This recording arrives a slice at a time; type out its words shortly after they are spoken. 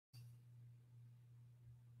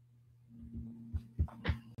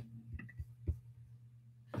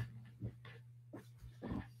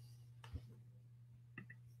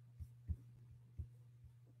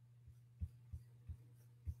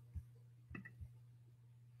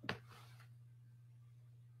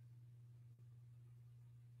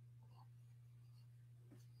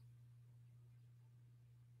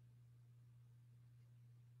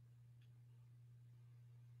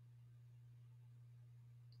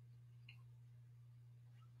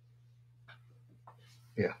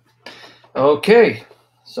Yeah. Okay.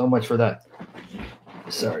 So much for that.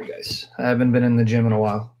 Sorry, guys. I haven't been in the gym in a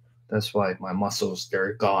while. That's why my muscles,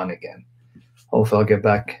 they're gone again. Hopefully I'll get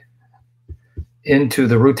back into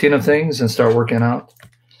the routine of things and start working out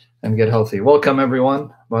and get healthy. Welcome,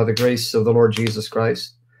 everyone, by the grace of the Lord Jesus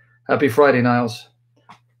Christ. Happy Friday, Niles.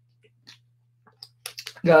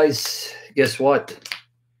 Guys, guess what?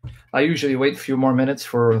 I usually wait a few more minutes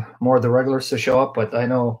for more of the regulars to show up, but I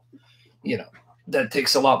know, that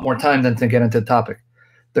takes a lot more time than to get into the topic.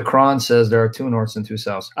 The Quran says there are two norths and two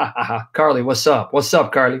souths. Carly, what's up? What's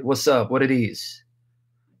up, Carly? What's up? What it is?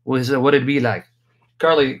 What it be like?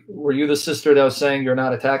 Carly, were you the sister that was saying you're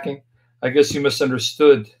not attacking? I guess you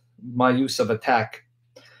misunderstood my use of attack.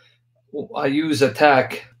 I use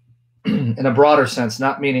attack in a broader sense,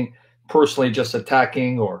 not meaning personally just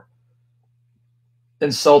attacking or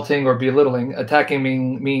insulting or belittling. Attacking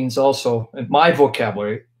means also, in my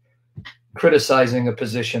vocabulary, criticizing a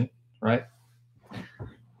position, right?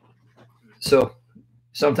 So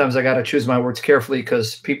sometimes I got to choose my words carefully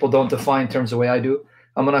because people don't define terms the way I do.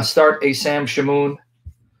 I'm going to start a Sam Shamoun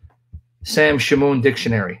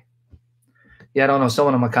dictionary. Yeah, I don't know.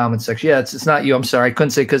 Someone in my comment section. Yeah, it's not you. I'm sorry. I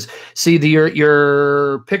couldn't say because see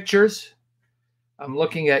your pictures. I'm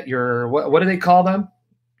looking at your what do they call them?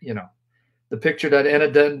 The picture that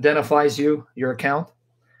identifies you, your account,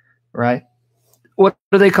 right? What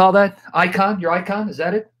do they call that? Icon? Your icon? Is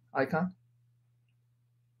that it? Icon?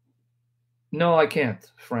 No, I can't,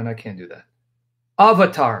 friend. I can't do that.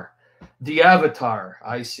 Avatar. The avatar.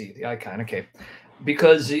 I see. The icon. Okay.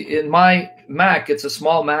 Because in my Mac, it's a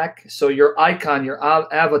small Mac. So your icon, your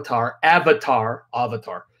avatar,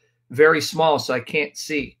 very small. So I can't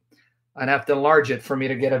see. I'd have to enlarge it for me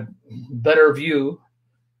to get a better view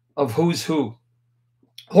of who's who.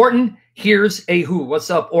 Horton, here's a who.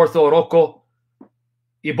 What's up, Ortho Rocco?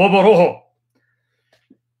 Iboboroho.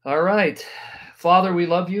 All right. Father, we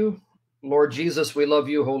love you. Lord Jesus, we love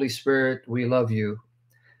you. Holy Spirit, we love you.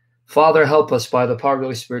 Father, help us by the power of the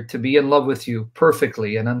Holy Spirit to be in love with you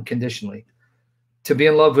perfectly and unconditionally. To be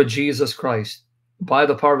in love with Jesus Christ by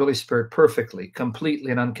the power of the Holy Spirit perfectly,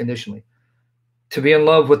 completely, and unconditionally. To be in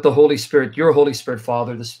love with the Holy Spirit, your Holy Spirit,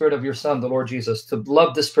 Father, the Spirit of your Son, the Lord Jesus. To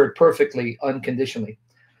love the Spirit perfectly, unconditionally.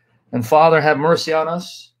 And Father, have mercy on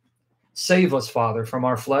us. Save us, Father, from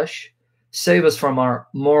our flesh. Save us from our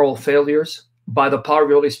moral failures. By the power of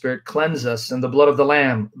the Holy Spirit, cleanse us in the blood of the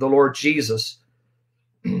Lamb, the Lord Jesus.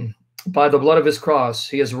 By the blood of his cross,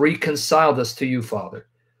 he has reconciled us to you, Father.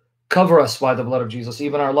 Cover us by the blood of Jesus,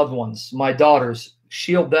 even our loved ones, my daughters.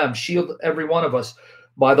 Shield them, shield every one of us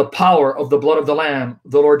by the power of the blood of the Lamb,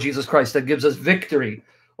 the Lord Jesus Christ, that gives us victory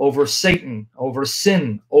over Satan, over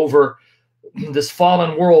sin, over this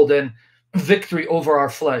fallen world, and victory over our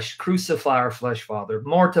flesh. Crucify our flesh, Father.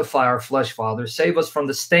 Mortify our flesh, Father. Save us from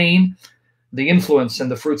the stain, the influence, and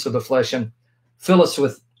the fruits of the flesh, and fill us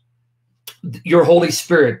with your Holy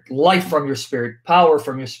Spirit, life from your Spirit, power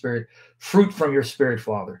from your Spirit, fruit from your Spirit,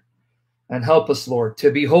 Father. And help us, Lord,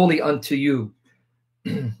 to be holy unto you,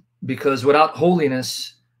 because without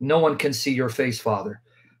holiness, no one can see your face, Father.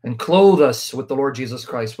 And clothe us with the Lord Jesus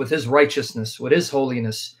Christ, with his righteousness, with his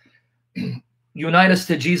holiness. Unite us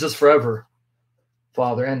to Jesus forever,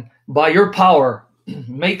 Father. And by your power,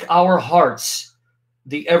 make our hearts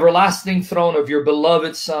the everlasting throne of your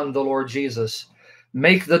beloved Son, the Lord Jesus.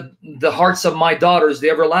 Make the hearts of my daughters the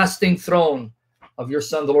everlasting throne of your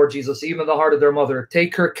Son, the Lord Jesus, even the heart of their mother.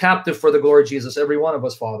 Take her captive for the glory of Jesus, every one of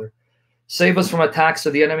us, Father. Save us from attacks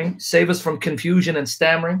of the enemy. Save us from confusion and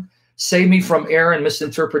stammering. Save me from error and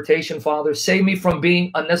misinterpretation, Father. Save me from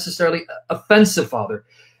being unnecessarily offensive, Father.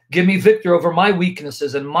 Give me victory over my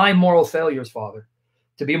weaknesses and my moral failures, Father.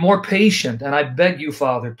 To be more patient, and I beg you,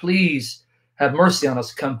 Father, please have mercy on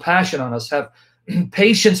us, compassion on us, have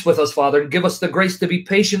patience with us, Father, and give us the grace to be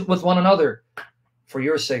patient with one another. For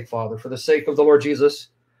your sake, Father, for the sake of the Lord Jesus,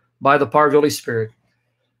 by the power of the Holy Spirit.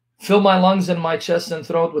 Fill my lungs and my chest and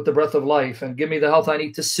throat with the breath of life, and give me the health I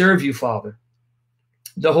need to serve you, Father.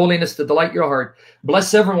 The holiness to delight your heart.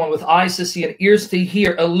 Bless everyone with eyes to see and ears to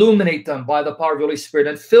hear. Illuminate them by the power of the Holy Spirit,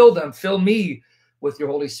 and fill me with your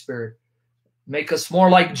Holy Spirit. Make us more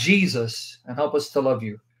like Jesus, and help us to love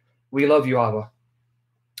you. We love you, Abba.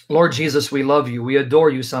 Lord Jesus, we love you. We adore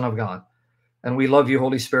you, Son of God. And we love you,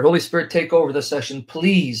 Holy Spirit. Holy Spirit, take over the session,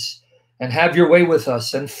 please, and have your way with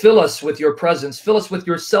us, and fill us with your presence. Fill us with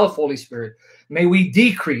yourself, Holy Spirit. May we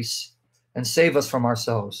decrease and save us from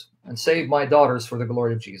ourselves, and save my daughters for the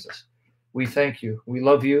glory of Jesus. We thank you. We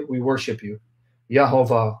love you. We worship you.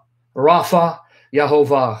 Yahovah Rapha,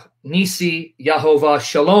 Yahovah Nisi, Yahovah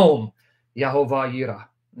Shalom, Yahovah Yirah.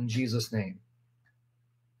 In Jesus' name.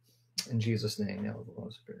 In Jesus' name, the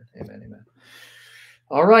Holy Spirit. Amen, amen.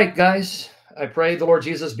 All right, guys. I pray the Lord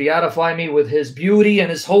Jesus beatify me with his beauty and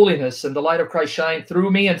his holiness, and the light of Christ shine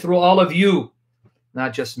through me and through all of you,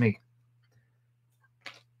 not just me.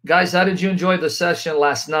 Guys, how did you enjoy the session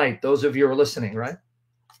last night? Those of you who are listening, right?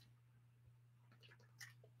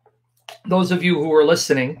 Those of you who were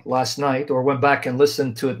listening last night or went back and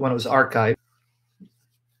listened to it when it was archived.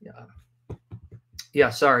 Yeah,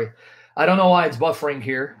 sorry. I don't know why it's buffering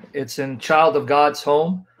here. It's in Child of God's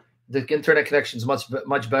home. The internet connection is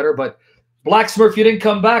much better. But Blacksmith, you didn't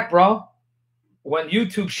come back, bro. When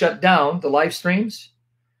YouTube shut down the live streams,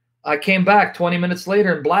 I came back 20 minutes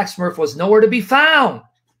later and Blacksmith was nowhere to be found.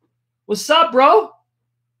 What's up, bro?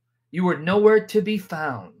 You were nowhere to be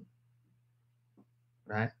found.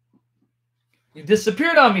 Right? You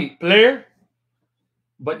disappeared on me, player.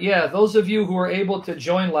 But yeah, those of you who were able to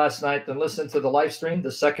join last night and listen to the live stream,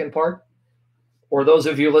 the second part, or those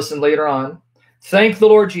of you listen later on, thank the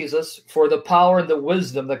Lord Jesus for the power and the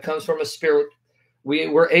wisdom that comes from his Spirit. We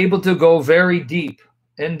were able to go very deep,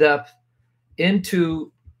 in depth,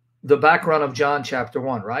 into the background of John chapter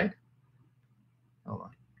 1, right? Hold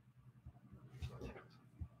on.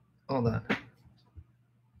 Hold on.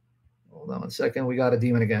 Hold on 1 second. We got a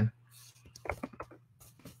demon again.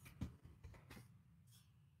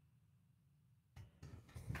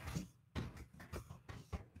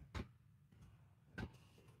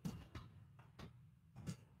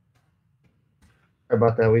 Sorry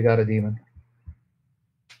about that. We got a demon.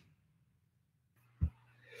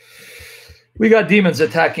 We got demons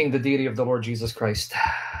attacking the deity of the Lord Jesus Christ.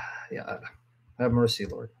 Yeah. Have mercy,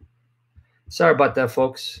 Lord. Sorry about that,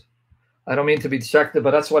 folks. I don't mean to be distracted,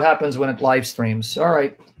 but that's what happens when it live streams. All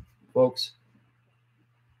right, folks.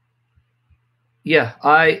 Yeah,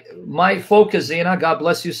 my focus, Zena, God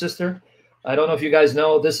bless you, sister. I don't know if you guys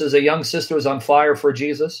know, this is a young sister who's on fire for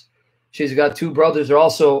Jesus. She's got 2 brothers who are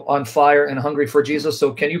also on fire and hungry for Jesus.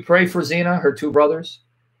 So can you pray for Zena, her 2 brothers?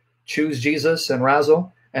 Choose Jesus and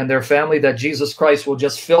Razzle and their family, that Jesus Christ will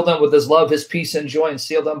just fill them with his love, his peace, and joy, and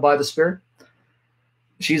seal them by the Spirit.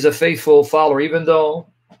 She's a faithful follower. Even though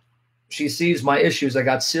she sees my issues, I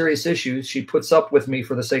got serious issues, she puts up with me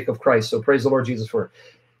for the sake of Christ. So praise the Lord Jesus for her.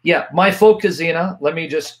 Yeah, my focus, Zena, let me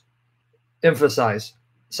just emphasize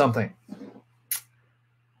something.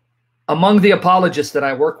 Among the apologists that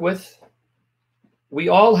I work with, we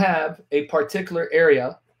all have a particular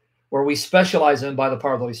area where we specialize in by the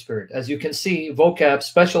power of the Holy Spirit. As you can see, Vocab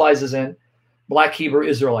specializes in Black Hebrew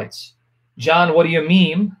Israelites. John, what do you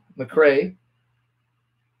mean, McCrae?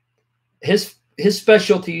 His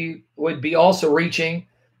specialty would be also reaching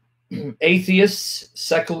atheists,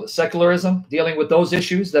 secularism, dealing with those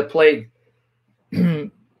issues that plague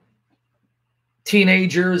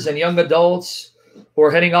teenagers and young adults who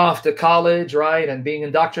are heading off to college, right, and being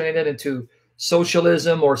indoctrinated into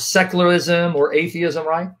socialism or secularism or atheism,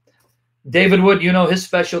 right? David Wood, you know, his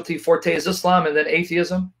specialty forte is Islam and then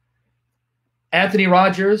atheism. Anthony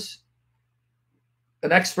Rogers,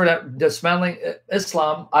 an expert at dismantling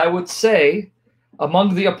Islam, I would say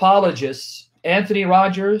among the apologists, Anthony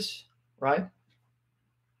Rogers, right?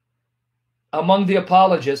 Among the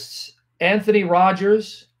apologists, Anthony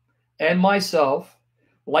Rogers and myself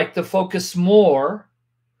like to focus more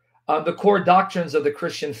on the core doctrines of the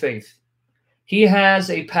Christian faith. He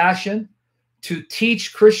has a passion to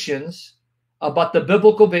teach Christians about the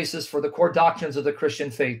biblical basis for the core doctrines of the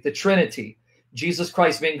Christian faith, the Trinity, Jesus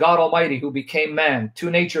Christ being God Almighty who became man,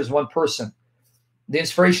 2 natures, 1 person, the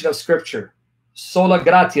inspiration of Scripture, sola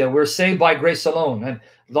gratia, we're saved by grace alone. And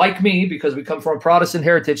like me, because we come from a Protestant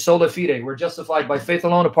heritage, sola fide, we're justified by faith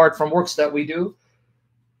alone apart from works that we do,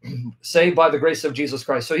 saved by the grace of Jesus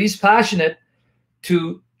Christ. So he's passionate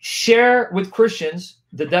to share with Christians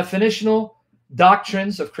the definitional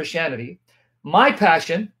doctrines of Christianity. My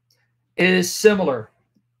passion is similar.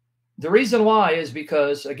 The reason why is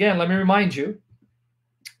because, again, let me remind you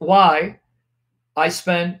why I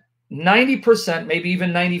spend 90%, maybe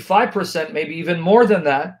even 95%, maybe even more than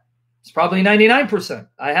that. It's probably 99%.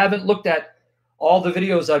 I haven't looked at all the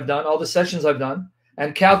videos I've done, all the sessions I've done,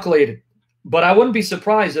 and calculated. But I wouldn't be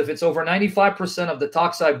surprised if it's over 95% of the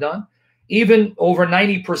talks I've done, even over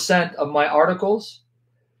 90% of my articles,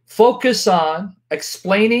 focus on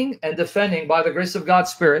explaining and defending, by the grace of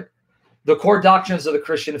God's Spirit, the core doctrines of the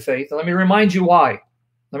Christian faith. And let me remind you why.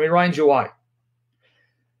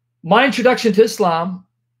 My introduction to Islam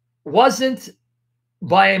wasn't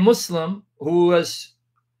by a Muslim who was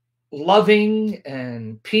loving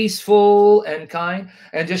and peaceful and kind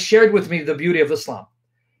and just shared with me the beauty of Islam.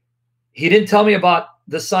 He didn't tell me about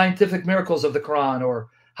the scientific miracles of the Quran or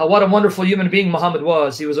what a wonderful human being Muhammad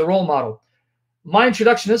was. He was a role model. my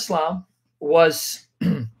introduction to Islam was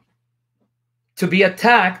to be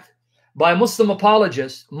attacked by Muslim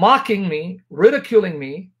apologists, mocking me, ridiculing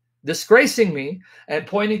me, disgracing me, and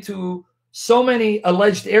pointing to so many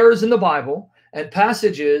alleged errors in the Bible and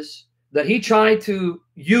passages that he tried to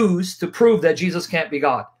use to prove that Jesus can't be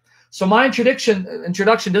God. So my introduction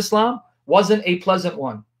to Islam wasn't a pleasant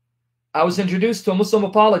one. I was introduced to a Muslim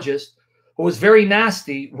apologist who was very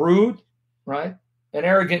nasty, rude, right? An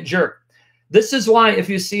arrogant jerk. This is why, if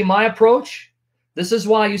you see my approach, this is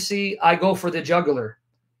why you see I go for the jugular.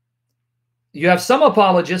 You have some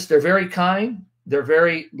apologists, they're very kind, they're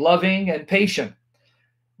very loving and patient.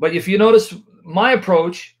 But if you notice my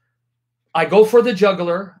approach, I go for the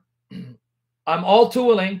jugular. I'm all too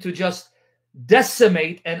willing to just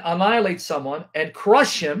decimate and annihilate someone and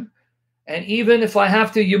crush him. And even if I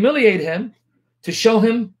have to humiliate him, to show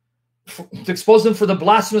him, to expose him for the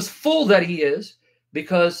blasphemous fool that he is,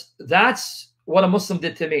 because that's what a Muslim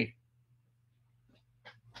did to me.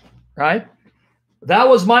 Right? That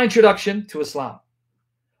was my introduction to Islam.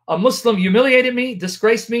 A Muslim humiliated me,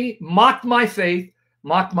 disgraced me, mocked my faith,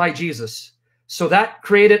 mocked my Jesus. So that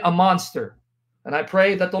created a monster. And I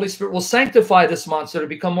pray that the Holy Spirit will sanctify this monster to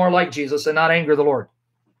become more like Jesus and not anger the Lord.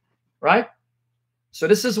 Right? So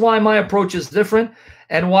this is why my approach is different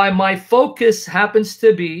and why my focus happens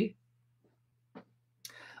to be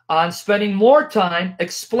on spending more time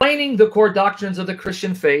explaining the core doctrines of the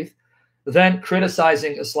Christian faith than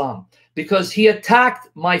criticizing Islam. Because he attacked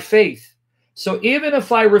my faith. So even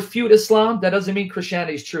if I refute Islam, that doesn't mean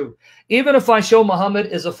Christianity is true. Even if I show Muhammad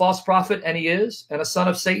is a false prophet, and he is, and a son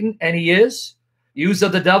of Satan, and he is, used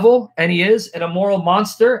of the devil, and he is, and a moral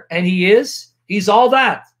monster, and he is, he's all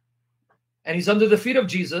that. And he's under the feet of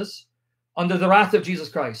Jesus, under the wrath of Jesus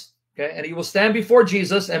Christ. Okay, and he will stand before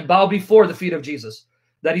Jesus and bow before the feet of Jesus,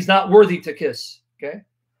 that he's not worthy to kiss. Okay,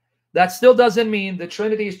 that still doesn't mean the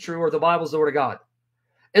Trinity is true or the Bible is the Word of God.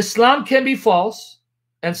 Islam can be false,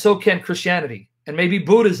 and so can Christianity, and maybe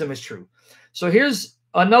Buddhism is true. So here's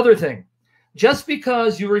another thing. Just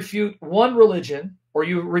because you refute one religion, or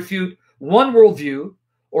you refute one worldview,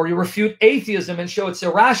 or you refute atheism and show it's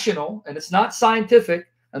irrational and it's not scientific,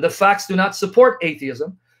 and the facts do not support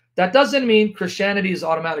atheism, that doesn't mean Christianity is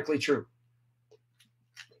automatically true.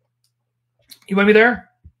 You with me there?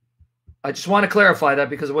 I just want to clarify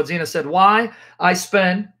that because of what Zena said. Why I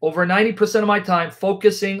spend over 90% of my time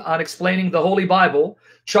focusing on explaining the Holy Bible,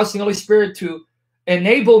 trusting the Holy Spirit to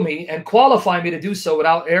enable me and qualify me to do so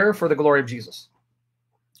without error for the glory of Jesus.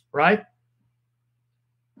 Right?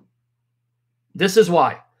 This is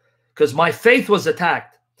why. Because my faith was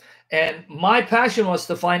attacked. And my passion was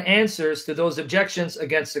to find answers to those objections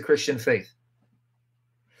against the Christian faith.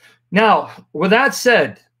 Now, with that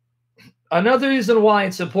said, another reason why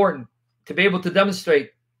it's important to be able to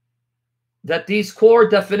demonstrate that these core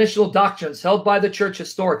definitional doctrines held by the church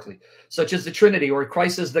historically, such as the Trinity or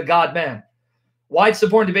Christ is the God-man, why it's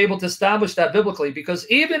important to be able to establish that biblically, because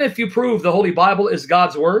even if you prove the Holy Bible is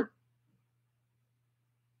God's word,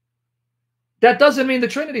 that doesn't mean the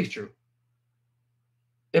Trinity is true.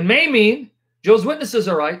 It may mean Jehovah's Witnesses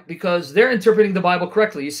are right because they're interpreting the Bible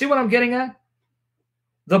correctly. You see what I'm getting at?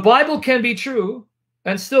 The Bible can be true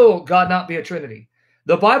and still God not be a Trinity.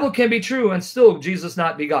 The Bible can be true and still Jesus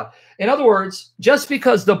not be God. In other words, just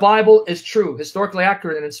because the Bible is true, historically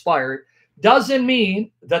accurate and inspired, doesn't mean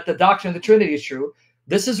that the doctrine of the Trinity is true.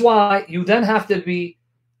 This is why you then have to be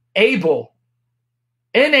able,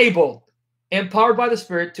 enabled, empowered by the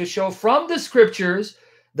Spirit to show from the Scriptures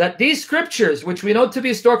that these Scriptures, which we know to be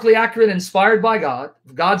historically accurate and inspired by God,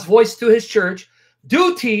 God's voice to his church,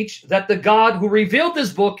 do teach that the God who revealed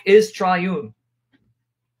this book is triune.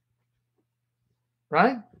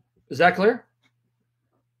 Right? Is that clear?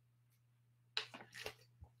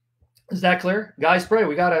 Is that clear? Guys, pray.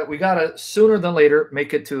 We gotta sooner than later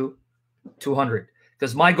make it to 200.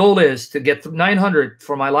 Because my goal is to get 900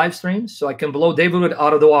 for my live streams so I can blow David Wood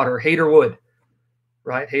out of the water. Hater Wood.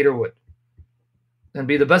 Right? Hater Wood. And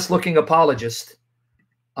be the best looking apologist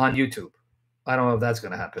on YouTube. I don't know if that's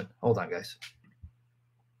going to happen. Hold on, guys.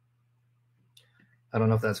 I don't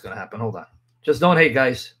know if that's going to happen. Hold on. Just don't hate,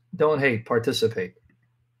 guys. Don't hate. Participate.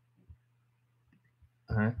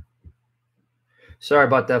 All right. Sorry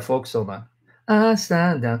about that, folks. Hold on. I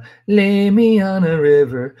stand down, lay me on a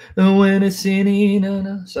river, when it's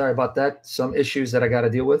in. Sorry about that. Some issues that I got to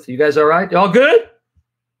deal with. You guys all right? Y'all good?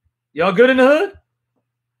 Y'all good in the hood?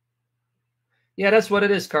 Yeah, that's what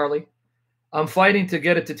it is, Carly. I'm fighting to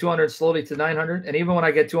get it to 200, slowly to 900. And even when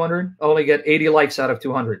I get 200, I only get 80 likes out of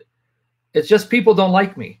 200. It's just people don't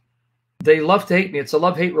like me. They love to hate me. It's a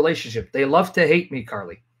love-hate relationship. They love to hate me,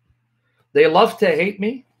 Carly. They love to hate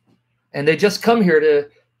me. And they just come here to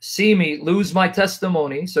see me lose my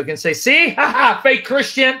testimony so I can say, see, ha, fake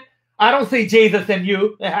Christian. I don't see Jesus in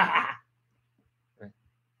you. Yeah.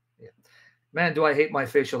 Man, do I hate my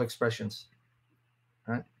facial expressions.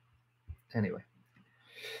 Right? Anyway.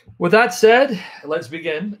 With that said, let's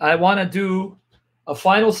begin. I want to do a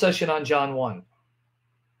final session on John 1.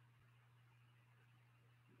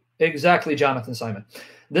 Exactly, Jonathan Simon.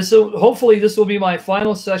 Hopefully this will be my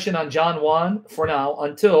final session on John 1 for now,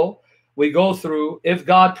 until we go through, if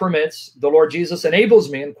God permits, the Lord Jesus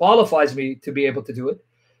enables me and qualifies me to be able to do it.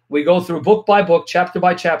 We go through book by book, chapter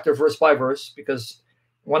by chapter, verse by verse, because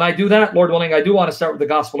when I do that, Lord willing, I do want to start with the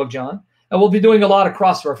Gospel of John, and we'll be doing a lot of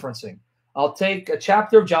cross-referencing. I'll take a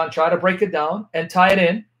chapter of John, try to break it down, and tie it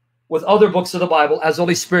in with other books of the Bible as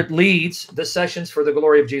Holy Spirit leads the sessions for the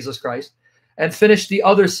glory of Jesus Christ, and finish the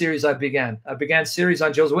other series I began. I began series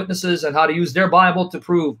on Jehovah's Witnesses and how to use their Bible to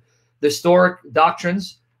prove the historic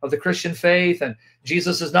doctrines of the Christian faith, and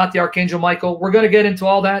Jesus is not the Archangel Michael. We're going to get into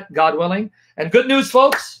all that, God willing. And good news,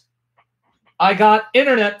 folks, I got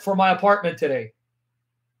internet for my apartment today.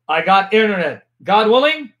 I got internet. God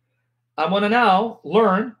willing, I'm going to now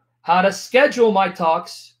learn how to schedule my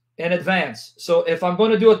talks in advance. So if I'm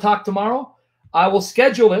going to do a talk tomorrow, I will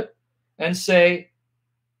schedule it and say,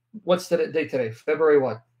 what's the date today? February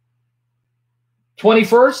what?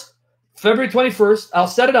 21st? February 21st. I'll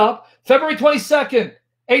set it up. February 22nd,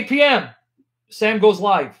 8 p.m. Sam goes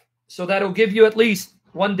live. So that'll give you at least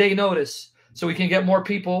 1 day notice so we can get more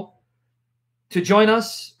people to join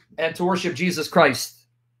us and to worship Jesus Christ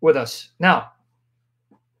with us. Now,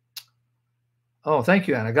 oh, thank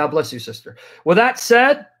you, Anna. God bless you, sister. With that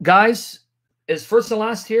said, guys, is first and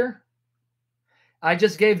last here? I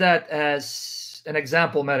just gave that as an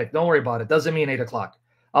example, medic. Don't worry about it. Doesn't mean 8 o'clock.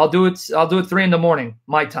 I'll do it 3 in the morning,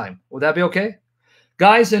 my time. Would that be okay?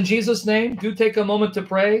 Guys, in Jesus' name, do take a moment to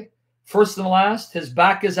pray. First and last, his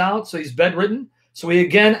back is out, so he's bedridden. So we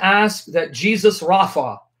again ask that Jesus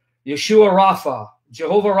Rapha, Yeshua Rapha,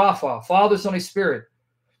 Jehovah Rapha, Father, Son, Holy Spirit,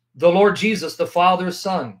 the Lord Jesus, the Father's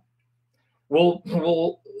Son,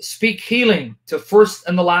 will speak healing to first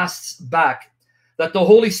and the last's back, that the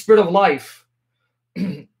Holy Spirit of life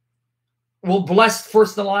will bless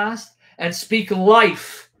first and last and speak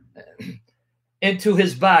life into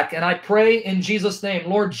his back. And I pray in Jesus' name,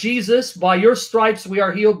 Lord Jesus, by your stripes we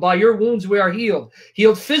are healed, by your wounds we are healed,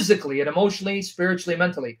 healed physically and emotionally, spiritually,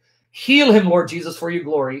 mentally. Heal him, Lord Jesus, for your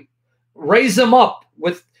glory. Raise him up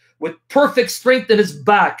with perfect strength in his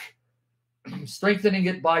back, strengthening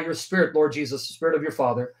it by your Spirit, Lord Jesus, the Spirit of your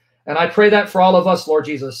Father. And I pray that for all of us, Lord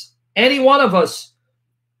Jesus. Any one of us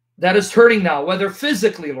that is hurting now, whether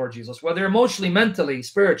physically, Lord Jesus, whether emotionally, mentally,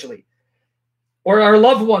 spiritually, or our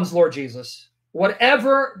loved ones, Lord Jesus,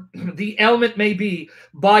 whatever the ailment may be,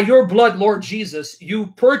 by your blood, Lord Jesus, you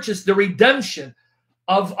purchased the redemption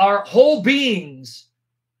of our whole beings,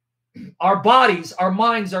 our bodies, our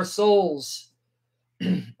minds, our souls,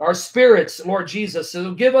 our spirits, Lord Jesus.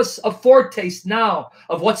 So give us a foretaste now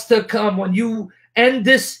of what's to come when you end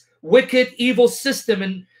this wicked, evil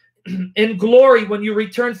system in glory, when you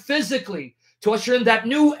return physically to usher in that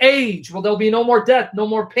new age where there'll be no more death, no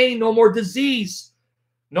more pain, no more disease,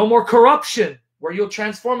 no more corruption, where you'll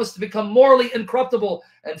transform us to become morally incorruptible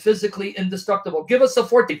and physically indestructible. Give us a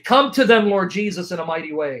foretaste. Come to them, Lord Jesus, in a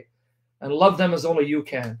mighty way, and love them as only you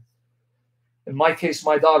can. In my case,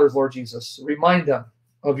 my daughters, Lord Jesus, remind them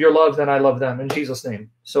of your love, and I love them, in Jesus'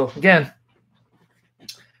 name. So again,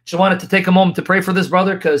 just wanted to take a moment to pray for this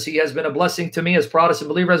brother, because he has been a blessing to me. As Protestant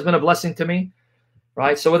believer, has been a blessing to me.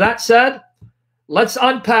 Right? So with that said, let's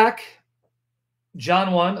unpack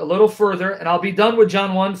John 1 a little further, and I'll be done with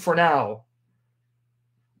John 1 for now.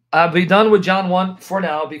 I'll be done with John 1 for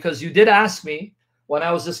now, because you did ask me when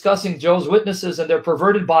I was discussing Jehovah's Witnesses and their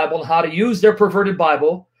perverted Bible and how to use their perverted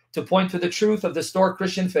Bible to point to the truth of the historic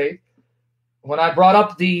Christian faith. When I brought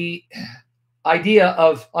up the idea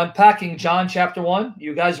of unpacking John chapter 1,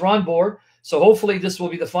 you guys were on board. So hopefully this will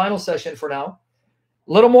be the final session for now.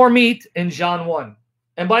 A little more meat in John 1.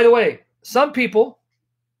 And by the way, some people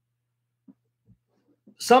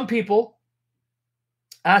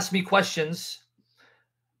ask me questions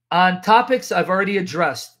on topics I've already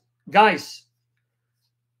addressed. Guys,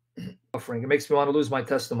 it makes me want to lose my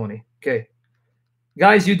testimony. Okay.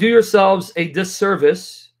 Guys, you do yourselves a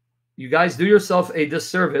disservice. You guys do yourself a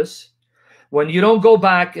disservice when you don't go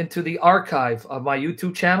back into the archive of my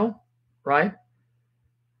YouTube channel, right?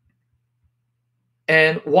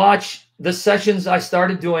 And watch the sessions I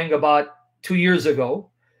started doing about 2 years ago.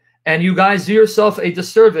 And you guys do yourself a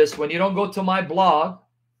disservice when you don't go to my blog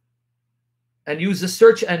and use the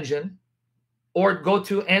search engine, or go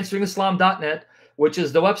to answeringislam.net which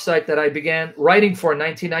is the website that I began writing for in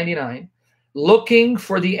 1999, looking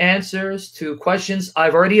for the answers to questions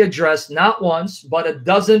I've already addressed not once, but a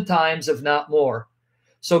dozen times, if not more.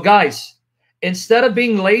 So guys, instead of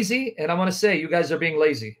being lazy, and I'm going to say you guys are being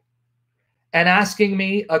lazy, and asking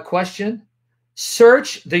me a question,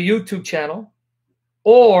 search the YouTube channel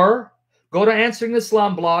or go to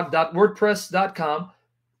answeringislamblog.wordpress.com,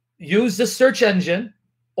 use the search engine,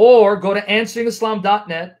 or go to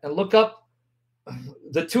answeringislam.net and look up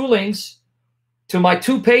the two links to my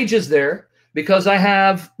 2 pages there, because I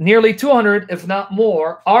have nearly 200, if not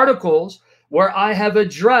more, articles where I have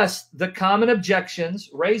addressed the common objections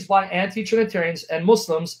raised by anti-Trinitarians and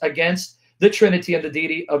Muslims against the Trinity and the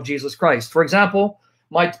deity of Jesus Christ. For example,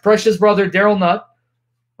 my precious brother Daryl Nutt,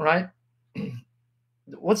 right?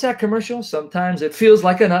 What's that commercial? Sometimes it feels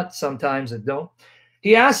like a nut, sometimes it don't.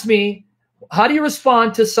 He asked me, how do you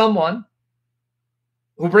respond to someone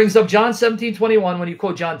who brings up John 17:21 when you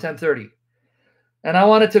quote John 10:30? And I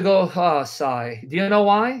wanted to go, sigh. Do you know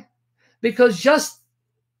why? Because just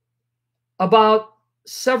about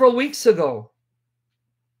several weeks ago,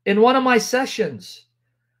 in one of my sessions,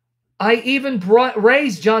 I even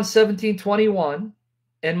raised John 17:21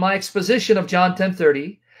 in my exposition of John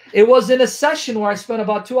 10:30. It was in a session where I spent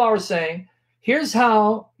about 2 hours saying, here's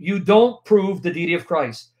how you don't prove the deity of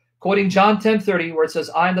Christ. Quoting John 10:30, where it says,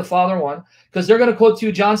 I and the Father are one, because they're going to quote to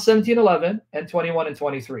you John 17:11 and 21 and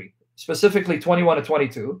 23, specifically 21 and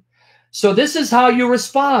 22. So this is how you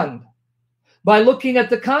respond, by looking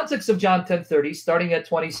at the context of John 10:30, starting at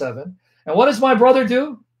 27. And what does my brother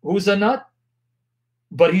do? Who's a nut?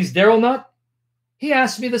 But he's Daryl Nutt. He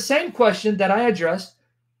asked me the same question that I addressed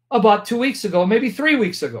about 2 weeks ago, maybe 3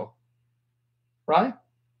 weeks ago, right?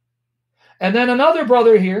 And then another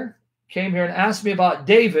brother here came here and asked me about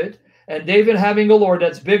David, and David having a Lord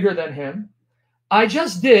that's bigger than him. I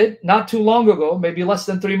just did, not too long ago, maybe less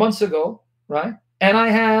than 3 months ago, right? And I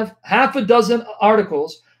have half a dozen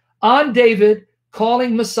articles on David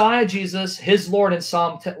calling Messiah Jesus his Lord in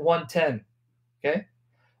Psalm 110, okay?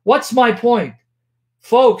 What's my point?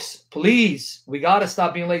 Folks, please, we got to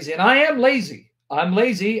stop being lazy. And I am lazy. I'm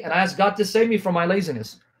lazy, and I ask God to save me from my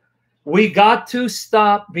laziness. We got to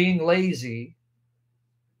stop being lazy.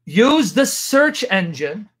 Use the search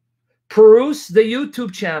engine, peruse the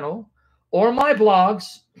YouTube channel, or my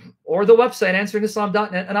blogs, or the website,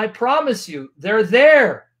 answeringislam.net, and I promise you, they're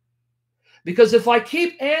there. Because if I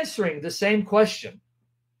keep answering the same question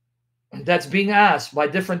that's being asked by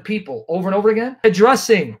different people over and over again,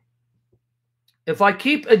 if I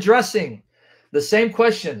keep addressing the same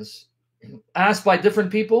questions asked by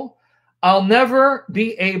different people, I'll never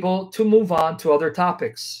be able to move on to other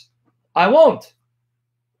topics. I won't.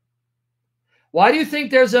 Why do you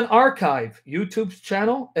think there's an archive YouTube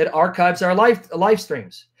channel? It archives our live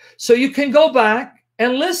streams. So you can go back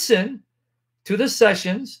and listen to the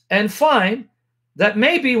sessions and find that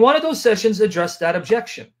maybe one of those sessions addressed that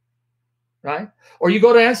objection, right? Or you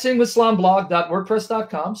go to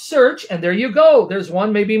answeringislamblog.wordpress.com, search, and there you go. There's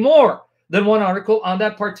one, maybe more than one article on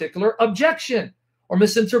that particular objection or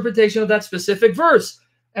misinterpretation of that specific verse,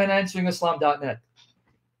 and answeringislam.net,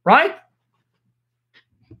 right?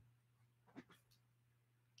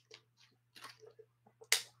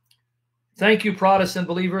 Thank you, Protestant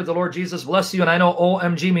believer. The Lord Jesus bless you. And I know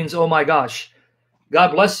OMG means oh my gosh.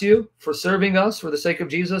 God bless you for serving us for the sake of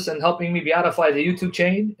Jesus and helping me beatify the YouTube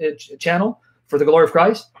channel for the glory of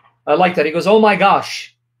Christ. I like that. He goes, oh my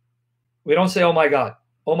gosh. We don't say oh my God.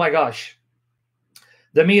 Oh my gosh.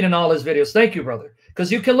 The meat in all his videos. Thank you, brother.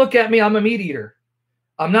 Because you can look at me. I'm a meat eater.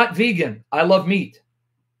 I'm not vegan. I love meat.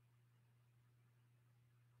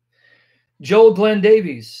 Joel Glenn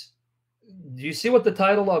Davies. Do you see what the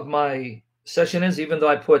title of my session is? Even though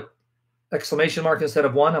I put exclamation mark instead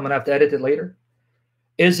of one, I'm going to have to edit it later.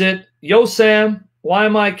 Is it, Yo Sam, why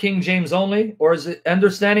am I King James only? Or is it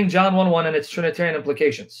understanding John 1:1 and its Trinitarian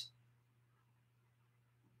implications?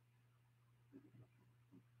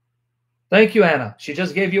 Thank you, Anna. She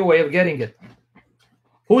just gave you a way of getting it.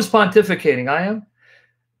 Who's pontificating? I am?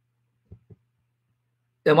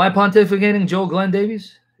 Am I pontificating, Joel Glenn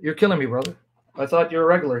Davies? You're killing me, brother. I thought you're a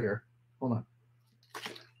regular here. Hold on.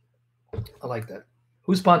 I like that.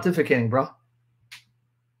 Who's pontificating, bro?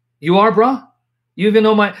 You are, bro? You even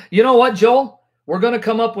know my... You know what, Joel? We're going to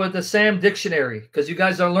come up with a Sam dictionary because you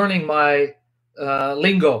guys are learning my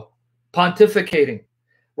lingo. Pontificating.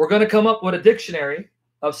 We're going to come up with a dictionary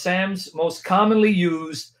of Sam's most commonly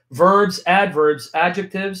used verbs, adverbs,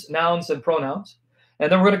 adjectives, nouns, and pronouns.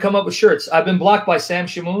 And then we're going to come up with shirts. I've been blocked by Sam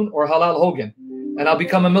Shamoun or Halal Hogan. And I'll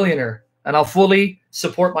become a millionaire. And I'll fully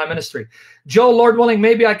support my ministry. Joe, Lord willing,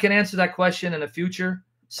 maybe I can answer that question in a future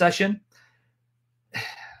session.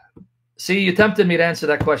 See, you tempted me to answer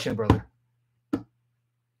that question, brother.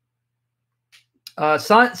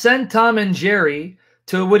 Send Tom and Jerry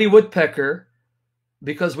to Woody Woodpecker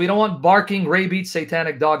because we don't want barking, rabies,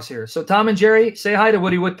 satanic dogs here. So Tom and Jerry, say hi to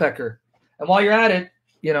Woody Woodpecker. And while you're at it,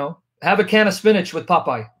 you know, have a can of spinach with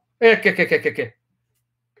Popeye.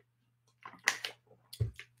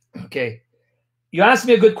 Okay. You asked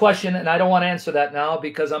me a good question, and I don't want to answer that now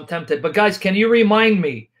because I'm tempted. But guys, can you remind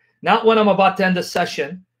me, not when I'm about to end the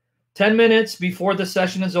session, 10 minutes before the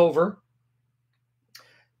session is over,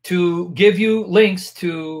 to give you links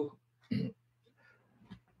to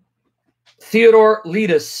Theodore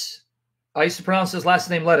Letis. I used to pronounce his last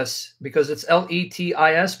name Letis because it's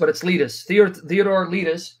L-E-T-I-S, but it's Letis. Theodore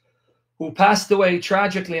Letis, who passed away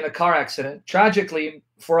tragically in a car accident. Tragically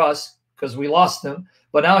for us because we lost him,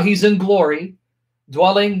 but now he's in glory,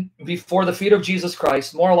 dwelling before the feet of Jesus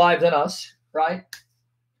Christ, more alive than us, right?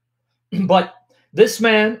 But this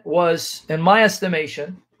man was, in my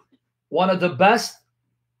estimation, one of the best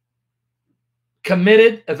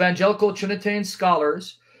committed evangelical Trinitarian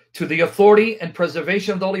scholars to the authority and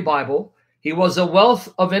preservation of the Holy Bible. He was a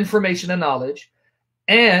wealth of information and knowledge.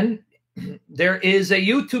 And there is a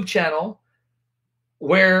YouTube channel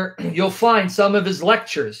where you'll find some of his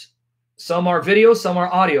lectures. Some are video, some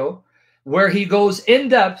are audio, where he goes in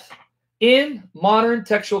depth in modern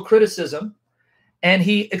textual criticism, and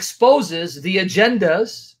he exposes the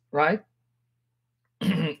agendas, right?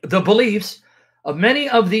 The beliefs of many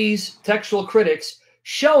of these textual critics,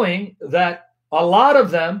 showing that a lot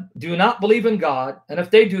of them do not believe in God. And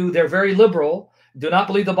if they do, they're very liberal, do not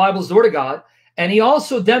believe the Bible is the word of God. And he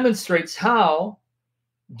also demonstrates how,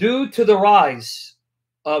 due to the rise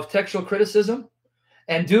of textual criticism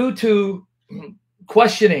and due to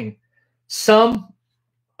questioning some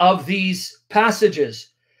of these passages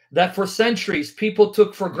that for centuries people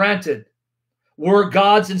took for granted were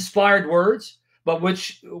God's inspired words, but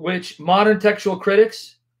which modern textual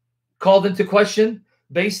critics called into question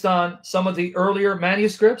based on some of the earlier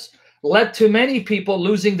manuscripts, led to many people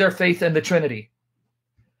losing their faith in the Trinity.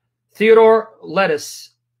 Theodore Letis,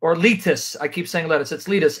 or Letis, I keep saying Letis, it's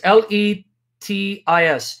Letis, L-E-T-I-S.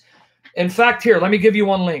 In fact, here, let me give you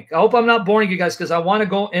one link. I hope I'm not boring you guys because I want to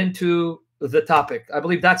go into the topic. I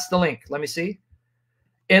believe that's the link. Let me see.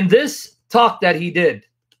 In this talk that he did,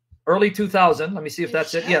 early 2000, let me see if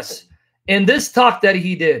that's it. Yes. In this talk that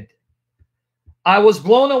he did, I was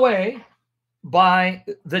blown away by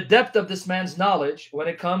the depth of this man's knowledge when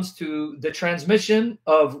it comes to the transmission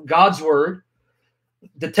of God's word,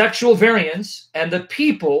 the textual variants, and the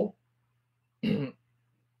people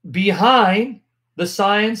behind the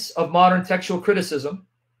science of modern textual criticism.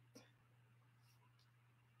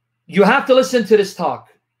 You have to listen to this talk.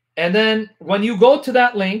 And then when you go to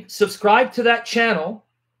that link, subscribe to that channel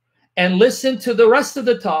and listen to the rest of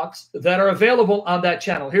the talks that are available on that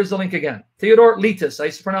channel. Here's the link again. Theodore Letis. I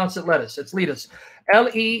used to pronounce it Letis. It's Letis.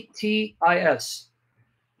 L-E-T-I-S.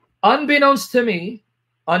 Unbeknownst to me,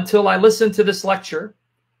 until I listened to this lecture,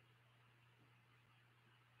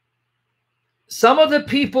 some of the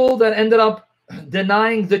people that ended up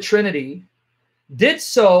denying the Trinity did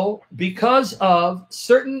so because of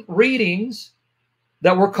certain readings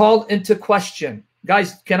that were called into question.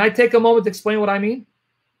 Guys, can I take a moment to explain what I mean?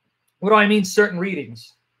 What do I mean, certain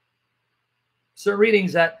readings? Certain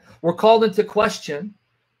readings that were called into question,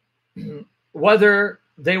 whether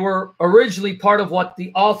they were originally part of what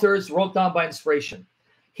the authors wrote down by inspiration.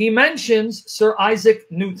 He mentions Sir Isaac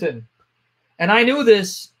Newton. And I knew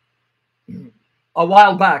this a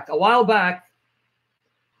while back. A while back,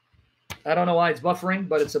 I don't know why it's buffering,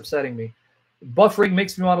 but it's upsetting me. Buffering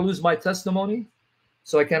makes me want to lose my testimony,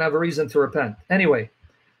 so I can have a reason to repent. Anyway,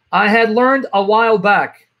 I had learned a while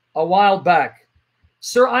back,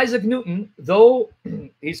 Sir Isaac Newton, though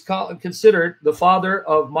he's considered the father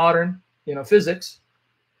of modern, physics,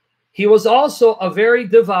 he was also a very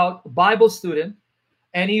devout Bible student,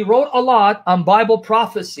 and he wrote a lot on Bible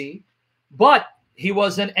prophecy, but he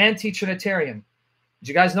was an anti-Trinitarian. Did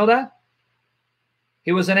you guys know that?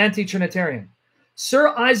 He was an anti-Trinitarian. Sir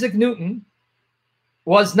Isaac Newton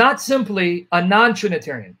was not simply a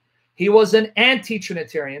non-Trinitarian. He was an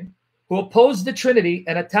anti-Trinitarian who opposed the Trinity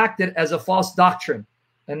and attacked it as a false doctrine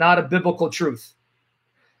and not a biblical truth.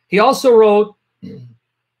 He also wrote,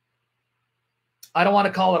 I don't want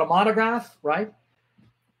to call it a monograph, right?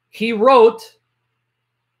 He wrote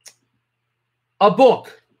a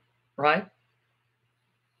book, right,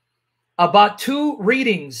 about two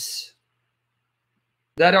readings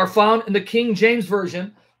that are found in the King James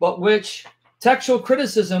Version, but which textual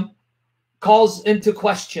criticism calls into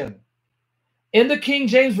question. In the King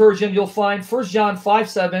James Version, you'll find 1 John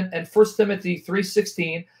 5:7 and 1 Timothy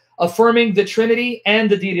 3:16 affirming the Trinity and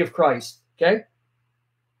the deity of Christ. Okay?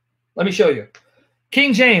 Let me show you.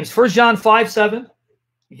 King James, 1 John 5:7.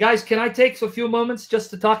 You guys, can I take a few moments just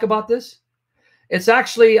to talk about this? It's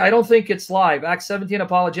actually, I don't think it's live. Acts 17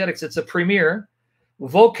 Apologetics, it's a premiere.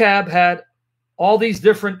 Vocab had all these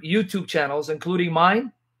different YouTube channels, including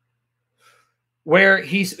mine, where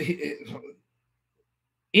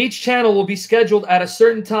each channel will be scheduled at a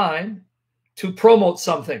certain time to promote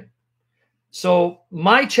something. So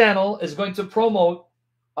my channel is going to promote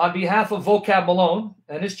on behalf of Vocab Malone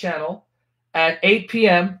and his channel at 8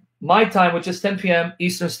 p.m. my time, which is 10 p.m.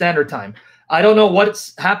 Eastern Standard Time. I don't know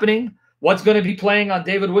what's happening, what's going to be playing on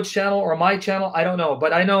David Wood's channel or my channel. I don't know,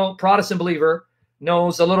 but I know Protestant Believer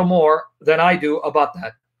knows a little more than I do about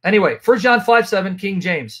that. Anyway, 1 John 5:7, King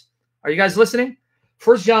James. Are you guys listening?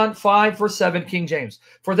 1 John 5, verse 7, King James.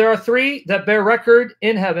 For there are three that bear record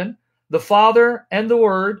in heaven, the Father and the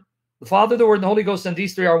Word, the Father, the Word, and the Holy Ghost, and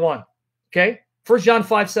these three are one. Okay? 1 John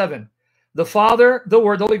 5:7. The Father, the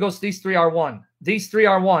Word, the Holy Ghost, these three are one. These three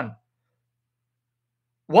are one.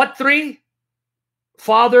 What three?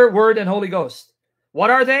 Father, Word, and Holy Ghost. What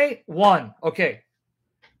are they? One. Okay.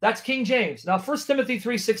 That's King James. Now, 1 Timothy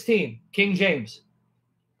 3:16, King James.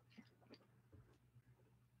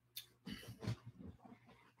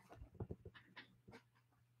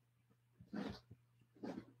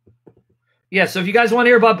 Yeah, so if you guys want to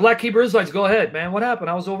hear about Black Hebrew Israelites, go ahead, man. What happened?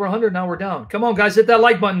 I was over 100, now we're down. Come on, guys, hit that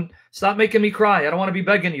like button. Stop making me cry. I don't want to be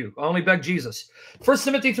begging you. I only beg Jesus. 1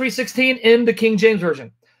 Timothy 3:16 in the King James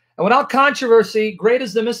Version. And without controversy, great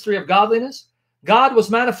is the mystery of godliness. God was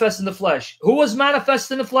manifest in the flesh. Who was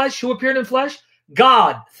manifest in the flesh? Who appeared in flesh?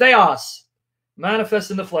 God, Theos,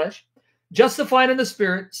 manifest in the flesh, justified in the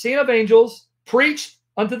spirit, seen of angels, preached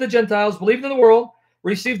unto the Gentiles, believed in the world,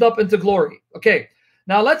 received up into glory. Okay.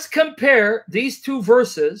 Now, let's compare these two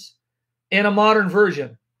verses in a modern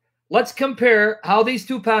version. Let's compare how these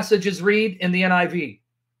two passages read in the NIV.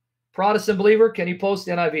 Protestant believer, can you post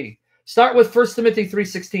the NIV? Start with 1 Timothy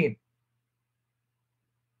 3:16.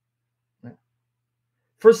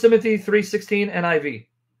 1 Timothy 3:16 NIV.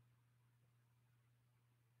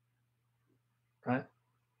 Right?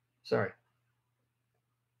 Sorry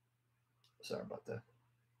about that.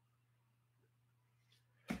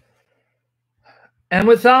 And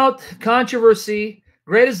without controversy,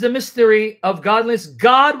 great is the mystery of godliness.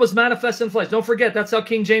 God was manifest in flesh. Don't forget, that's how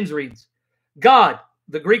King James reads. God,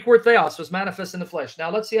 the Greek word theos, was manifest in the flesh. Now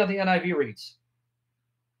let's see how the NIV reads.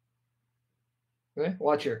 Okay,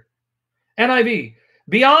 watch here. NIV.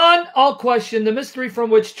 Beyond all question, the mystery from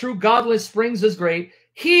which true godliness springs is great.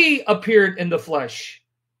 He appeared in the flesh.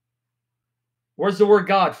 Where's the word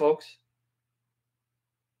God, folks?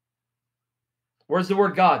 Where's the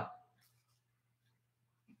word God?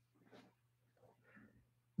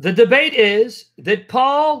 The debate is, did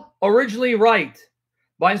Paul originally write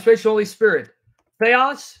by inspiration of the Holy Spirit?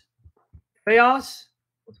 Theos? Theos?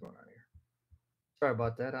 What's going on here? Sorry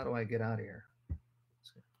about that. How do I get out of here?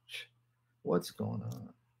 What's going on?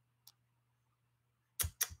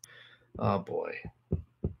 Oh, boy.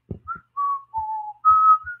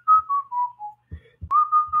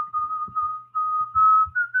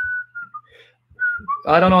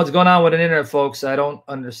 I don't know what's going on with the internet, folks. I don't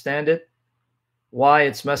understand it. Why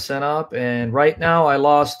it's messing up, and right now I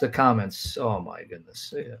lost the comments. Oh my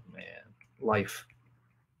goodness. Yeah, man, life.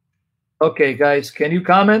 Okay, guys, can you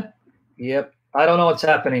comment? Yep. I don't know what's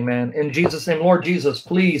happening, man. In Jesus' name, Lord Jesus,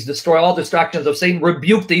 please destroy all distractions of Satan.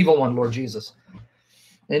 Rebuke the evil one, Lord Jesus.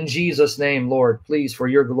 In Jesus' name, Lord, please, for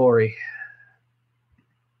your glory.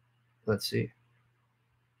 Let's see.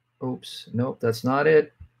 Oops. Nope, that's not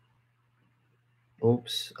it.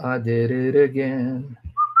 Oops, I did it again.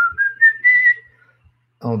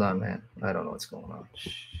 Hold on, man. I don't know what's going on.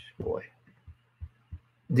 Boy.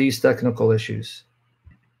 These technical issues.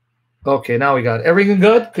 Okay, now we got it. Everything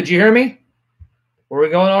good? Could you hear me? Were we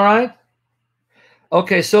going all right?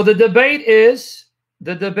 Okay, so the debate is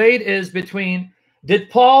between,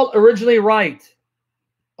 did Paul originally write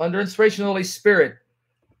under inspiration of the Holy Spirit,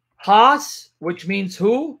 Has, which means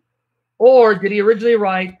who, or did he originally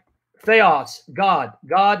write Theos, God?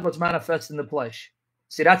 God was manifest in the flesh.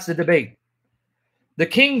 See, that's the debate. The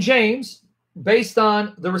King James, based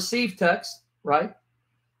on the received text, right,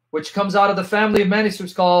 which comes out of the family of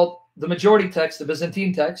manuscripts called the majority text, the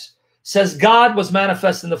Byzantine text, says God was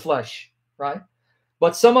manifest in the flesh, right?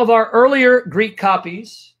 But some of our earlier Greek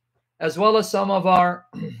copies, as well as some of our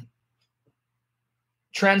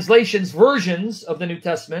translations, versions of the New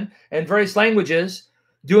Testament in various languages,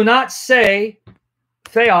 do not say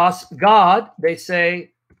Theos, God. They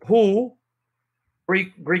say who,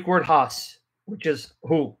 Greek word has, which is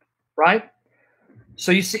who, right?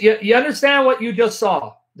 So you see, you understand what you just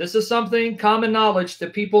saw. This is something common knowledge to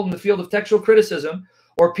people in the field of textual criticism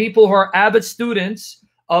or people who are avid students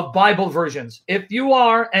of Bible versions. If you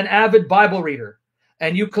are an avid Bible reader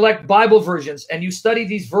and you collect Bible versions and you study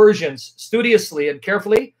these versions studiously and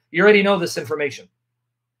carefully, you already know this information.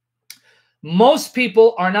 Most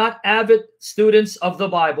people are not avid students of the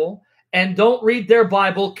Bible and don't read their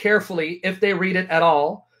Bible carefully if they read it at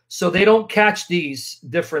all, so they don't catch these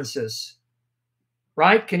differences.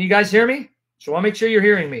 Right? Can you guys hear me? So I want to make sure you're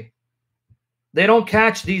hearing me. They don't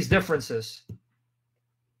catch these differences.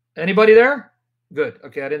 Anybody there? Good.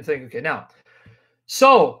 Okay, I didn't think. Okay, now.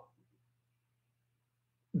 So,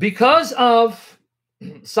 because of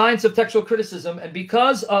science of textual criticism and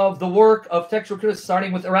because of the work of textual criticism,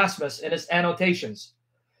 starting with Erasmus and his annotations,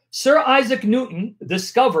 Sir Isaac Newton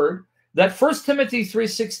discovered that 1 Timothy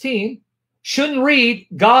 3:16 shouldn't read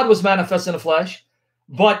God was manifest in the flesh,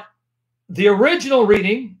 but the original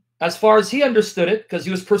reading, as far as he understood it, because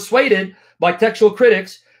he was persuaded by textual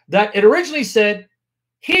critics, that it originally said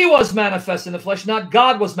he was manifest in the flesh, not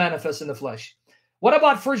God was manifest in the flesh. What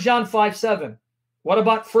about 1 John 5:7? What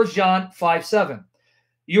about 1 John 5:7?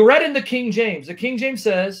 You read in the King James. The King James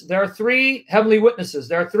says there are three heavenly witnesses.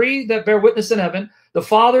 There are three that bear witness in heaven, the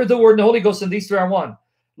Father, the Word, and the Holy Ghost, and these three are one.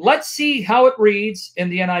 Let's see how it reads in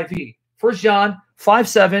the NIV. 1 John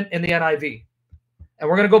 5:7 in the NIV. And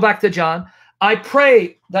we're going to go back to John. I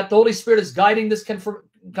pray that the Holy Spirit is guiding this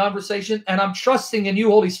conversation, and I'm trusting in you,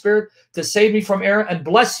 Holy Spirit, to save me from error and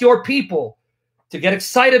bless your people to get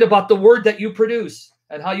excited about the word that you produce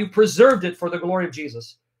and how you preserved it for the glory of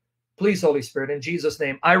Jesus. Please, Holy Spirit, in Jesus'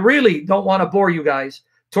 name. I really don't want to bore you guys,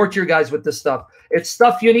 torture you guys with this stuff. It's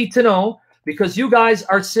stuff you need to know because you guys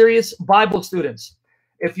are serious Bible students.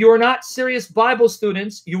 If you are not serious Bible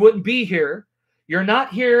students, you wouldn't be here. You're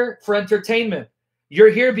not here for entertainment. You're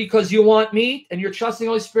here because you want meat and you're trusting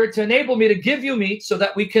the Holy Spirit to enable me to give you meat so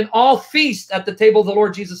that we can all feast at the table of the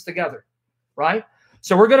Lord Jesus together, right?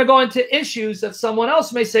 So we're going to go into issues that someone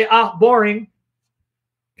else may say, boring.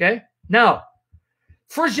 Okay? Now,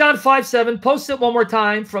 1 John 5:7, post it one more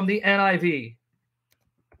time from the NIV.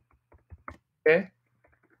 Okay?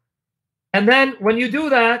 And then when you do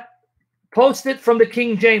that, post it from the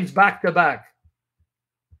King James back to back.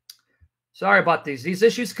 Sorry about these. These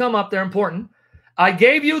issues come up. They're important. I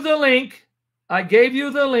gave you the link. I gave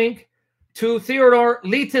you the link to Theodore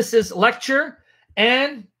Letis's lecture,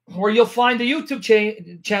 and where you'll find the YouTube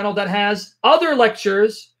channel that has other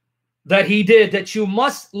lectures that he did that you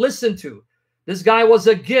must listen to. This guy was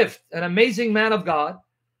a gift, an amazing man of God,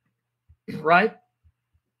 right?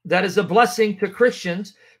 That is a blessing to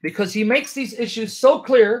Christians because he makes these issues so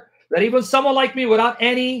clear that even someone like me without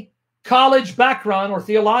any college background or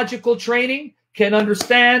theological training can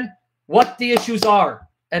understand what the issues are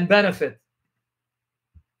and benefit.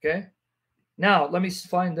 Okay? Now, let me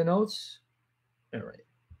find the notes. All right.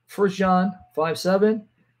 1 John 5:7.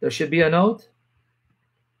 There should be a note.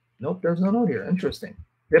 Nope, there's no note here. Interesting.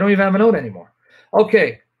 They don't even have a note anymore.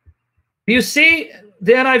 Okay. Do you see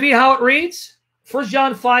the NIV, how it reads? 1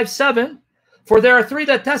 John 5:7. For there are three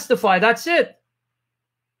that testify. That's it.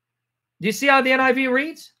 Do you see how the NIV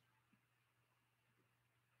reads?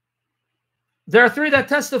 There are three that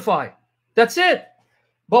testify. That's it.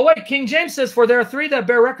 But wait, King James says, for there are three that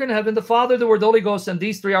bear record in heaven, the Father, the Word, the Holy Ghost, and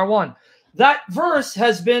these three are one. That verse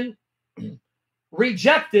has been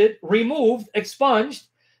rejected, removed, expunged,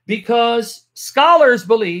 because scholars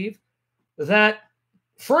believe that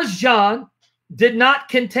 1 John did not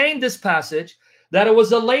contain this passage, that it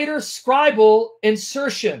was a later scribal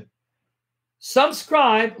insertion. Some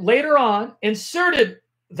scribe later on inserted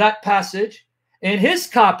that passage in his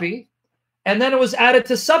copy, and then it was added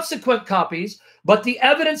to subsequent copies. But the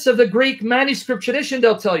evidence of the Greek manuscript tradition,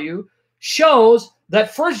 they'll tell you, shows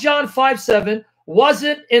that 1 John 5:7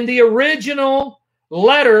 wasn't in the original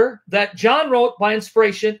letter that John wrote by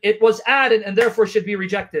inspiration. It was added and therefore should be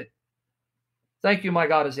rejected. Thank you, my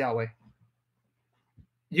God is Yahweh.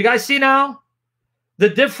 You guys see now the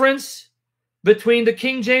difference between the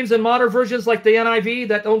King James and modern versions like the NIV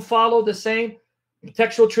that don't follow the same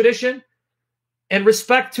textual tradition in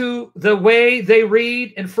respect to the way they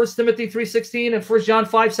read in 1 Timothy 3:16 and 1 John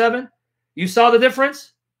 5:7? You saw the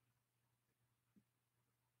difference?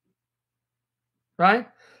 Right?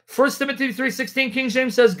 1 Timothy 3:16, King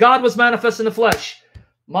James says, God was manifest in the flesh.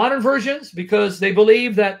 Modern versions, because they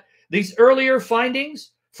believe that these earlier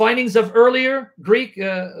findings of earlier Greek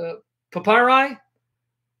papyri,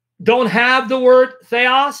 don't have the word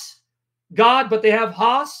theos, God, but they have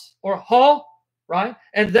hos or ho, right?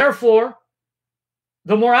 And therefore,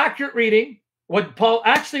 the more accurate reading, what Paul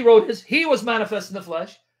actually wrote is, he was manifest in the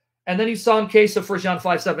flesh. And then you saw in case of 1 John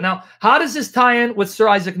 5:7. Now, how does this tie in with Sir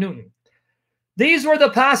Isaac Newton? These were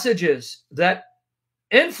the passages that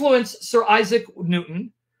influenced Sir Isaac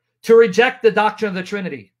Newton to reject the doctrine of the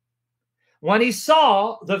Trinity. When he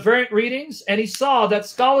saw the variant readings and he saw that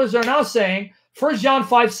scholars are now saying 1 John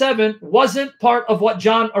 5:7 wasn't part of what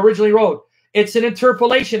John originally wrote. It's an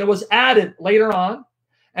interpolation. It was added later on.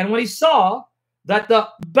 And when he saw that the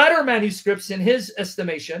better manuscripts in his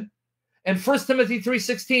estimation and 1 Timothy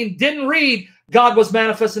 3:16 didn't read God was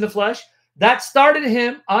manifest in the flesh, that started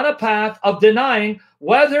him on a path of denying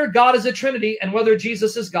whether God is a Trinity and whether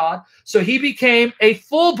Jesus is God. So he became a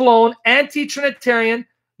full-blown anti-Trinitarian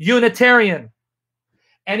Unitarian.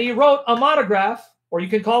 And he wrote a monograph, or you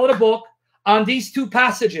can call it a book, on these two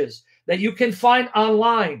passages that you can find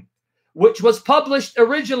online, which was published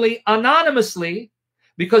originally anonymously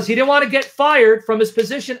because he didn't want to get fired from his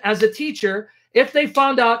position as a teacher if they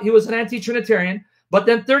found out he was an anti-Trinitarian. But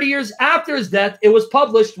then 30 years after his death, it was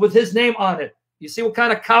published with his name on it. You see what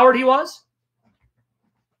kind of coward he was?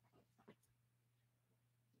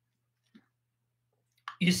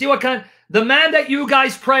 You see what kind? The man that you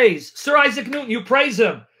guys praise, Sir Isaac Newton, you praise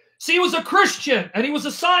him. See, he was a Christian and he was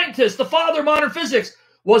a scientist. The father of modern physics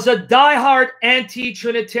was a diehard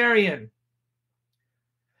anti-Trinitarian.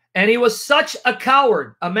 And he was such a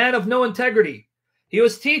coward, a man of no integrity. He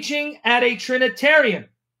was teaching at a Trinitarian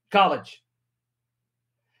college.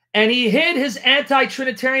 And he hid his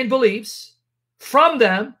anti-Trinitarian beliefs from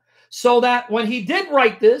them so that when he did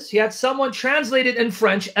write this, he had someone translate it in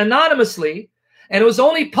French anonymously, and it was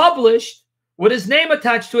only published with his name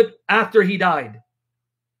attached to it after he died.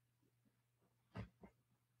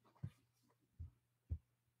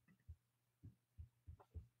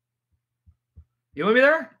 You with me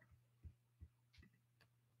there?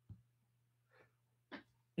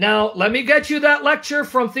 Now, let me get you that lecture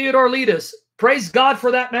from Theodore Letus. Praise God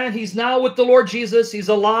for that man. He's now with the Lord Jesus. He's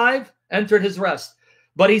alive, entered his rest.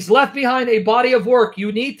 But he's left behind a body of work.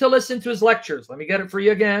 You need to listen to his lectures. Let me get it for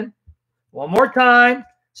you again. One more time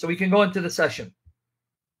so we can go into the session.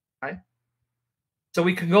 Right? So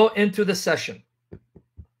we can go into the session.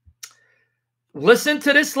 Listen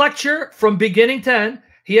to this lecture from beginning to end.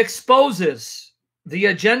 He exposes the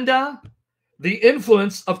agenda, the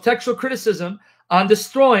influence of textual criticism on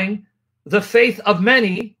destroying the faith of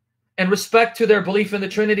many in respect to their belief in the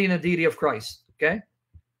Trinity and the deity of Christ. Okay?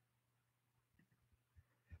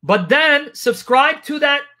 But then subscribe to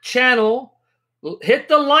that channel, hit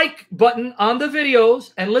the like button on the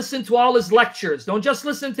videos, and listen to all his lectures. Don't just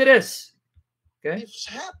listen to this. Okay?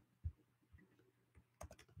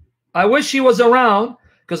 I wish he was around,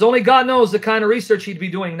 because only God knows the kind of research he'd be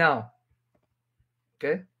doing now.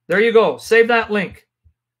 Okay? There you go. Save that link.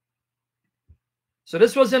 So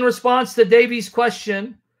this was in response to Davy's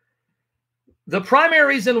question. The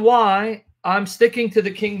primary reason why I'm sticking to the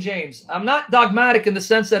King James. I'm not dogmatic in the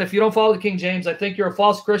sense that if you don't follow the King James, I think you're a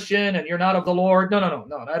false Christian and you're not of the Lord. No,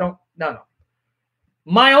 I don't. No.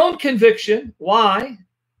 My own conviction, why?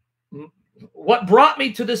 What brought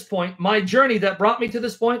me to this point, my journey that brought me to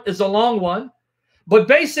this point is a long one. But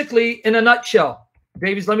basically, in a nutshell,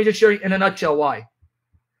 Davies, let me just show you in a nutshell why.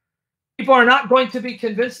 People are not going to be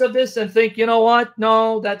convinced of this and think, you know what?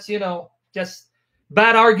 No, that's, just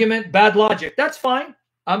bad argument, bad logic. That's fine.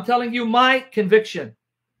 I'm telling you my conviction.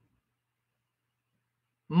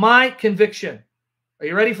 My conviction. Are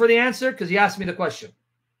you ready for the answer? Because you asked me the question.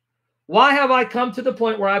 Why have I come to the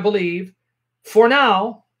point where I believe, for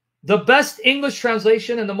now, the best English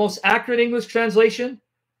translation and the most accurate English translation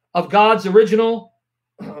of God's original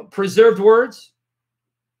preserved words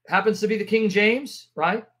happens to be the King James,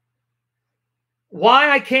 right?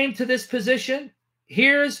 Why I came to this position?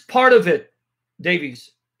 Here's part of it,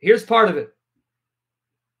 Davies. Here's part of it.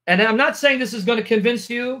 And I'm not saying this is going to convince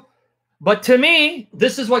you, but to me,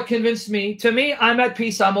 this is what convinced me. To me, I'm at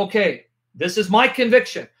peace. I'm okay. This is my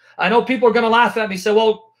conviction. I know people are going to laugh at me, say,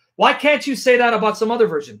 well, why can't you say that about some other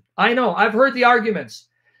version? I know. I've heard the arguments.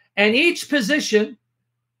 And each position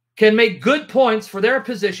can make good points for their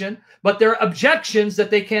position, but there are objections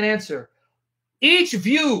that they can't answer. Each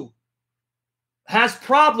view has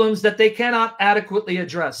problems that they cannot adequately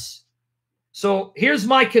address. So here's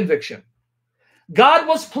my conviction. God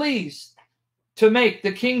was pleased to make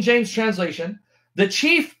the King James translation the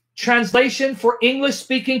chief translation for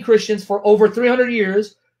English-speaking Christians for over 300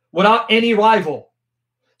 years without any rival,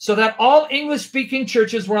 so that all English-speaking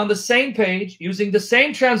churches were on the same page, using the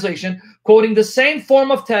same translation, quoting the same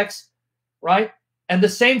form of text, right, and the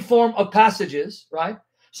same form of passages, right,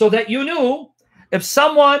 so that you knew if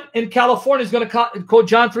someone in California is going to quote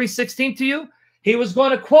John 3:16 to you, he was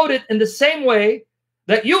going to quote it in the same way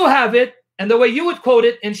that you have it, and the way you would quote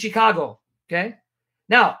it in Chicago. Okay?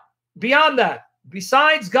 Now, beyond that,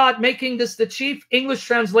 besides God making this the chief English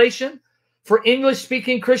translation for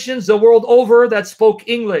English-speaking Christians the world over that spoke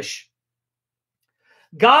English,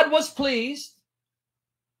 God was pleased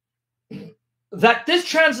that this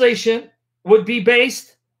translation would be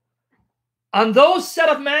based on those set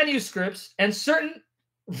of manuscripts and certain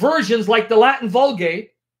versions like the Latin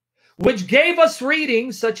Vulgate, which gave us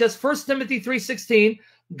readings such as 1 Timothy 3:16,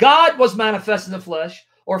 God was manifest in the flesh,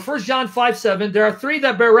 or 1 John 5:7, there are three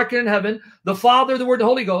that bear record in heaven, the Father, the Word, the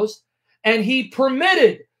Holy Ghost, and he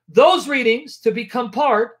permitted those readings to become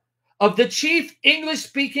part of the chief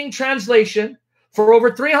English-speaking translation for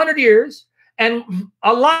over 300 years and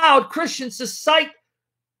allowed Christians to cite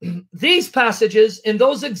these passages in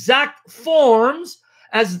those exact forms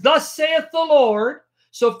as thus saith the Lord.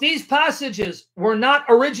 So if these passages were not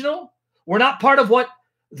original, were not part of what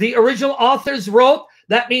the original authors wrote,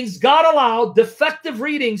 that means God allowed defective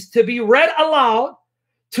readings to be read aloud,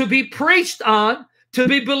 to be preached on, to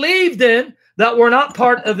be believed in, that were not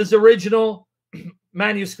part of his original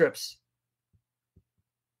manuscripts.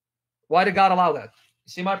 Why did God allow that?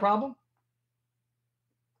 See my problem?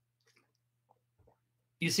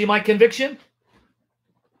 You see my conviction?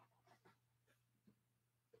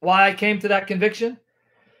 Why I came to that conviction?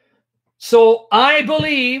 So I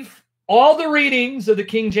believe all the readings of the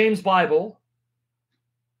King James Bible,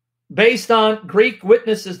 based on Greek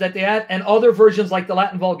witnesses that they had and other versions like the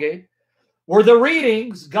Latin Vulgate, were the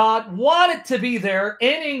readings God wanted to be there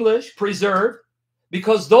in English, preserved,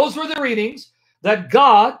 because those were the readings that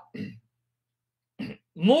God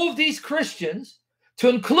moved these Christians to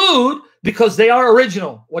include because they are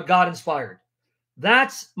original, what God inspired.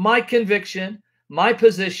 That's my conviction, my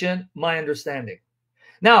position, my understanding.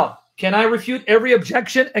 Now, can I refute every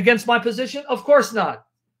objection against my position? Of course not.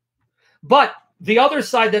 But the other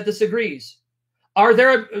side that disagrees, are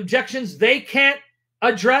there objections they can't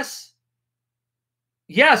address?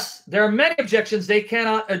 Yes, there are many objections they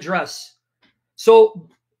cannot address. So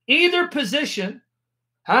either position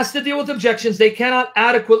has to deal with objections they cannot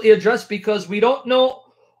adequately address because we don't know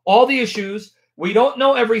all the issues, we don't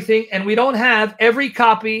know everything, and we don't have every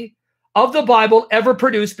copy of the Bible ever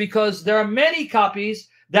produced because there are many copies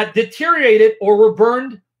that deteriorated or were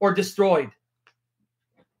burned or destroyed.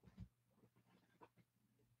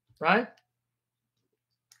 Right?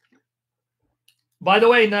 By the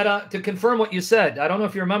way, Netta, to confirm what you said, I don't know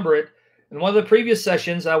if you remember it, in one of the previous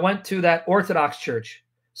sessions, I went to that Orthodox church,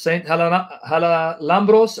 St.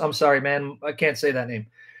 Lambros. I'm sorry, man, I can't say that name.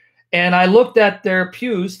 And I looked at their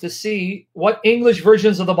pews to see what English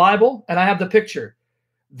versions of the Bible, and I have the picture.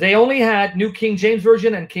 They only had New King James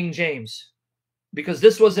Version and King James, because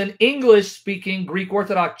this was an English-speaking Greek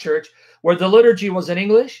Orthodox church where the liturgy was in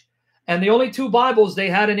English, and the only two Bibles they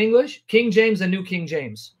had in English, King James and New King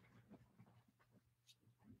James.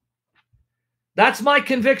 That's my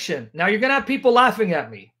conviction. Now, you're going to have people laughing at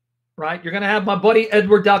me, right? You're going to have my buddy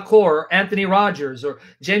Edward Dalcour, or Anthony Rogers, or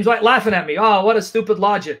James White laughing at me. Oh, what a stupid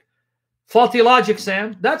logic. Faulty logic,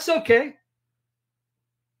 Sam. That's okay.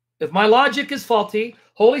 If my logic is faulty,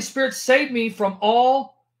 Holy Spirit saved me from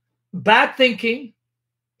all bad thinking,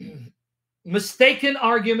 mistaken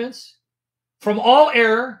arguments, from all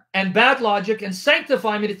error and bad logic, and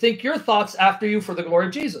sanctify me to think your thoughts after you for the glory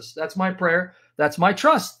of Jesus. That's my prayer. That's my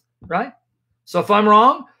trust, right? So if I'm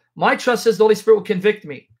wrong, my trust is the Holy Spirit will convict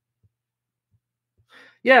me.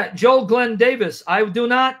 Yeah, Joel Glenn Davis, I do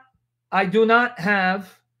not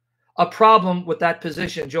have a problem with that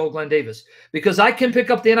position, Joel Glenn Davis, because I can pick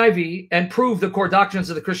up the NIV and prove the core doctrines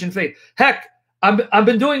of the Christian faith. Heck, I've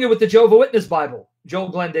been doing it with the Jehovah's Witness Bible, Joel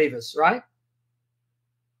Glenn Davis, right?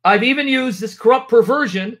 I've even used this corrupt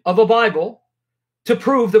perversion of a Bible to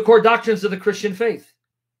prove the core doctrines of the Christian faith,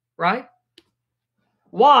 right?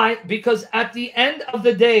 Why? Because at the end of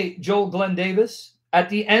the day, Joel Glenn Davis, at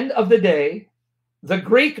the end of the day, the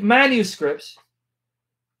Greek manuscripts,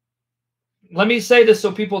 let me say this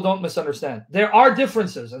so people don't misunderstand. There are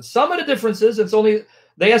differences, and some of the differences,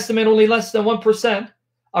 they estimate only less than 1%,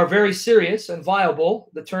 are very serious and viable,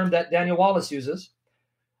 the term that Daniel Wallace uses.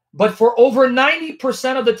 But for over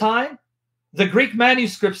 90% of the time, the Greek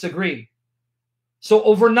manuscripts agree. So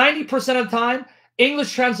over 90% of the time,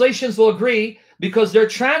 English translations will agree because they're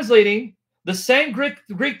translating the same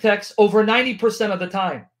Greek text over 90% of the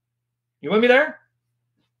time. You with me there?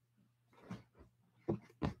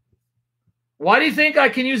 Why do you think I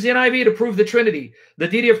can use the NIV to prove the Trinity, the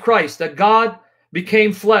deity of Christ, that God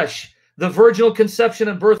became flesh, the virginal conception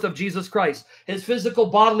and birth of Jesus Christ, his physical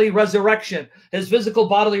bodily resurrection, his physical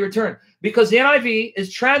bodily return? Because the NIV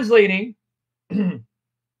is translating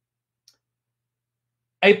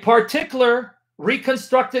a particular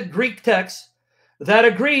reconstructed Greek text that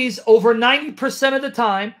agrees over 90% of the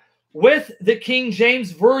time with the King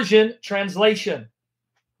James Version translation.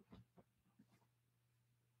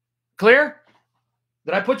 Clear?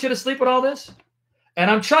 Did I put you to sleep with all this? And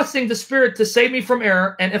I'm trusting the Spirit to save me from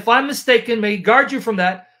error. And if I'm mistaken, may He guard you from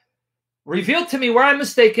that. Reveal to me where I'm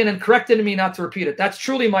mistaken and correct it to me not to repeat it. That's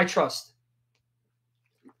truly my trust.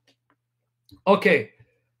 Okay.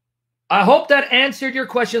 I hope that answered your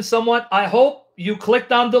question somewhat. I hope you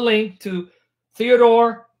clicked on the link to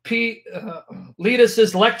Theodore P.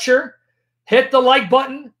 Leadus's lecture. Hit the like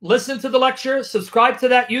button. Listen to the lecture. Subscribe to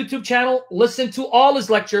that YouTube channel. Listen to all his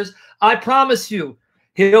lectures. I promise you,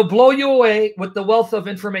 he'll blow you away with the wealth of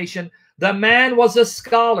information. The man was a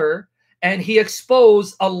scholar, and he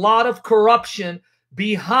exposed a lot of corruption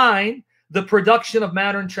behind the production of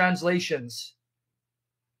modern translations.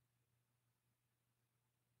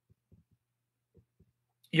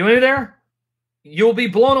 You in there? You'll be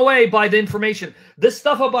blown away by the information. This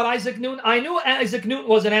stuff about Isaac Newton, I knew Isaac Newton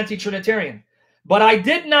was an anti-Trinitarian, but I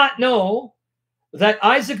did not know that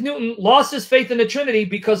Isaac Newton lost his faith in the Trinity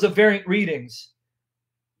because of variant readings.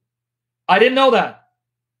 I didn't know that.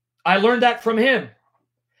 I learned that from him.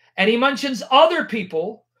 And he mentions other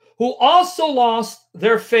people who also lost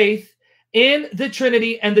their faith in the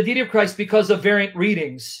Trinity and the deity of Christ because of variant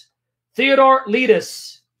readings. Theodore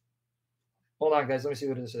Leadus. Hold on, guys. Let me see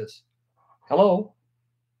what this is. Hello?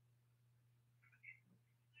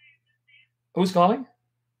 Who's calling?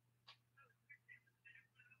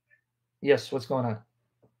 Yes, what's going on?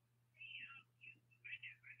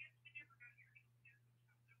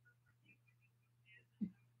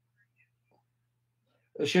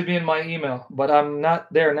 It should be in my email, but I'm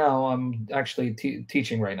not there now. I'm actually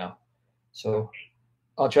teaching right now. So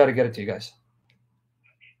I'll try to get it to you guys.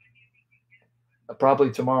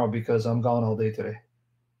 Probably tomorrow because I'm gone all day today.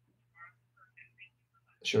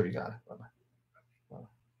 Sure, you got it. Bye-bye.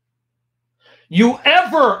 You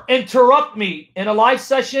ever interrupt me in a live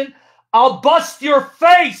session, I'll bust your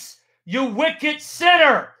face, you wicked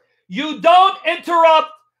sinner. You don't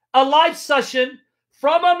interrupt a live session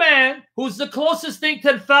from a man who's the closest thing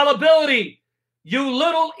to infallibility. You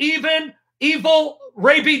little evil,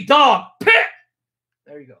 rabid dog. Pit!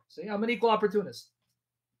 There you go. See, I'm an equal opportunist.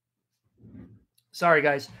 Sorry,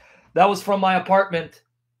 guys. That was from my apartment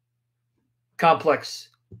complex,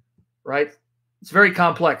 right? It's very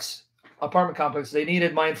complex. Apartment complex. They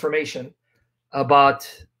needed my information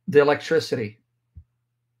about the electricity.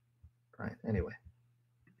 Right, anyway.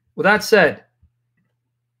 With that said,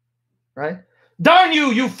 right? Darn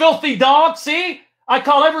you, you filthy dog. See? I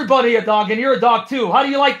call everybody a dog, and you're a dog too. How do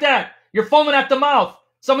you like that? You're foaming at the mouth.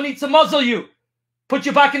 Someone needs to muzzle you. Put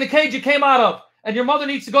you back in the cage you came out of. And your mother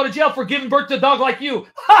needs to go to jail for giving birth to a dog like you.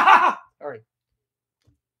 Ha ha ha! All right.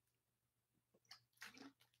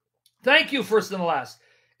 Thank you, first and last.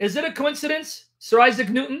 Is it a coincidence Sir Isaac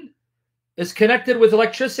Newton is connected with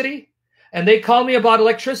electricity and they call me about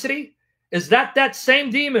electricity? Is that same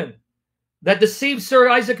demon that deceived Sir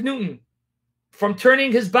Isaac Newton from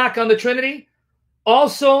turning his back on the Trinity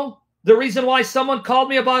also the reason why someone called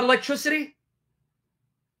me about electricity?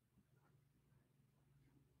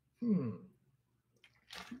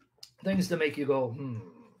 Things to make you go,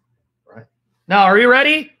 right? Now, are you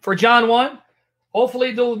ready for John 1?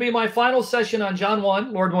 Hopefully, there will be my final session on John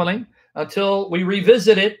 1, Lord willing, until we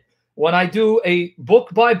revisit it when I do a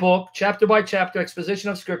book-by-book, chapter-by-chapter exposition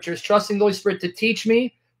of Scriptures, trusting the Holy Spirit to teach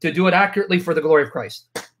me to do it accurately for the glory of Christ.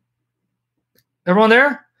 Everyone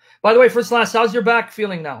there? By the way, first and last, how's your back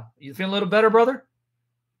feeling now? You feeling a little better, brother?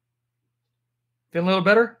 Feeling a little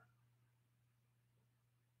better?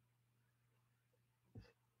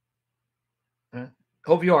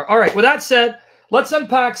 Hope you are. All right, with that said, let's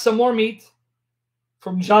unpack some more meat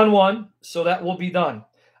from John 1 so that will be done.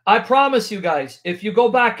 I promise you guys, if you go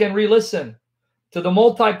back and re-listen to the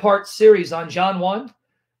multi-part series on John 1,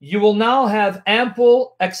 you will now have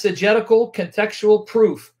ample exegetical contextual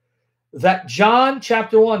proof that John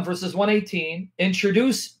chapter 1 verses 118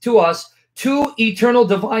 introduced to us two eternal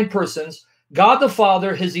divine persons, God the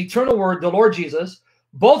Father, his eternal word, the Lord Jesus,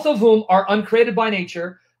 both of whom are uncreated by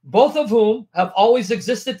nature, both of whom have always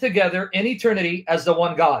existed together in eternity as the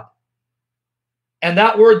one God. And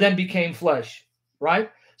that word then became flesh, right?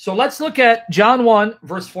 So let's look at John 1,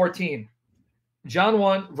 verse 14. John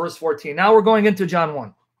 1, verse 14. Now we're going into John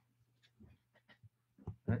 1.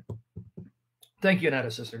 Right. Thank you, Netta,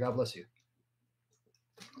 sister. God bless you.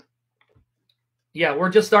 Yeah, we're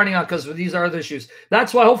just starting out because these are other issues.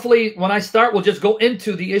 That's why hopefully when I start, we'll just go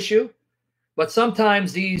into the issue. But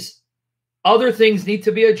sometimes these other things need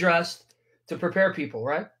to be addressed to prepare people,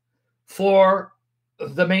 right? For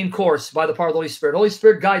the main course by the power of the Holy Spirit. Holy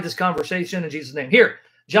Spirit, guide this conversation in Jesus' name. Here,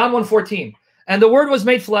 John 1:14. And the Word was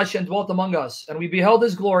made flesh and dwelt among us, and we beheld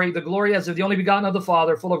his glory, the glory as of the only begotten of the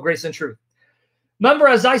Father, full of grace and truth. Remember,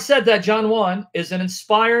 as I said, that John 1 is an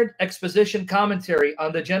inspired exposition commentary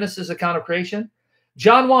on the Genesis account of creation.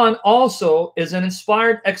 John 1 also is an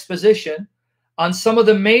inspired exposition on some of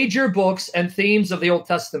the major books and themes of the Old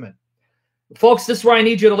Testament. Folks, this is where I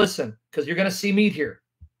need you to listen, because you're going to see meat here,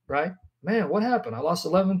 right? Man, what happened? I lost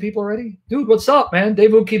 11 people already? Dude, what's up, man?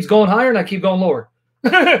 David keeps going higher and I keep going lower.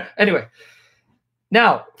 Anyway,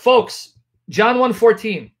 now, folks, John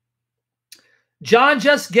 1:14. John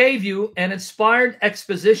just gave you an inspired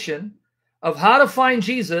exposition of how to find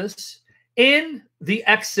Jesus in the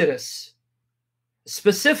Exodus,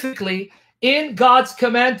 specifically in God's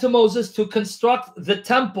command to Moses to construct the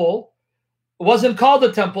temple. It wasn't called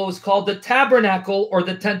the temple, it was called the tabernacle or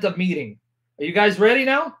the tent of meeting. Are you guys ready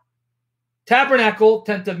now? Tabernacle,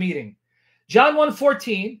 tent of meeting. John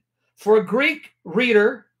 1:14, for a Greek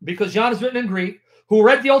reader, because John is written in Greek, who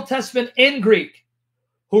read the Old Testament in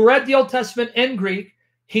Greek,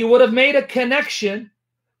 he would have made a connection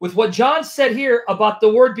with what John said here about the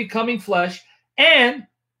Word becoming flesh and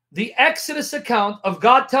the Exodus account of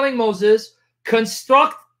God telling Moses,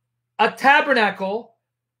 construct a tabernacle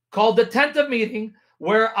called the tent of meeting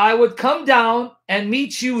where I would come down and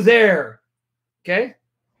meet you there. Okay?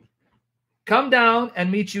 Come down and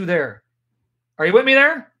meet you there. Are you with me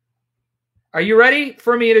there? Are you ready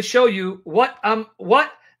for me to show you what am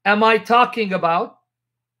I talking about?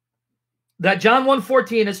 That John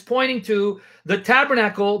 1:14 is pointing to the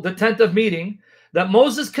tabernacle, the tent of meeting, that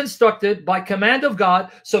Moses constructed by command of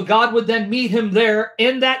God, so God would then meet him there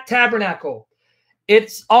in that tabernacle.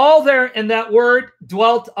 It's all there in that word,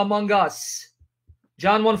 dwelt among us.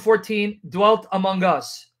 John 1:14, dwelt among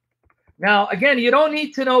us. Now, again, you don't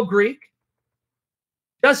need to know Greek.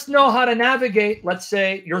 Just know how to navigate, let's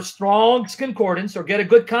say, your Strong's Concordance, or get a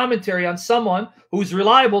good commentary on someone who's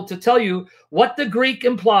reliable to tell you what the Greek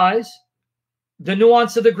implies, the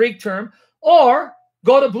nuance of the Greek term, or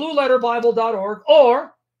go to blueletterbible.org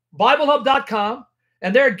or BibleHub.com,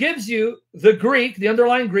 and there it gives you the Greek, the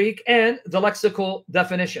underlying Greek, and the lexical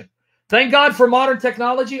definition. Thank God for modern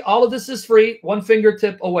technology. All of this is free, one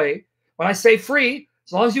fingertip away. When I say free,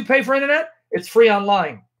 as long as you pay for internet, it's free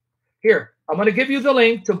online. Here, I'm going to give you the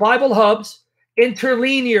link to Bible Hub's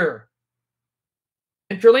interlinear.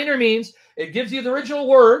 Interlinear means it gives you the original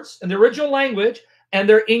words and the original language and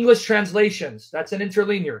their English translations. That's an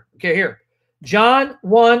interlinear. Okay, here. John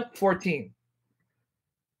 1:14.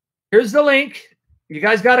 Here's the link. You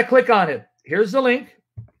guys got to click on it. Here's the link.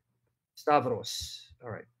 Stavros. All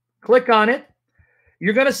right. Click on it.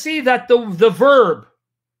 You're going to see that the verb,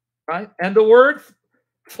 right, and the word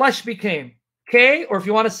flesh became. K, or if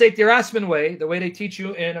you want to say it the Erasmus way, the way they teach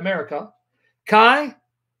you in America, Kai,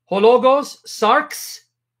 hologos, sarx,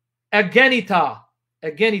 agenita,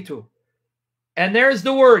 agenitu. And there's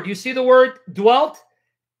the word. You see the word dwelt?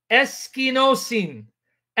 Eskinosin.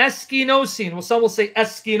 Eskinosin. Well, some will say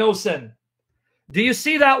eskinosin. Do you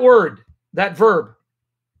see that word, that verb?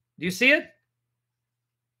 Do you see it?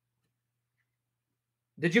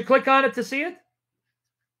 Did you click on it to see it?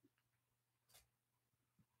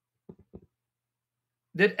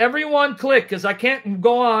 Did everyone click? Because I can't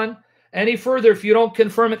go on any further if you don't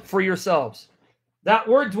confirm it for yourselves. That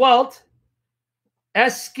word dwelt,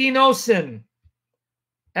 eskinosin.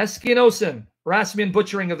 Eskinosin. Rasmian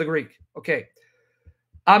butchering of the Greek. Okay.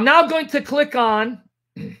 I'm now going to click on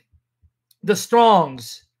the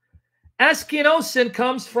Strong's. Eskinosin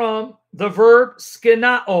comes from the verb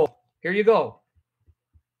skenao. Here you go.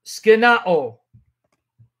 Skenao.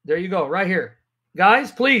 There you go, right here.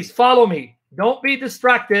 Guys, please follow me. Don't be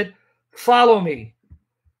distracted. Follow me.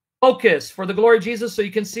 Focus for the glory of Jesus so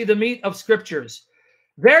you can see the meat of scriptures.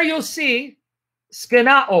 There you'll see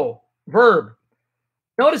skenao, verb.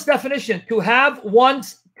 Notice definition, to have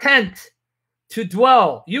one's tent, to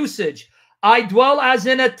dwell, usage. I dwell as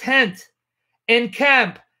in a tent,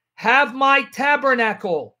 encamp, have my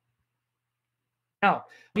tabernacle. Now,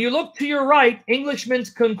 when you look to your right,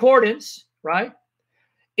 Englishman's Concordance, right?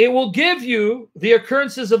 It will give you the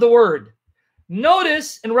occurrences of the word.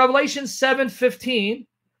 Notice in Revelation 7:15,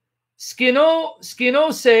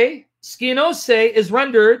 skinose is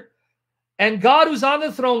rendered, and God who's on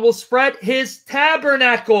the throne will spread his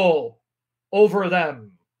tabernacle over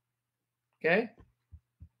them. Okay?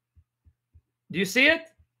 Do you see it?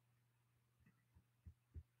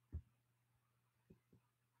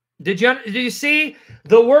 Did you see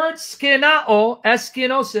the word skenao,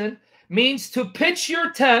 eskinosin, means to pitch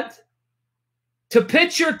your tent, to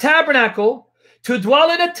pitch your tabernacle, to dwell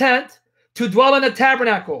in a tent, to dwell in a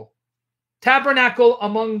tabernacle. Tabernacle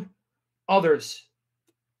among others.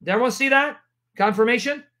 Did everyone see that?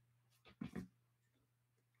 Confirmation?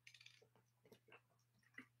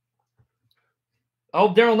 I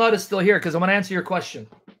hope Daryl Nutt is still here because I'm going to answer your question.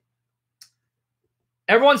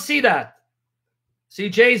 Everyone see that? See,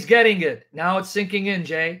 Jay's getting it. Now it's sinking in,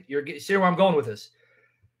 Jay. You see where I'm going with this.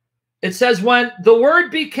 It says, when the Word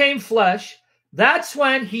became flesh, that's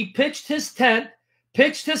when he pitched his tent,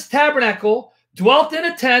 pitched his tabernacle, dwelt in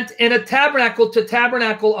a tent, in a tabernacle to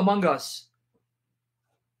tabernacle among us.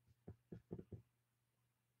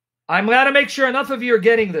 I'm glad to make sure enough of you are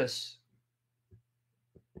getting this.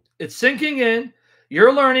 It's sinking in.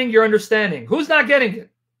 You're learning, you're understanding. Who's not getting it?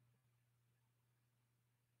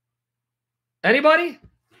 Anybody?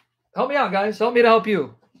 Help me out, guys. Help me to help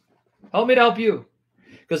you. Help me to help you.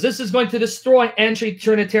 Because this is going to destroy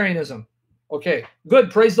anti-Trinitarianism. Okay,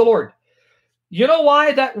 good. Praise the Lord. You know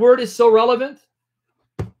why that word is so relevant?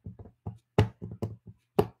 I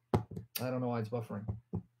don't know why it's buffering.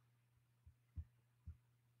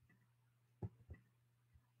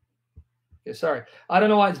 Okay, sorry. I don't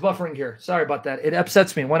know why it's buffering here. Sorry about that. It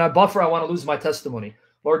upsets me. When I buffer, I want to lose my testimony.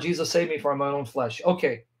 Lord Jesus, save me from my own flesh.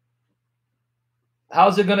 Okay.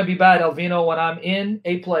 How's it going to be bad, Elvino, when I'm in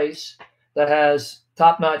a place that has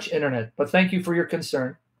top-notch internet? But thank you for your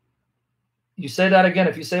concern. You say that again.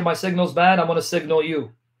 If you say my signal's bad, I'm going to signal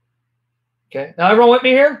you. Okay. Now, everyone with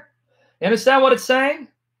me here? You understand what it's saying?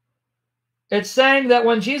 It's saying that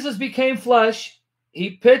when Jesus became flesh,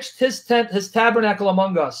 he pitched his tent, his tabernacle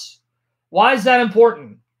among us. Why is that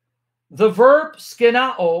important? The verb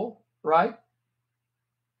skenao, right?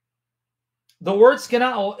 The word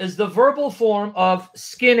skenao is the verbal form of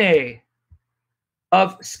skine.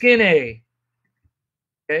 Okay?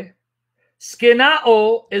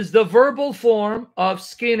 Skenao is the verbal form of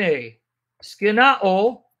skine.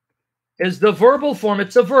 Skenao is the verbal form.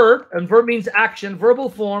 It's a verb, and verb means action. Verbal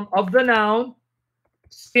form of the noun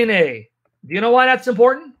skine. Do you know why that's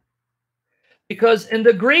important? Because in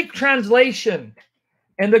the Greek translation,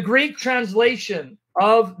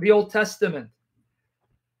 of the Old Testament,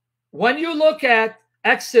 when you look at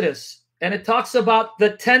Exodus and it talks about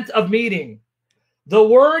the tent of meeting, the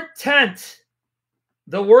word tent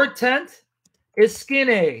is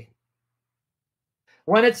skine.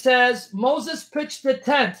 When it says Moses pitched the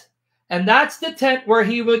tent, and that's the tent where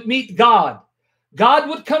he would meet God. God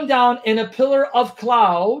would come down in a pillar of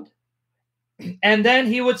cloud, and then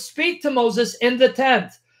he would speak to Moses in the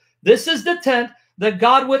tent. This is the tent that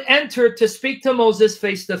God would enter to speak to Moses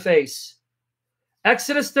face to face.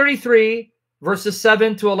 Exodus 33, verses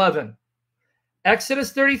 7 to 11.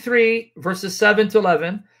 Exodus 33, verses 7 to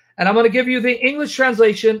 11. And I'm going to give you the English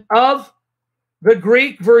translation of the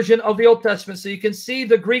Greek version of the Old Testament so you can see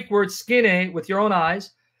the Greek word skine with your own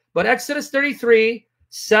eyes. But Exodus 33,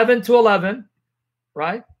 7 to 11,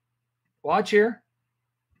 right? Watch here.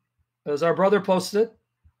 As our brother posted.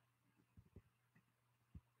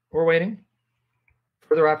 We're waiting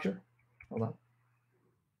for the rapture. Hold on.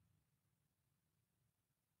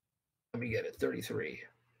 Let me get it. 33.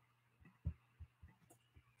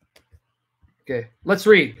 Okay, let's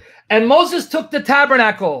read. And Moses took the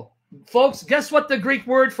tabernacle. Folks, guess what the Greek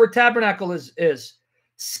word for tabernacle is?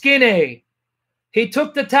 Skine. He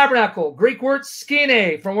took the tabernacle. Greek word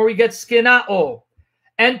skine, from where we get skenao,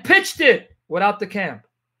 and pitched it without the camp,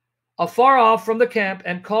 afar off from the camp,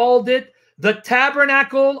 and called it the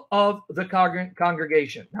tabernacle of the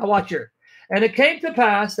congregation. Now watch here. And it came to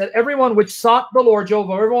pass that everyone which sought the Lord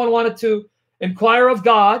Jehovah, everyone wanted to inquire of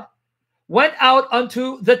God, went out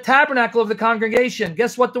unto the tabernacle of the congregation.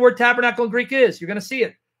 Guess what the word tabernacle in Greek is? You're going to see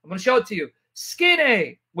it. I'm going to show it to you.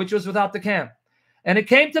 Skine, which was without the camp. And it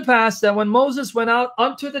came to pass that when Moses went out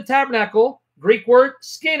unto the tabernacle, Greek word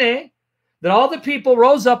skine, that all the people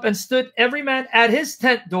rose up and stood every man at his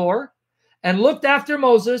tent door and looked after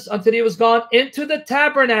Moses until he was gone into the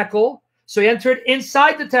tabernacle. So he entered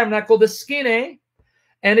inside the tabernacle, the skine.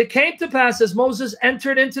 And it came to pass as Moses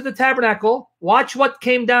entered into the tabernacle, watch what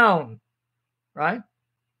came down, right?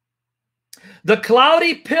 The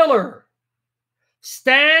cloudy pillar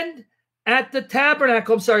stand at the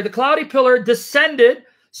tabernacle. The cloudy pillar descended,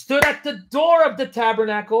 stood at the door of the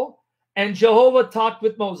tabernacle, and Jehovah talked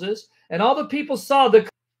with Moses. And all the people saw the...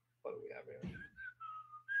 What do we have here?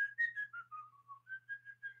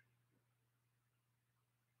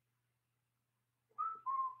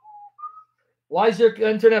 Why is your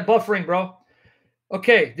internet buffering, bro?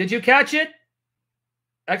 Okay, did you catch it?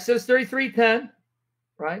 Exodus 33:10,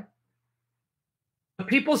 right? The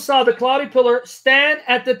people saw the cloudy pillar stand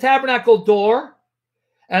at the tabernacle door,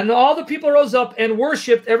 and all the people rose up and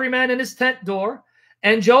worshipped, every man in his tent door.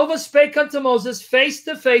 And Jehovah spake unto Moses face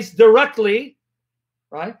to face directly,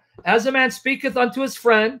 right? As a man speaketh unto his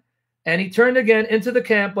friend, and he turned again into the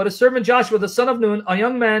camp. But his servant Joshua, the son of Nun, a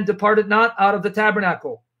young man, departed not out of the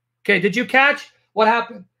tabernacle. Okay, did you catch what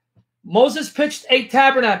happened? Moses pitched a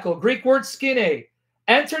tabernacle, Greek word skine,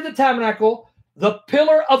 entered the tabernacle. The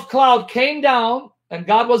pillar of cloud came down, and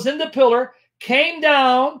God was in the pillar, came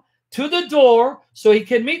down to the door so he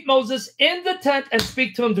can meet Moses in the tent and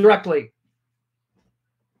speak to him directly.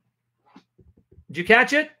 Did you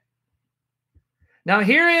catch it? Now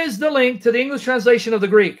here is the link to the English translation of the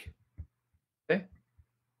Greek. Okay.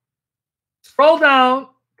 Scroll down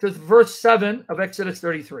to verse 7 of Exodus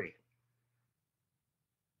 33.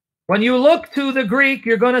 When you look to the Greek,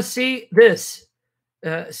 you're going to see this.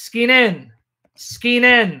 Skinen.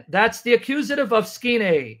 Skinen. That's the accusative of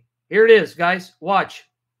skine. Here it is, guys. Watch.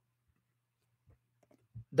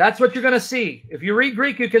 That's what you're going to see. If you read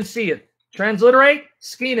Greek, you can see it. Transliterate.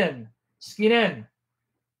 Skinen. Skinen.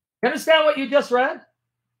 You understand what you just read?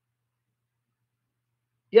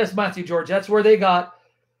 Yes, Matthew George. That's where they got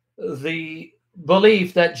the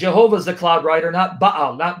belief that Jehovah's the cloud rider, not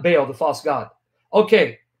Baal, not Baal, the false god.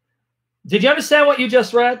 Okay. Did you understand what you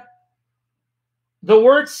just read? The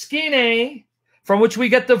word skine, from which we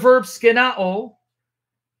get the verb skenao,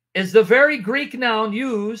 is the very Greek noun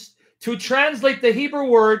used to translate the Hebrew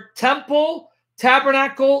word temple,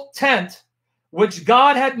 tabernacle, tent, which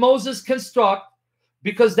God had Moses construct,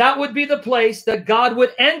 because that would be the place that God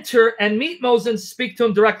would enter and meet Moses and speak to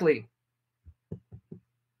him directly.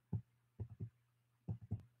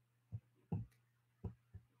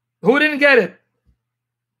 Who didn't get it?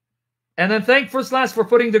 And then thank First Class for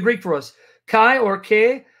putting the Greek for us. Kai or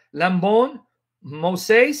ke, lambon,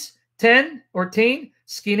 moses, ten or tain,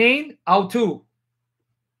 skinein, autu.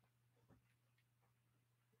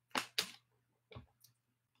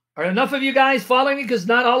 Are enough of you guys following me? Because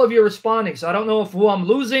not all of you are responding. So I don't know if who I'm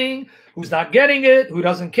losing, who's not getting it, who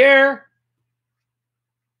doesn't care.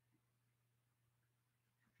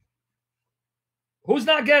 Who's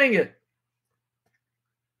not getting it?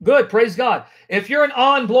 Good, praise God. If you're in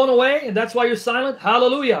awe and blown away, and that's why you're silent,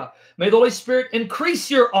 hallelujah. May the Holy Spirit increase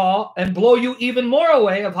your awe and blow you even more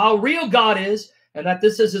away of how real God is and that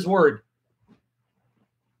this is his word.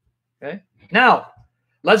 Okay. Now,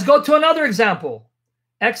 let's go to another example.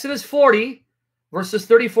 Exodus 40, verses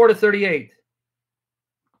 34 to 38.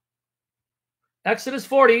 Exodus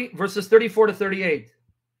 40, verses 34 to 38.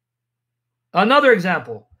 Another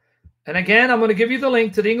example. And again, I'm going to give you the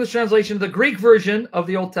link to the English translation of the Greek version of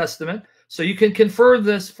the Old Testament so you can confirm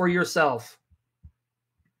this for yourself.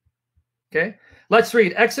 Okay, let's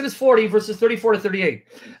read Exodus 40, verses 34 to 38.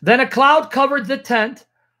 Then a cloud covered the tent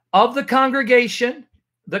of the congregation.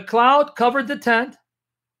 The cloud covered the tent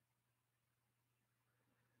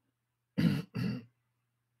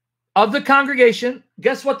of the congregation.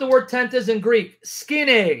 Guess what the word tent is in Greek?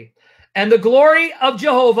 Skine. And the glory of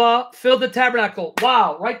Jehovah filled the tabernacle.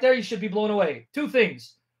 Wow, right there you should be blown away. Two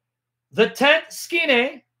things. The tent,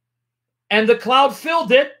 skine, and the cloud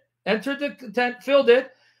filled it, entered the tent, filled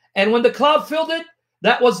it. And when the cloud filled it,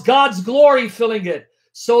 that was God's glory filling it.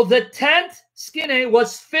 So the tent, skine,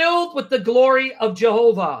 was filled with the glory of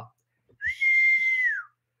Jehovah.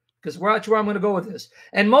 Because watch where I'm going to go with this.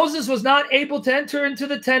 And Moses was not able to enter into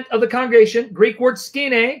the tent of the congregation, Greek word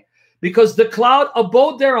skine, because the cloud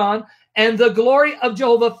abode thereon, and the glory of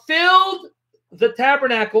Jehovah filled the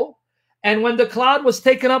tabernacle. And when the cloud was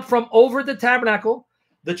taken up from over the tabernacle,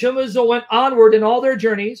 the children of Israel went onward in all their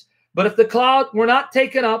journeys. But if the cloud were not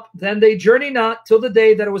taken up, then they journeyed not till the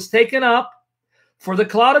day that it was taken up. For the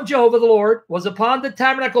cloud of Jehovah the Lord was upon the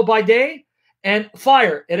tabernacle by day, and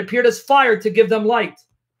fire. It appeared as fire to give them light.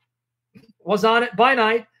 Was on it by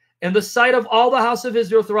night in the sight of all the house of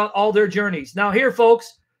Israel throughout all their journeys. Now here,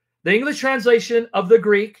 folks, the English translation of the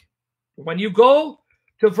Greek, when you go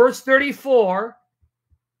to verse 34,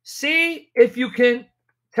 see if you can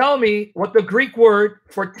tell me what the Greek word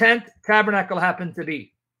for tent, tabernacle happened to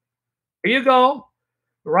be. Here you go,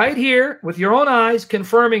 right here with your own eyes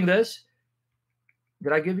confirming this.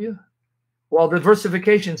 Did I give you? Well, the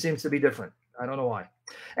versification seems to be different. I don't know why.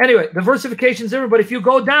 Anyway, the versification is different, but if you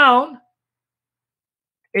go down,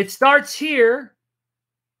 it starts here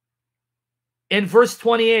in verse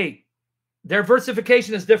 28. Their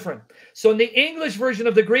versification is different. So in the English version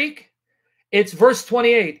of the Greek, it's verse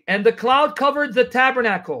 28. And the cloud covered the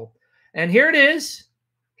tabernacle. And here it is.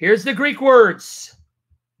 Here's the Greek words.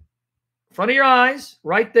 In front of your eyes,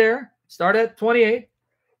 right there. Start at 28.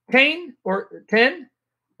 Tain or 10.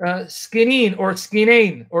 Skinin or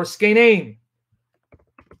skinain or skinain.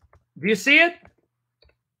 Do you see it?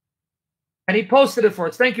 And he posted it for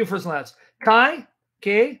us. Thank you, First Class. Kai,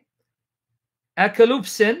 ke,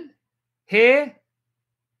 ekalupsin, he,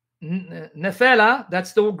 nephela,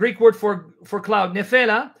 that's the Greek word for cloud,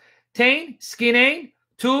 nephela, tain, skinein,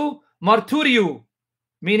 tu, marturiu,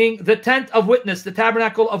 meaning the tent of witness, the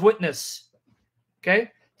tabernacle of witness.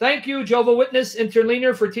 Okay? Thank you, Jehovah's Witness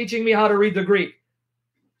Interlinear, for teaching me how to read the Greek,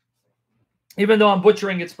 even though I'm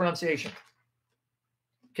butchering its pronunciation.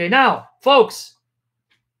 Okay, now, folks,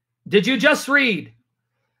 did you just read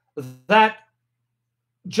that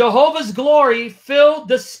Jehovah's glory filled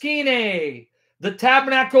the skene, the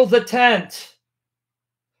tabernacle, the tent,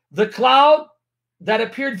 the cloud that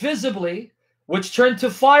appeared visibly, which turned to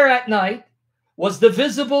fire at night, was the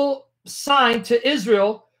visible sign to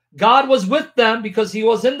Israel. God was with them because he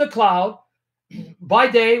was in the cloud by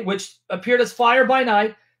day, which appeared as fire by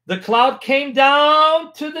night. The cloud came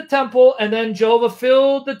down to the temple, and then Jehovah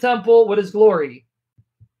filled the temple with his glory.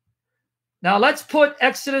 Now let's put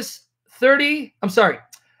Exodus 40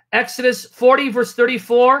 verse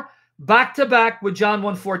 34 back to back with John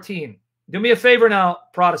 1:14. Do me a favor now,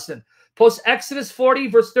 Protestant. Post Exodus 40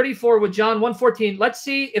 verse 34 with John 1:14. Let's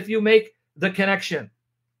see if you make the connection.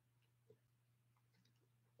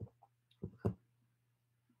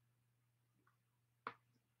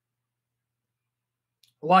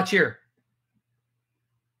 Watch here.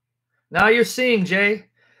 Now you're seeing, Jay.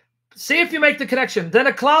 See if you make the connection. Then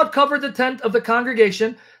a cloud covered the tent of the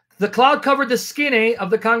congregation. The cloud covered the skene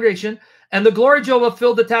of the congregation, and the glory of Jehovah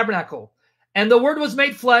filled the tabernacle. And the word was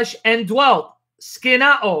made flesh and dwelt,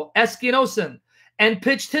 skenao, eskinosin, and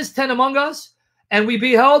pitched his tent among us, and we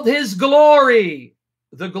beheld his glory,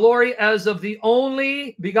 the glory as of the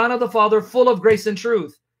only begotten of the Father, full of grace and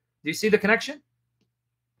truth. Do you see the connection?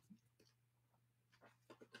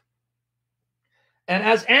 And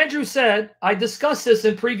as Andrew said, I discussed this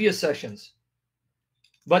in previous sessions.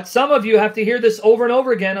 But some of you have to hear this over and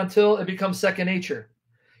over again until it becomes second nature.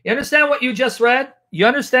 You understand what you just read? You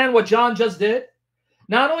understand what John just did?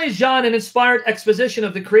 Not only is John an inspired exposition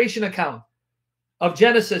of the creation account of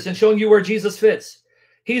Genesis and showing you where Jesus fits,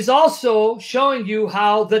 he's also showing you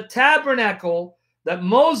how the tabernacle that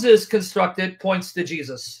Moses constructed points to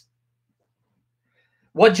Jesus.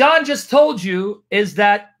 What John just told you is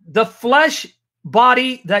that the flesh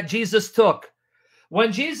body that Jesus took,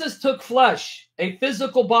 when Jesus took flesh, a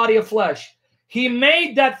physical body of flesh, he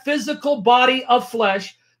made that physical body of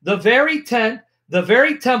flesh the very tent, the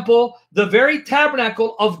very temple, the very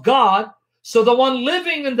tabernacle of God. So the one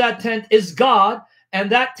living in that tent is God, and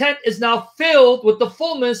that tent is now filled with the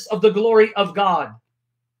fullness of the glory of God.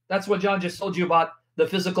 That's what John just told you about the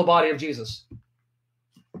physical body of Jesus.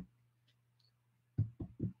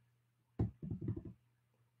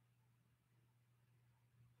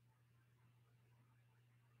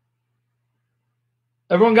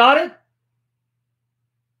 Everyone got it?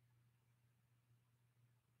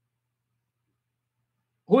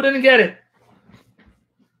 Who didn't get it?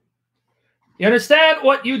 You understand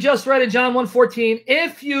what you just read in John 1:14?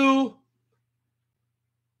 If you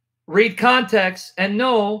read context and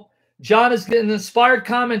know John is getting an inspired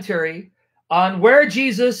commentary on where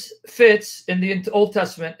Jesus fits in the Old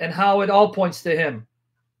Testament and how it all points to him.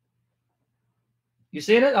 You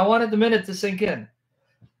seen it? I wanted the minute to sink in.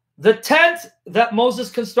 The tent that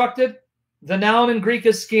Moses constructed, the noun in Greek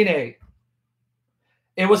is skene.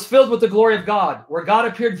 It was filled with the glory of God, where God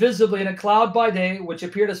appeared visibly in a cloud by day, which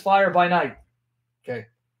appeared as fire by night. Okay.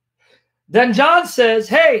 Then John says,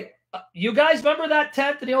 hey, you guys remember that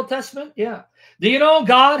tent in the Old Testament? Yeah. Do you know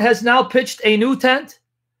God has now pitched a new tent?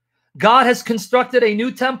 God has constructed a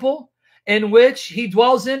new temple in which he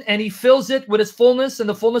dwells in, and he fills it with his fullness and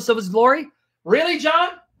the fullness of his glory. Really, John?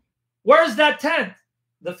 Where's that tent?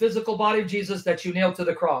 The physical body of Jesus that you nailed to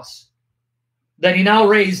the cross, that he now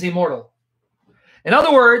raised immortal. In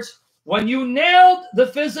other words, when you nailed the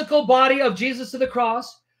physical body of Jesus to the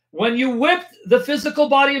cross, when you whipped the physical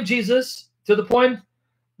body of Jesus to the point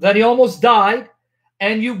that he almost died,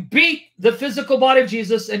 and you beat the physical body of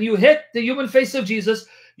Jesus and you hit the human face of Jesus,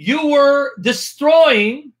 you were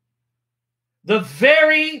destroying the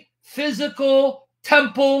very physical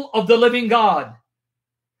temple of the living God.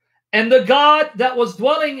 And the God that was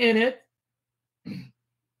dwelling in it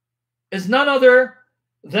is none other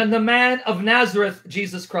than the man of Nazareth,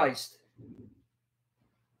 Jesus Christ.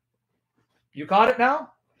 You caught it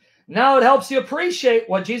now? Now it helps you appreciate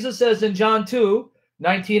what Jesus says in John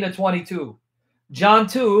 2:19-22. John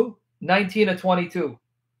 2:19-22.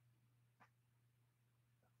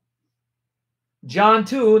 John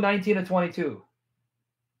 2:19-22.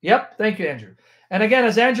 Yep, thank you, Andrew. And again,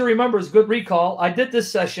 as Andrew remembers, good recall, I did this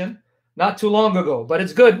session not too long ago, but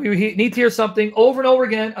it's good. We need to hear something over and over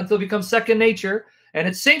again until it becomes second nature, and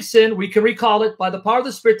it sinks in, we can recall it by the power of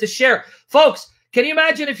the Spirit to share. Folks, can you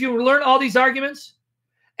imagine if you learn all these arguments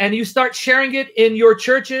and you start sharing it in your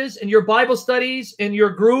churches, in your Bible studies, in your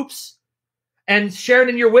groups, and share it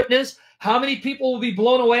in your witness? How many people will be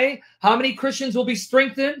blown away? How many Christians will be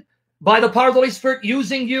strengthened by the power of the Holy Spirit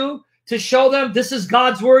using you to show them this is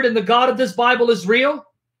God's word and the God of this Bible is real?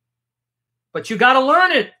 But you got to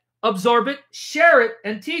learn it, absorb it, share it,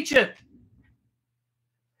 and teach it.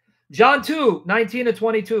 John 2, 19 to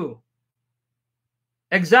 22.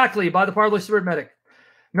 Exactly, by the power of the Holy Spirit, medic.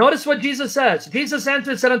 Notice what Jesus says. Jesus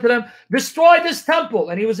answered and said unto them, destroy this temple.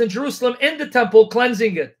 And he was in Jerusalem in the temple,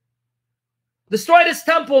 cleansing it. Destroy this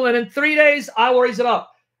temple, and in 3 days I will raise it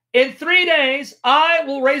up. In 3 days, I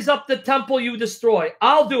will raise up the temple you destroy.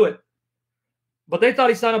 I'll do it. But they thought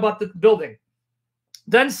he's talking about the building.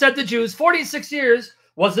 Then said the Jews, 46 years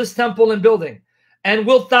was this temple in building. And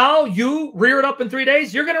wilt thou, you, rear it up in 3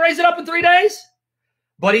 days? You're going to raise it up in 3 days?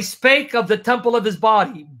 But he spake of the temple of his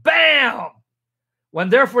body. Bam! When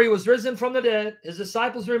therefore he was risen from the dead, his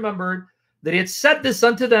disciples remembered that he had said this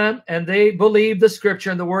unto them, and they believed the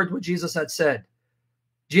scripture and the word which Jesus had said.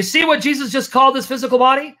 Do you see what Jesus just called this physical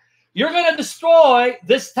body? You're going to destroy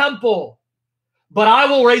this temple, but I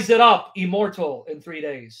will raise it up immortal in 3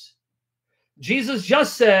 days. Jesus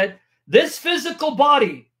just said, this physical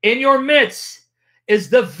body in your midst is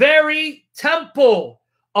the very temple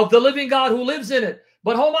of the living God who lives in it.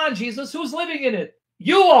 But hold on, Jesus, who's living in it?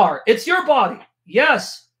 You are. It's your body.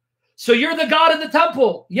 Yes. So you're the God in the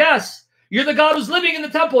temple. Yes. You're the God who's living in the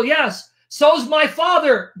temple. Yes. So is my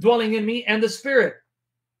Father dwelling in me and the Spirit.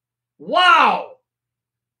 Wow.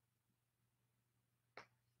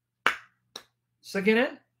 Sinking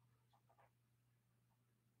in?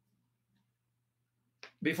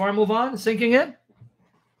 Before I move on, sinking in?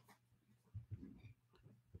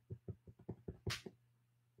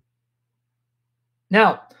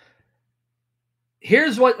 Now,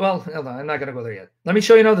 here's what, well, I'm not going to go there yet. Let me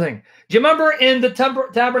show you another thing. Do you remember in the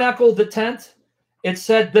tabernacle, the tent, it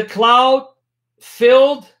said the cloud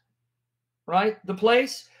filled, right, the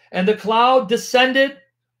place, and the cloud descended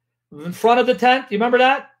in front of the tent? You remember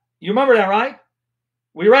that? You remember that, right?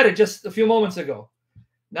 We read it just a few moments ago.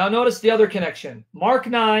 Now notice the other connection. Mark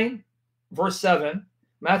 9, verse 7,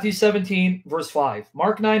 Matthew 17, verse 5.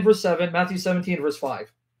 Mark 9, verse 7, Matthew 17, verse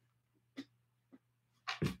 5.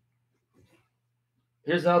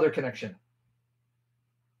 Here's the other connection.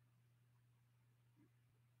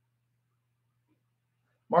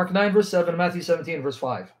 Mark 9, verse 7, Matthew 17, verse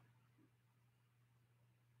 5.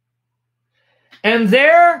 And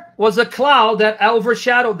there was a cloud that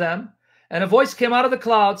overshadowed them, and a voice came out of the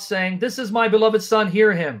cloud, saying, this is my beloved Son,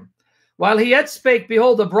 hear him. While he yet spake,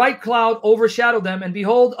 behold, a bright cloud overshadowed them, and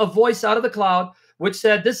behold, a voice out of the cloud, which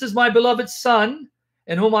said, this is my beloved Son,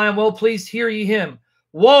 in whom I am well pleased, hear ye him.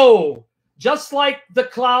 Whoa! Just like the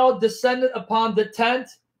cloud descended upon the tent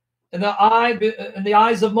in the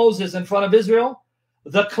eyes of Moses in front of Israel,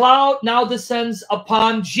 the cloud now descends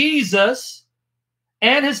upon Jesus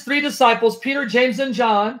and his 3 disciples, Peter, James, and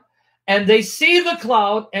John, and they see the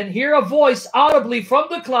cloud and hear a voice audibly from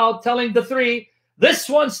the cloud telling the 3, this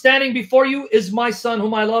one standing before you is my Son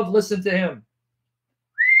whom I love, listen to him.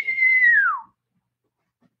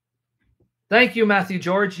 Thank you, Matthew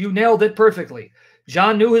George. You nailed it perfectly.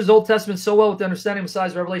 John knew his Old Testament so well with the understanding of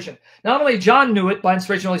Messiah's revelation. Not only John knew it by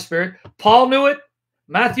inspiration of the Holy Spirit, Paul knew it,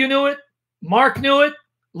 Matthew knew it, Mark knew it,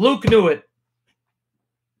 Luke knew it.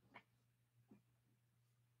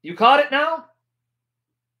 You caught it now?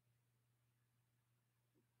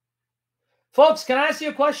 Folks, can I ask you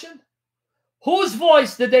a question? Whose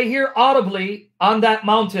voice did they hear audibly on that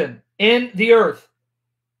mountain in the earth?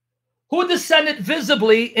 Who descended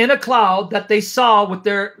visibly in a cloud that they saw with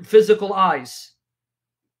their physical eyes?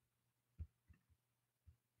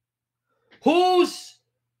 Whose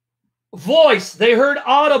voice they heard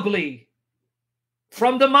audibly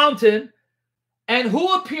from the mountain, and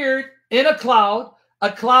who appeared in a cloud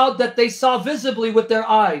that they saw visibly with their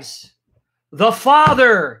eyes? The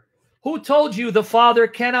Father. Who told you the Father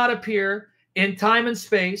cannot appear in time and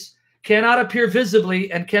space, cannot appear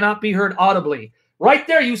visibly, and cannot be heard audibly? Right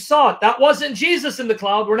there, you saw it. That wasn't Jesus in the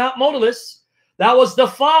cloud. We're not modalists. That was the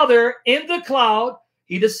Father in the cloud.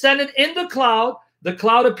 He descended in the cloud. The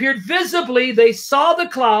cloud appeared visibly. They saw the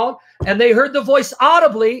cloud, and they heard the voice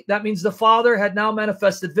audibly. That means the Father had now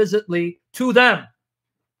manifested visibly to them.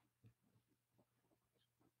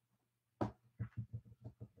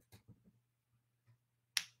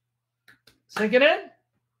 Sinking in?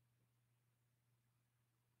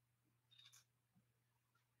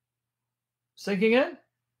 Sinking in?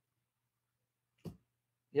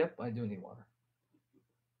 Yep, I do need water.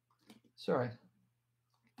 Sorry.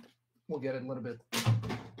 We'll get it in a little bit.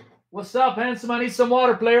 What's up, handsome? I need some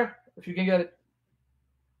water, player. If you can get it.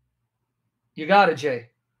 You got it, Jay.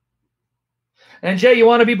 And Jay, you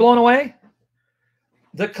want to be blown away?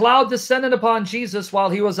 The cloud descended upon Jesus while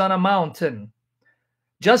he was on a mountain.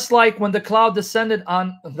 Just like when the cloud descended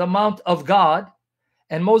on the mount of God,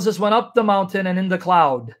 and Moses went up the mountain and in the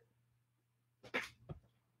cloud.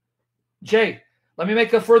 Jay, let me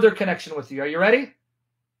make a further connection with you. Are you ready?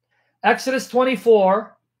 Exodus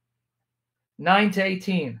 24, 9 to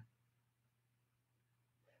 18.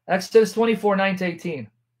 Exodus 24, 9 to 18.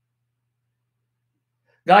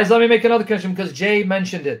 Guys, let me make another connection because Jay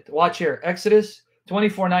mentioned it. Watch here. Exodus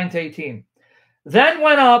 24, 9 to 18. Then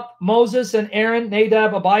went up Moses and Aaron,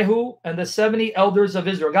 Nadab, Abihu, and the 70 elders of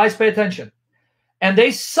Israel. Guys, pay attention. And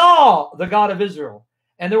they saw the God of Israel.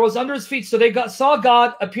 And there was under his feet. So they saw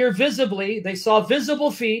God appear visibly. They saw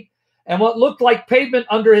visible feet and what looked like pavement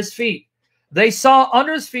under his feet. They saw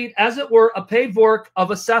under his feet, as it were, a paved work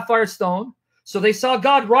of a sapphire stone. So they saw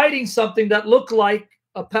God writing something that looked like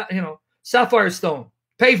a sapphire stone,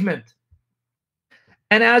 pavement.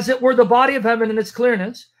 And as it were the body of heaven in its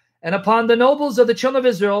clearness, and upon the nobles of the children of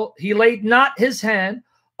Israel, he laid not his hand.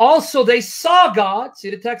 Also they saw God. See,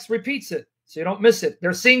 the text repeats it, so you don't miss it.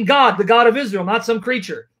 They're seeing God, the God of Israel, not some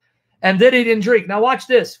creature. And then he didn't drink. Now watch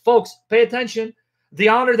this, folks. Pay attention. The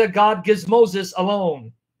honor that God gives Moses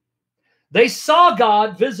alone. They saw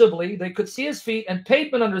God visibly. They could see his feet and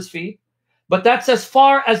pavement under his feet, but that's as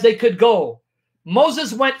far as they could go.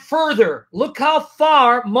 Moses went further. Look how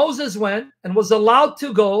far Moses went and was allowed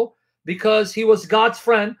to go because he was God's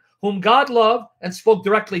friend, whom God loved and spoke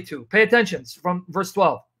directly to. Pay attention from verse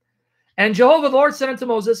 12. And Jehovah the Lord said unto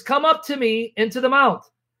Moses, come up to me into the mount.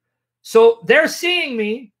 So they're seeing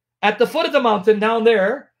me at the foot of the mountain down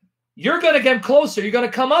there. You're going to get closer. You're going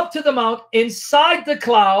to come up to the mount inside the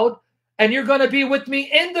cloud, and you're going to be with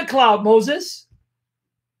me in the cloud, Moses.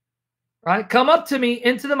 Right? Come up to me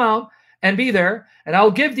into the mount and be there, and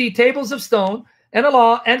I'll give thee tables of stone and a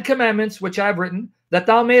law and commandments which I have written, that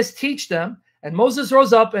thou mayest teach them. And Moses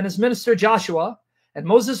rose up and his minister Joshua, and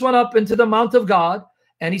Moses went up into the mount of God,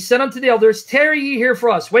 and he said unto the elders, tarry ye here for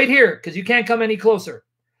us. Wait here, because you can't come any closer,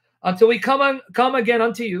 until we come again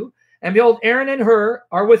unto you. And behold, Aaron and Hur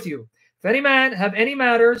are with you. If any man have any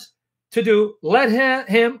matters to do, let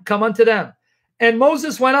him come unto them. And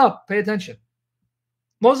Moses went up. Pay attention.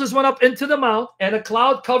 Moses went up into the mount, and a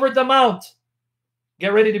cloud covered the mount.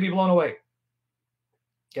 Get ready to be blown away.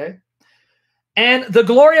 Okay? And the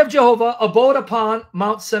glory of Jehovah abode upon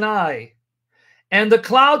Mount Sinai. And the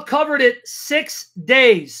cloud covered it 6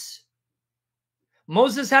 days.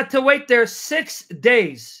 Moses had to wait there 6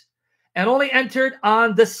 days and only entered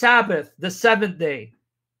on the Sabbath, the 7th day.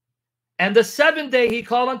 And the 7th day he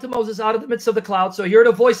called unto Moses out of the midst of the cloud. So he heard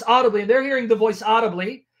a voice audibly, and they're hearing the voice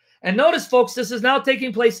audibly. And notice, folks, this is now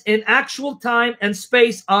taking place in actual time and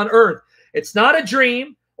space on earth. It's not a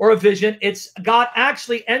dream or a vision. It's God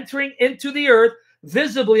actually entering into the earth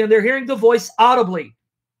visibly, and they're hearing the voice audibly.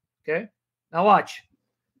 Okay? Now watch.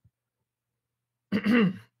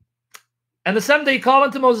 And the 7th day he called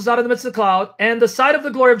unto Moses out of the midst of the cloud, and the sight of the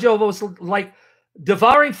glory of Jehovah was like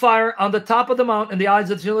devouring fire on the top of the mount in the eyes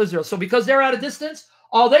of the children of Israel. So because they're at a distance,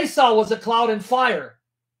 all they saw was a cloud and fire.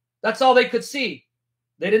 That's all they could see.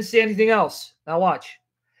 They didn't see anything else. Now watch.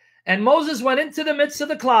 And Moses went into the midst of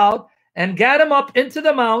the cloud and gat him up into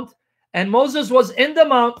the mount. And Moses was in the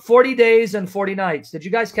mount 40 days and 40 nights. Did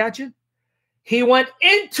you guys catch it? He went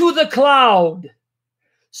into the cloud.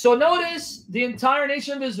 So notice the entire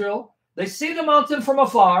nation of Israel. They see the mountain from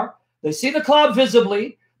afar. They see the cloud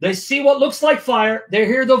visibly. They see what looks like fire. They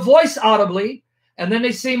hear the voice audibly. And then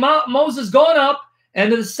they see Moses going up.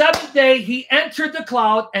 And on the 7th day, he entered the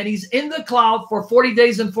cloud, and he's in the cloud for 40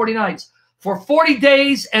 days and 40 nights. For 40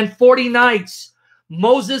 days and 40 nights,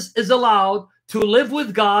 Moses is allowed to live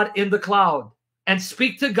with God in the cloud and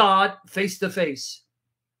speak to God face to face.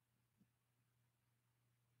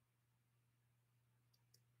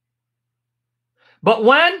 But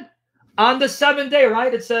when? On the 7th day,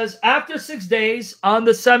 right? It says after 6 days on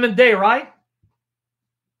the 7th day, right?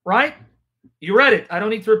 Right? You read it. I don't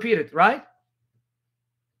need to repeat it, right?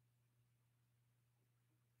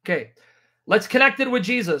 Okay, let's connect it with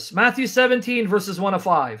Jesus. Matthew 17, verses 1 to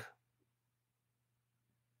 5.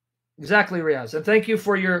 Exactly, Riaz. And thank you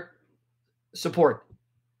for your support.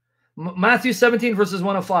 Matthew 17, verses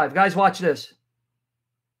 1 to 5. Guys, watch this.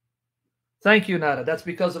 Thank you, Nada. That's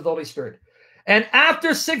because of the Holy Spirit. And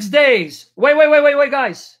after 6 days, wait,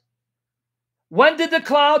 guys. When did the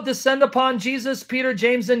cloud descend upon Jesus, Peter,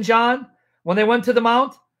 James, and John when they went to the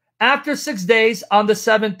mount? After 6 days on the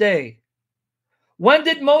 7th day. When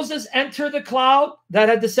did Moses enter the cloud that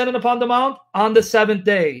had descended upon the mount? On the 7th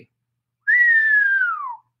day.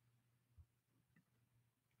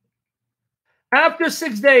 After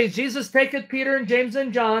 6 days, Jesus taketh Peter and James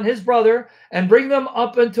and John, his brother, and bring them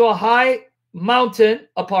up into a high mountain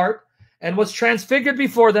apart, and was transfigured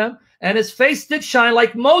before them, and his face did shine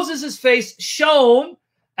like Moses' face shone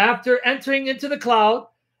after entering into the cloud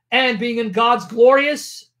and being in God's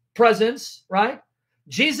glorious presence, right?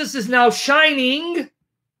 Jesus is now shining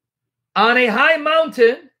on a high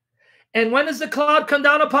mountain. And when does the cloud come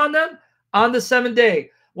down upon them? On the 7th day.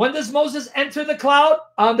 When does Moses enter the cloud?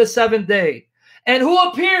 On the 7th day. And who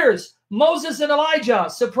appears? Moses and Elijah.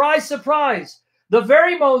 Surprise, surprise. The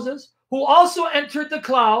very Moses who also entered the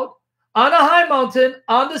cloud on a high mountain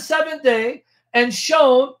on the 7th day and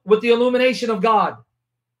shone with the illumination of God.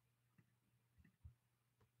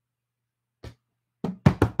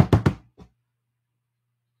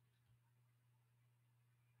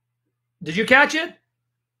 Did you catch it?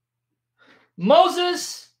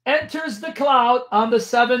 Moses enters the cloud on the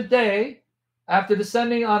 7th day after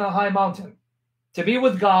descending on a high mountain to be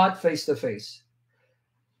with God face to face.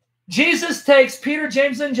 Jesus takes Peter,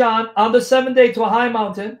 James, and John on the 7th day to a high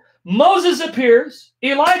mountain. Moses appears.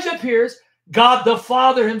 Elijah appears. God the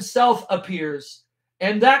Father himself appears.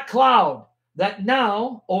 And that cloud that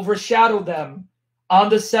now overshadowed them on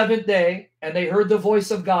the 7th day, and they heard the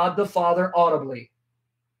voice of God the Father audibly.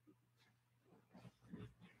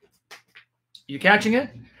 You catching it?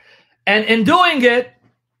 And in doing it,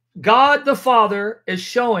 God the Father is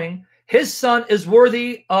showing his Son is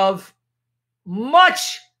worthy of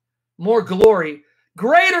much more glory,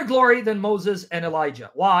 greater glory than Moses and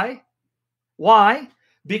Elijah. Why? Why?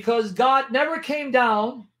 Because God never came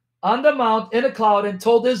down on the mount in a cloud and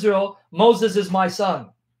told Israel, Moses is my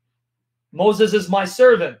son. Moses is my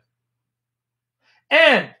servant.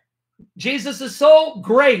 And Jesus is so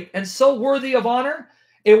great and so worthy of honor,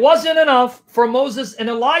 it wasn't enough for Moses and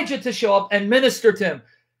Elijah to show up and minister to him.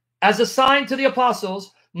 As a sign to the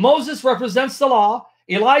apostles, Moses represents the law,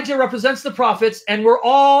 Elijah represents the prophets, and we're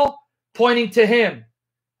all pointing to him.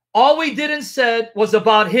 All we did and said was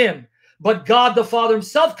about him, but God the Father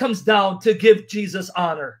himself comes down to give Jesus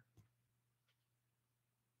honor.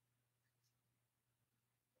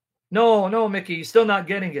 No, Mickey, you're still not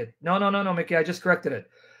getting it. No, Mickey, I just corrected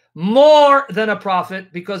it. More than a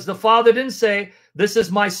prophet, because the Father didn't say, this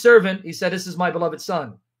is my servant. He said, this is my beloved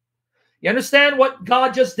son. You understand what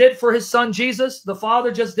God just did for his son Jesus? The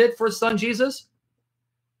Father just did for his son Jesus?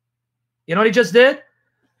 You know what he just did?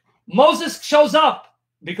 Moses shows up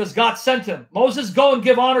because God sent him. Moses, go and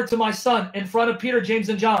give honor to my son in front of Peter, James,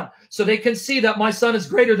 and John so they can see that my son is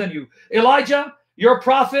greater than you. Elijah, you're a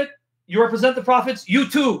prophet. You represent the prophets. You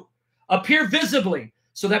too appear visibly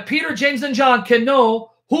so that Peter, James, and John can know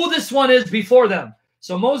who this one is before them.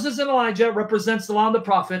 So Moses and Elijah represents the law and the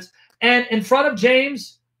prophets. And in front of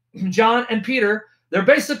James, John, and Peter, they're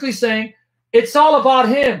basically saying, it's all about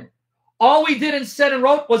him. All we did and said and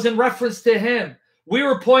wrote was in reference to him. We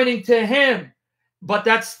were pointing to him. But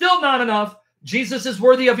that's still not enough. Jesus is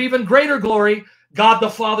worthy of even greater glory. God the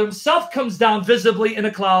Father himself comes down visibly in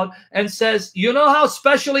a cloud and says, you know how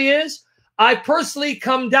special he is? I personally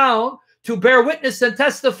come down to bear witness and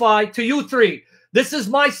testify to you three. This is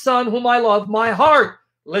my son whom I love, my heart.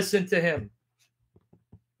 Listen to him.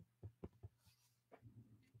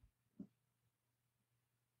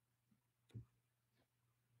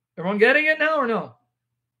 Everyone getting it now or no?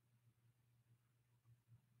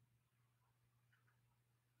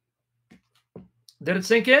 Did it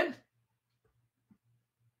sink in?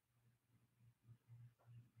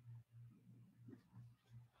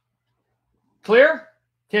 Clear?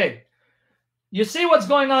 Okay. You see what's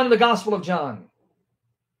going on in the Gospel of John.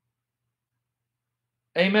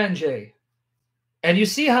 Amen, Jay. And you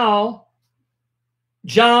see how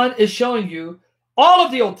John is showing you all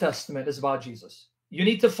of the Old Testament is about Jesus. You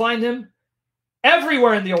need to find him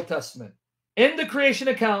everywhere in the Old Testament. In the creation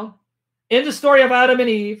account, in the story of Adam and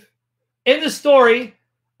Eve, in the story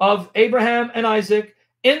of Abraham and Isaac,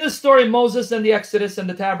 in the story of Moses and the Exodus and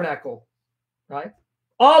the tabernacle. Right?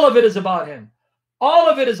 All of it is about him. All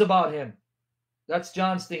of it is about him. That's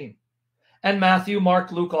John's theme. And Matthew,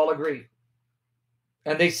 Mark, Luke all agree.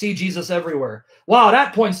 And they see Jesus everywhere. Wow,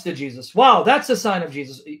 that points to Jesus. Wow, that's a sign of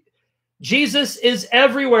Jesus. Jesus is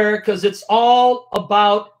everywhere because it's all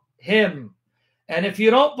about him. And if you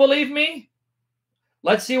don't believe me,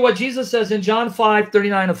 let's see what Jesus says in John 5,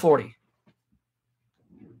 39 and 40.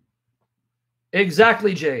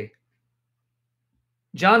 Exactly, Jay.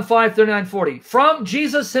 John 5, 39 and 40. From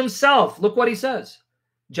Jesus himself. Look what he says.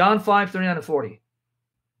 John 5, 39 and 40.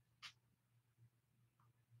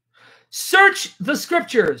 Search the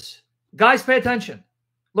scriptures. Guys, pay attention.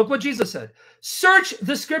 Look what Jesus said. Search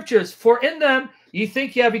the scriptures, for in them ye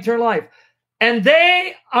think ye have eternal life. And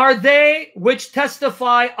they are they which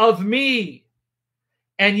testify of me.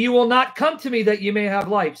 And you will not come to me that you may have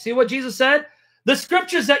life. See what Jesus said? The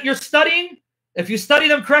scriptures that you're studying, if you study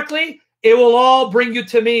them correctly, it will all bring you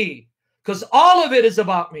to me. Because all of it is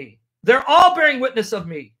about me. They're all bearing witness of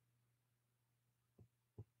me.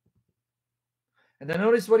 And then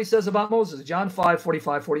notice what he says about Moses. John 5,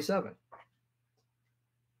 45, 47.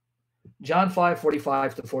 John 5,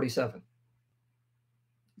 45 to 47.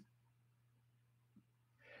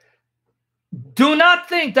 Do not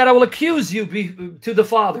think that I will accuse you to the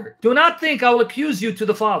Father. Do not think I will accuse you to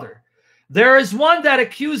the Father. There is one that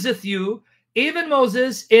accuseth you, even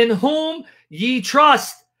Moses, in whom ye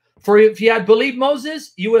trust. For if ye had believed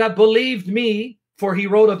Moses, you would have believed me, for he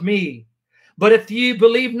wrote of me. But if ye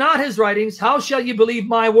believe not his writings, how shall ye believe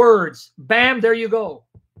my words? Bam, there you go.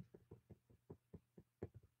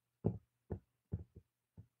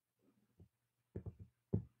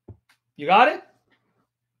 You got it?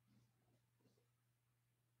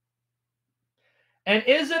 And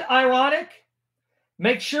is it ironic?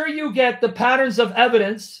 Make sure you get the Patterns of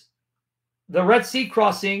Evidence, the Red Sea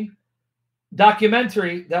crossing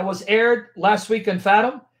documentary that was aired last week in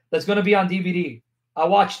Fathom. That's going to be on DVD. I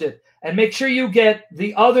watched it. And make sure you get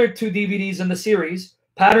the other 2 DVDs in the series,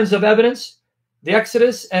 Patterns of Evidence, the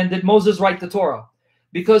Exodus, and Did Moses Write the Torah?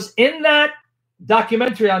 Because in that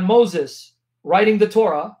documentary on Moses writing the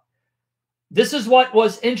Torah, this is what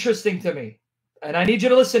was interesting to me. And I need you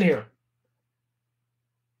to listen here.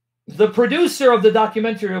 The producer of the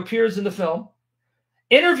documentary who appears in the film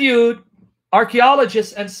interviewed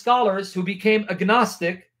archaeologists and scholars who became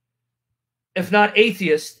agnostic, if not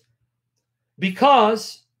atheist,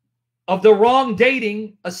 because of the wrong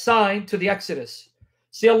dating assigned to the Exodus.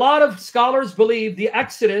 See, a lot of scholars believe the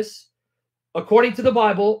Exodus, according to the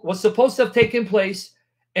Bible, was supposed to have taken place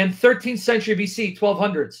in 13th century BC,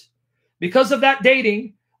 1200s. Because of that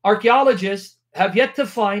dating, archaeologists have yet to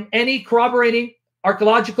find any corroborating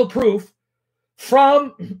archaeological proof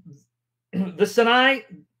from the Sinai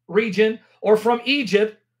region or from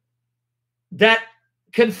Egypt that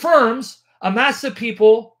confirms a mass of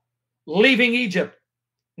people leaving Egypt.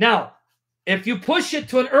 Now, if you push it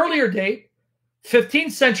to an earlier date,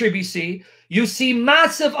 15th century BC, you see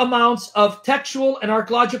massive amounts of textual and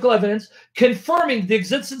archaeological evidence confirming the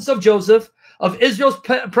existence of Joseph, of Israel's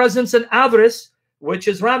presence in Avaris, which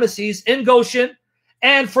is Ramesses, in Goshen,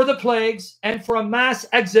 and for the plagues, and for a mass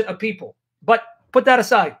exit of people. But put that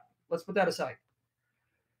aside. Let's put that aside.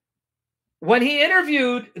 When he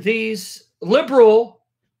interviewed these liberal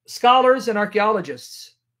scholars and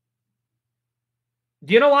archaeologists,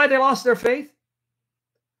 do you know why they lost their faith?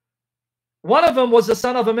 One of them was the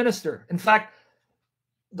son of a minister. In fact,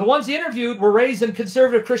 the ones he interviewed were raised in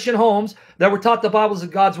conservative Christian homes that were taught the Bible as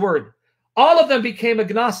God's word. All of them became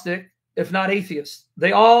agnostic, if not atheists.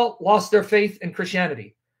 They all lost their faith in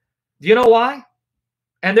Christianity. Do you know why?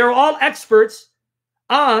 And they're all experts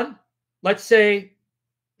on, let's say,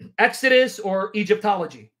 Exodus or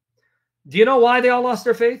Egyptology. Do you know why they all lost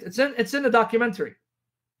their faith? It's in the documentary.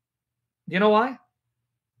 Do you know why?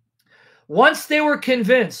 Once they were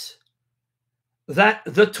convinced that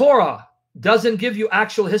the Torah doesn't give you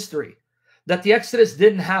actual history, that the Exodus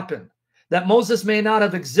didn't happen, that Moses may not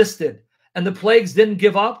have existed, and the plagues didn't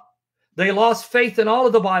give up, they lost faith in all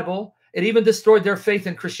of the Bible. It even destroyed their faith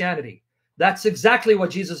in Christianity. That's exactly what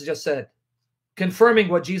Jesus just said, confirming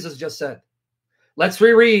what Jesus just said. Let's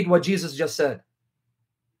reread what Jesus just said.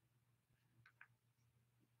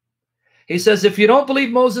 He says, if you don't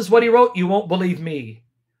believe Moses, what he wrote, you won't believe me.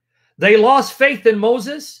 They lost faith in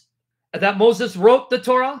Moses, that Moses wrote the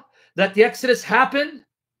Torah, that the Exodus happened,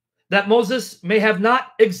 that Moses may have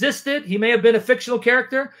not existed. He may have been a fictional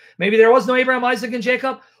character. Maybe there was no Abraham, Isaac, and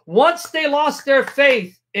Jacob. Once they lost their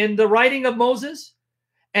faith in the writing of Moses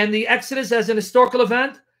and the Exodus as an historical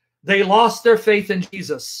event, they lost their faith in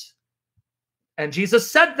Jesus. And Jesus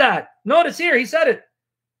said that. Notice here, he said it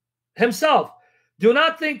himself. Do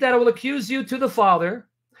not think that I will accuse you to the Father.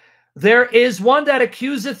 There is one that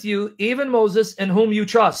accuseth you, even Moses, in whom you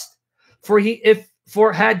trust.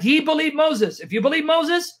 For had ye believed Moses, if you believe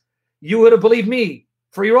Moses, you would have believed me,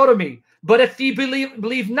 for he wrote of me. But if ye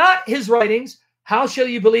believe not his writings, how shall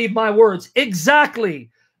you believe my words? Exactly.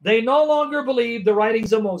 They no longer believe the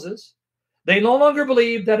writings of Moses. They no longer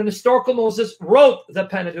believe that an historical Moses wrote the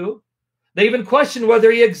Pentateuch. They even questioned whether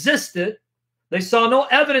he existed. They saw no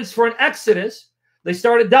evidence for an Exodus. They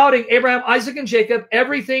started doubting Abraham, Isaac, and Jacob,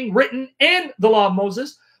 everything written in the law of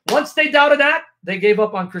Moses. Once they doubted that, they gave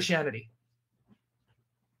up on Christianity.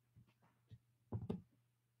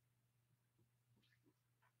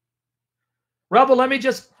 Rebel, let me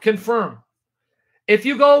just confirm. If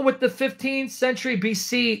you go with the 15th century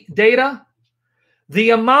BC data,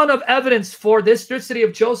 the amount of evidence for the historicity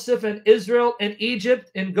of Joseph and Israel and Egypt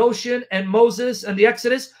and Goshen and Moses and the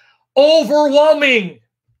Exodus, overwhelming.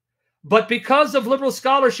 But because of liberal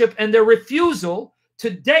scholarship and their refusal to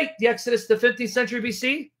date the Exodus to 15th century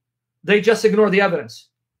BC, they just ignore the evidence.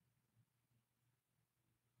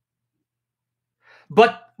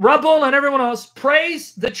 But Rebel and everyone else,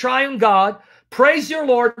 praise the triune God, praise your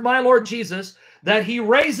Lord, my Lord Jesus, that he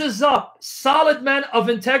raises up solid men of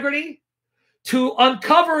integrity to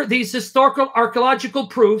uncover these historical archaeological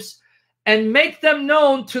proofs and make them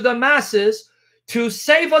known to the masses to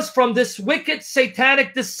save us from this wicked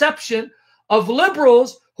satanic deception of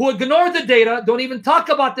liberals who ignore the data, don't even talk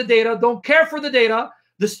about the data, don't care for the data,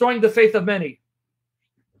 destroying the faith of many.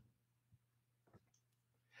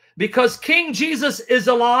 Because King Jesus is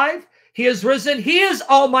alive, he is risen, he is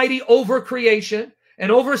almighty over creation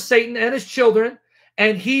and over Satan and his children,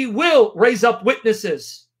 and he will raise up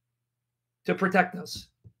witnesses to protect us.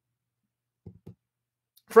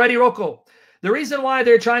 Freddie Rocco, the reason why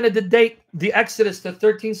they're trying to date the Exodus to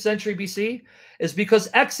 13th century BC is because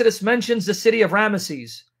Exodus mentions the city of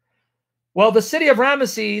Ramesses. Well, the city of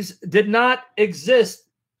Ramesses did not exist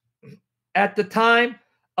at the time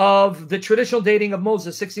of the traditional dating of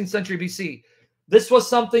Moses, 16th century BC. This was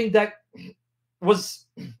something that was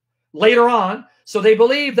later on. So they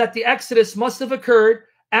believe that the Exodus must have occurred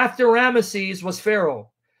after Ramesses was Pharaoh.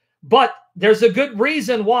 But there's a good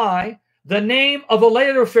reason why the name of a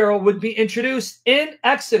later Pharaoh would be introduced in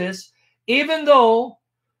Exodus, even though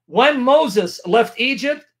when Moses left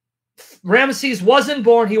Egypt, Ramesses wasn't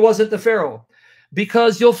born, he wasn't the Pharaoh.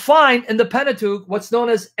 Because you'll find in the Pentateuch what's known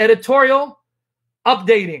as editorial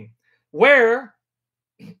updating, where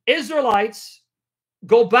Israelites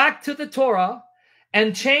go back to the Torah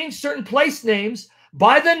and change certain place names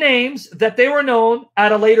by the names that they were known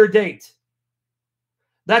at a later date.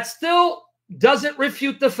 That still doesn't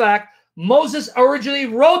refute the fact Moses originally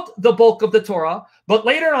wrote the bulk of the Torah, but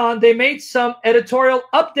later on they made some editorial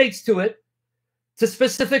updates to it, to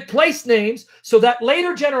specific place names, so that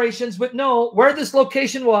later generations would know where this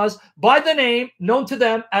location was by the name known to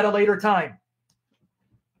them at a later time.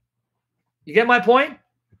 You get my point?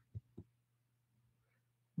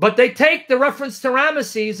 But they take the reference to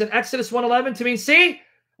Ramesses in Exodus 1:11 to mean, see,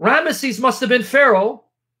 Ramesses must have been Pharaoh,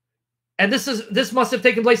 and this must have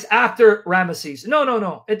taken place after Ramesses. No, no,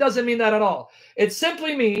 no. It doesn't mean that at all. It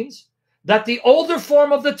simply means that the older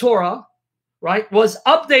form of the Torah, right, was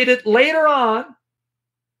updated later on,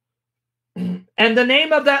 and the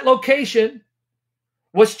name of that location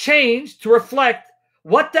was changed to reflect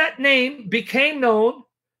what that name became known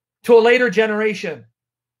to a later generation.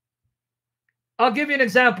 I'll give you an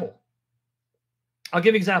example.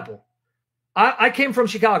 I came from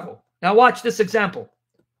Chicago. Now watch this example.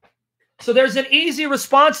 So there's an easy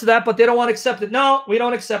response to that, but they don't want to accept it. No, we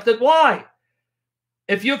don't accept it. Why?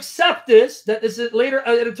 If you accept this, that this is later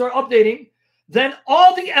editorial updating, then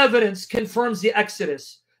all the evidence confirms the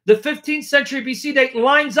Exodus. The 15th century BC date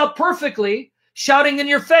lines up perfectly, shouting in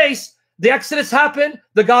your face, the Exodus happened,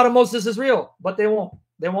 the God of Moses is real. But they won't.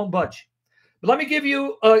 They won't budge. But let me give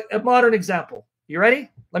you a modern example. You ready?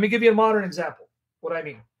 Let me give you a modern example. What I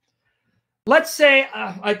mean. Let's say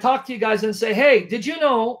I talk to you guys and say, hey, did you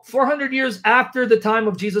know 400 years after the time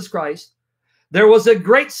of Jesus Christ, there was a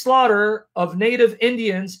great slaughter of native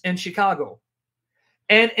Indians in Chicago.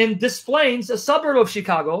 And in Des Plaines, a suburb of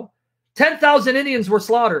Chicago, 10,000 Indians were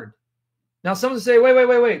slaughtered. Now someone say,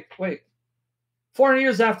 wait. 400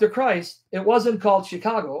 years after Christ, it wasn't called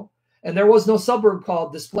Chicago, and there was no suburb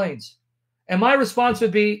called Des Plaines. And my response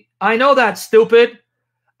would be, I know that, stupid.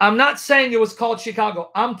 I'm not saying it was called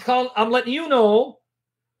Chicago. I'm letting you know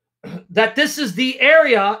that this is the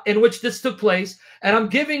area in which this took place, and I'm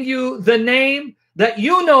giving you the name that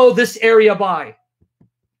you know this area by.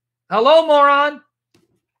 Hello, moron.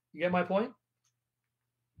 You get my point?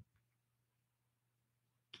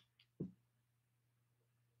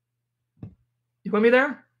 You with me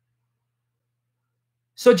there?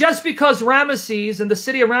 So just because Ramesses and the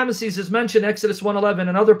city of Ramesses is mentioned in Exodus 1:11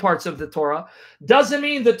 and other parts of the Torah, doesn't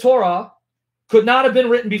mean the Torah could not have been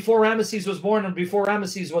written before Ramesses was born and before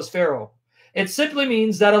Ramesses was Pharaoh. It simply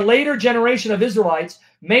means that a later generation of Israelites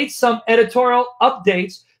made some editorial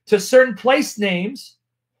updates to certain place names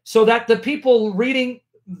so that the people reading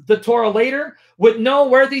the Torah later would know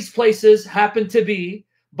where these places happened to be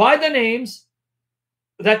by the names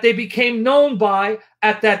that they became known by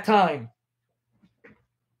at that time.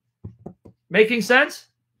 Making sense?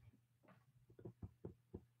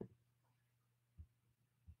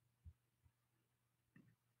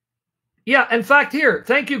 Yeah, in fact, here,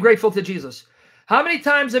 thank you, Grateful to Jesus. How many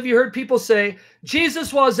times have you heard people say,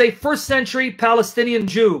 Jesus was a first century Palestinian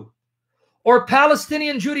Jew or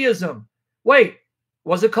Palestinian Judaism? Wait,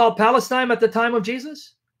 was it called Palestine at the time of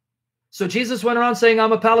Jesus? So Jesus went around saying,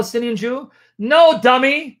 I'm a Palestinian Jew? No,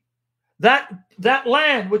 dummy. That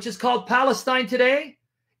land, which is called Palestine today,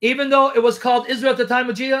 even though it was called Israel at the time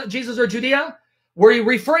of Jesus or Judea, we're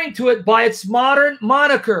referring to it by its modern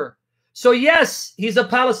moniker. So yes, he's a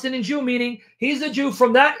Palestinian Jew, meaning he's a Jew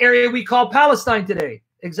from that area we call Palestine today.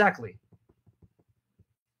 Exactly.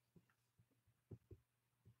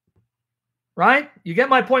 Right? You get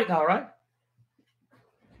my point now, right?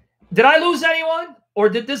 Did I lose anyone? Or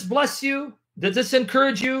did this bless you? Did this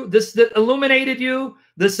encourage you? This illuminated you?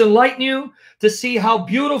 This enlighten you to see how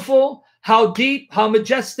beautiful, how deep, how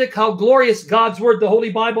majestic, how glorious God's word, the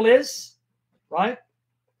Holy Bible is? Right?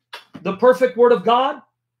 The perfect word of God.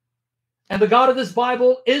 And the God of this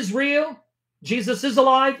Bible is real. Jesus is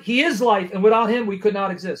alive. He is life. And without him, we could not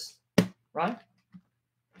exist. Right?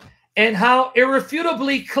 And how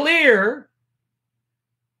irrefutably clear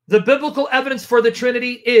the biblical evidence for the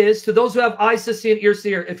Trinity is to those who have eyes to see and ears to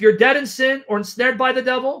hear. If you're dead in sin or ensnared by the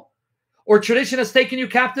devil, or tradition has taken you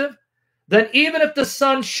captive, then even if the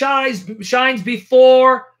sun shines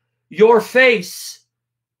before your face,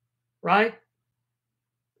 right?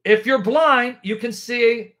 If you're blind, you can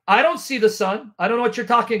see, I don't see the sun. I don't know what you're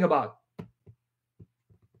talking about.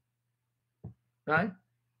 Right?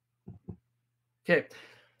 Okay.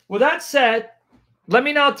 With that said, let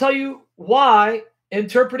me now tell you why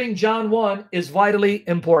interpreting John 1 is vitally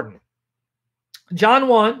important. John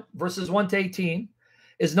 1, verses 1 to 18,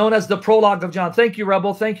 is known as the prologue of John. Thank you,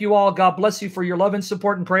 Rebel. Thank you all. God bless you for your love and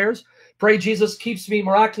support and prayers. Pray Jesus keeps me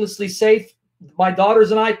miraculously safe, my daughters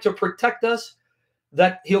and I, to protect us,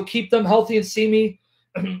 that he'll keep them healthy and see me,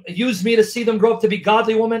 use me to see them grow up to be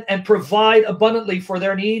godly women and provide abundantly for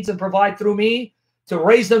their needs and provide through me to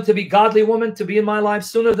raise them to be godly women, to be in my life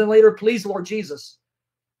sooner than later. Please, Lord Jesus.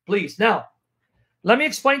 Please. Now, let me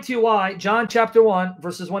explain to you why John chapter 1,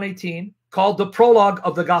 verses 118, called the prologue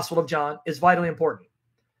of the Gospel of John, is vitally important.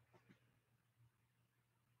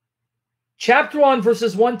 Chapter 1,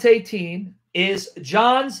 verses 1 to 18 is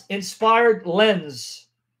John's inspired lens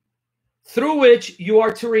through which you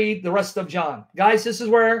are to read the rest of John. Guys, this is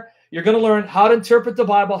where you're going to learn how to interpret the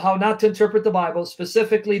Bible, how not to interpret the Bible,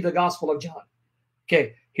 specifically the Gospel of John.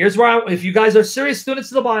 Okay, here's where, if you guys are serious students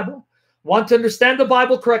of the Bible, want to understand the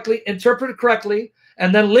Bible correctly, interpret it correctly,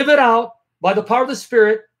 and then live it out by the power of the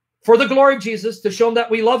Spirit for the glory of Jesus to show him that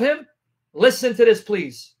we love him, listen to this,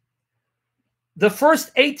 please. The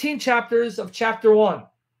first 18 chapters of chapter 1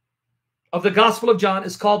 of the Gospel of John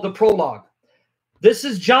is called the prologue. This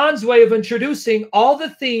is John's way of introducing all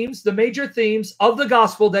the themes, the major themes of the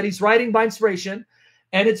gospel that he's writing by inspiration,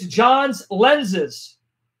 and it's John's lenses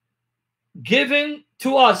given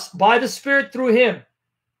to us by the Spirit through him.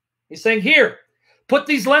 He's saying, here, put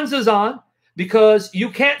these lenses on because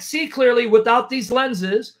you can't see clearly without these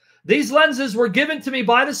lenses. These lenses were given to me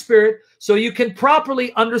by the Spirit so you can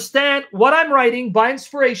properly understand what I'm writing by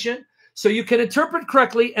inspiration so you can interpret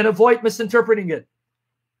correctly and avoid misinterpreting it.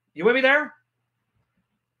 You with me there?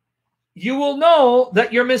 You will know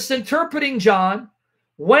that you're misinterpreting John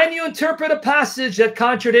when you interpret a passage that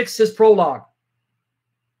contradicts his prologue.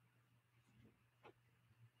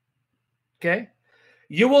 Okay?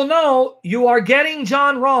 You will know you are getting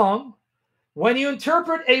John wrong when you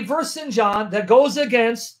interpret a verse in John that goes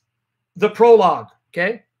against the prologue.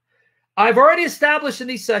 Okay? I've already established in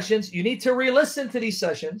these sessions, you need to re-listen to these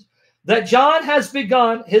sessions, that John has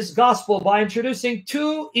begun his gospel by introducing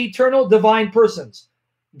two eternal divine persons,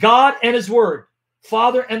 God and his word,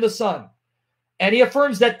 Father and the Son. And he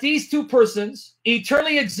affirms that these two persons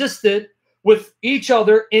eternally existed with each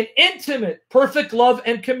other in intimate, perfect love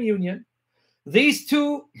and communion. These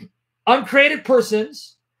two uncreated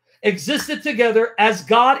persons existed together as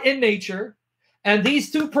God in nature, and these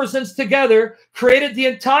two persons together created the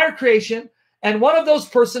entire creation, and one of those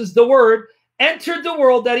persons, the Word, entered the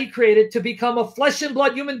world that he created to become a flesh and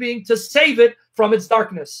blood human being to save it from its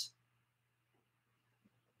darkness.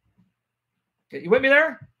 Okay, you with me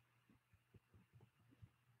there?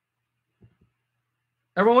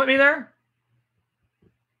 Everyone with me there?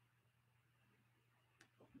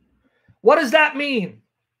 What does that mean?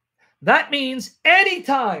 That means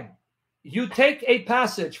anytime you take a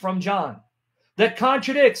passage from John that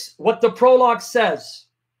contradicts what the prologue says,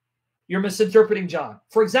 you're misinterpreting John.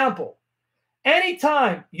 For example,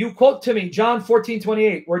 anytime you quote to me John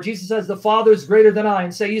 14:28, where Jesus says the Father is greater than I,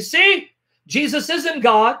 and say, you see, Jesus isn't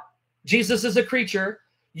God, Jesus is a creature,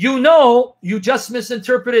 you know you just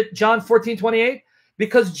misinterpreted John 14:28,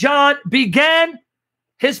 Because John began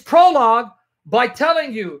his prologue by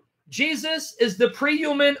telling you Jesus is the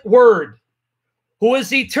pre-human word, who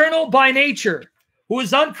is eternal by nature, who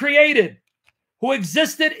is uncreated, who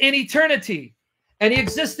existed in eternity. And he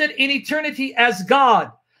existed in eternity as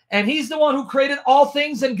God. And he's the one who created all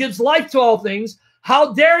things and gives life to all things.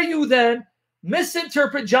 How dare you then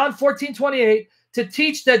misinterpret John 14:28 to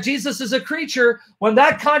teach that Jesus is a creature when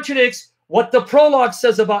that contradicts what the prologue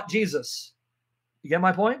says about Jesus? You get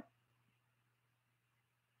my point?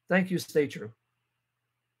 Thank you. Stay true.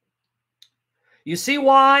 You see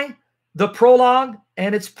why the prologue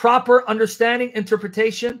and its proper understanding,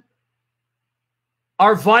 interpretation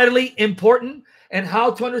are vitally important, and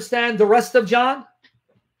how to understand the rest of John?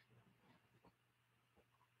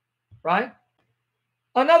 Right?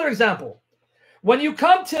 Another example. When you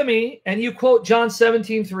come to me and you quote John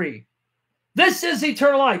 17:3, this is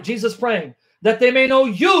eternal life, Jesus praying, that they may know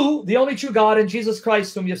you, the only true God, and Jesus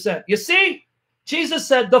Christ whom you sent. You see, Jesus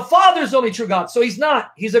said the Father's the only true God. So he's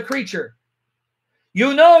not. He's a creature.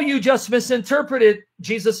 You know you just misinterpreted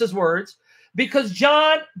Jesus' words, because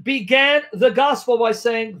John began the gospel by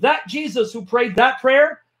saying that Jesus who prayed that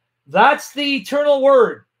prayer, that's the eternal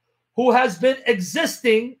word, who has been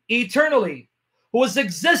existing eternally, who was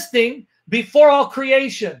existing before all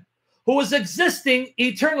creation, who was existing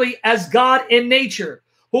eternally as God in nature,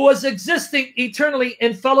 who was existing eternally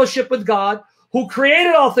in fellowship with God, who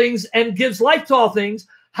created all things and gives life to all things.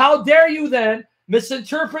 How dare you then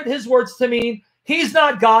misinterpret his words to mean he's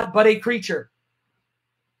not God, but a creature?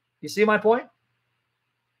 You see my point?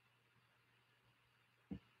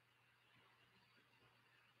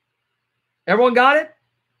 Everyone got it?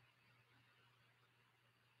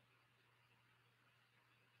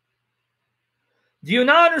 Do you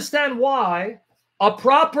now understand why a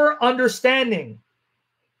proper understanding,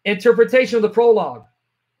 interpretation of the prologue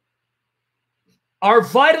are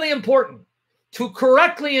vitally important to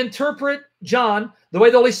correctly interpret John the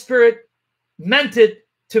way the Holy Spirit meant it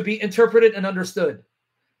to be interpreted and understood?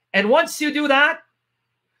 And once you do that,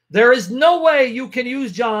 there is no way you can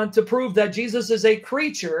use John to prove that Jesus is a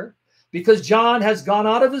creature, because John has gone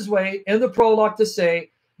out of his way in the prologue to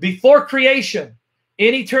say, before creation,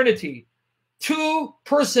 in eternity, two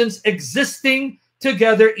persons existing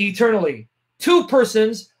together eternally. Two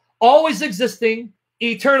persons always existing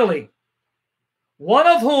eternally. One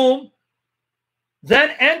of whom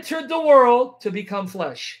then entered the world to become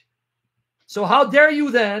flesh. So how dare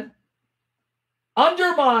you then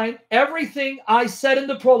undermine everything I said in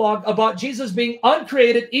the prologue about Jesus being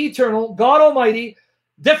uncreated, eternal, God Almighty,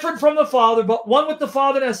 different from the Father, but one with the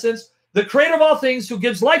Father in essence, the creator of all things, who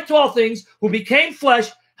gives life to all things, who became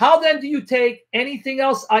flesh. How then do you take anything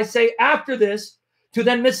else I say after this to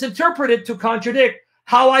then misinterpret it to contradict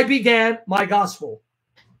how I began my gospel?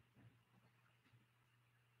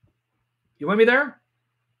 You with me there?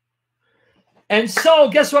 And so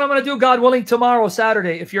guess what I'm going to do, God willing, tomorrow,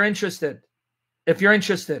 Saturday, if you're interested. If you're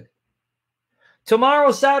interested.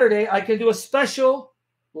 Tomorrow, Saturday, I can do a special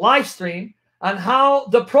live stream on how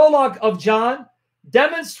the prologue of John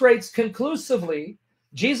demonstrates conclusively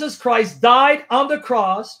Jesus Christ died on the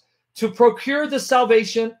cross to procure the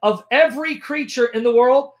salvation of every creature in the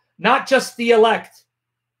world, not just the elect.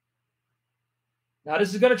 Now,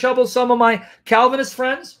 this is going to trouble some of my Calvinist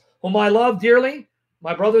friends, whom I love dearly,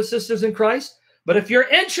 my brothers and sisters in Christ. But if you're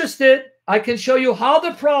interested, I can show you how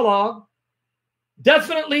the prologue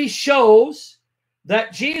definitely shows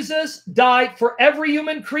that Jesus died for every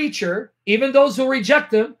human creature, even those who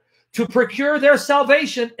reject him, to procure their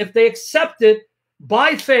salvation if they accept it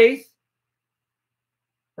by faith,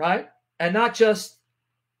 right? And not just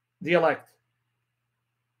the elect.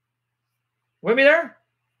 With me there?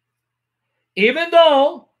 Even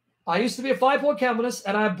though I used to be a five-point Calvinist,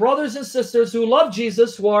 and I have brothers and sisters who love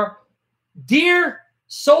Jesus, who are dear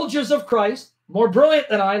soldiers of Christ, more brilliant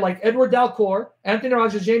than I, like Edward Dalcour, Anthony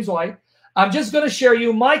Rogers, James White, I'm just going to share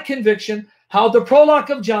you my conviction, how the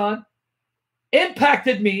prologue of John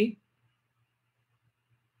impacted me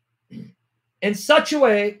in such a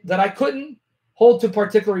way that I couldn't hold to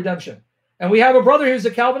particular redemption. And we have a brother who's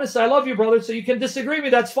a Calvinist. I love you, brother, so you can disagree with me.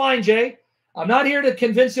 That's fine, Jay. I'm not here to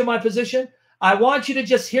convince you of my position. I want you to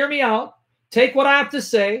just hear me out, take what I have to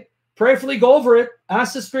say, prayerfully go over it,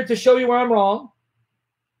 ask the Spirit to show you where I'm wrong,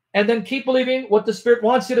 and then keep believing what the Spirit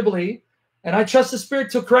wants you to believe. And I trust the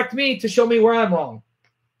Spirit to correct me, to show me where I'm wrong.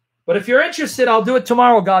 But if you're interested, I'll do it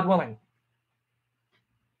tomorrow, God willing.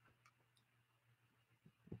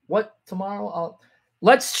 What, tomorrow?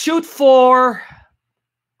 Let's shoot for,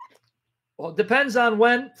 well, it depends on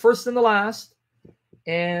when, first and the last,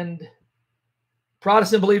 and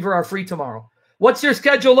Protestant Believer are free tomorrow. What's your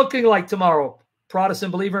schedule looking like tomorrow,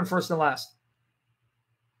 Protestant believer and first and last?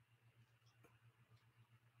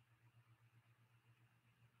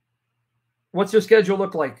 What's your schedule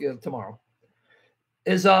look like tomorrow?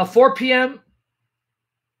 Is 4 p.m.,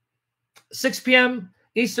 6 p.m.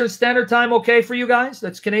 Eastern Standard Time okay for you guys?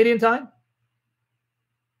 That's Canadian time?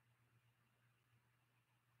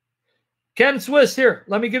 Ken Swiss, here,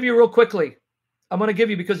 let me give you real quickly. I'm going to give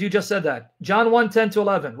you because you just said that. John 1, 10 to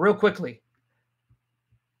 11, real quickly.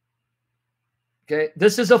 Okay,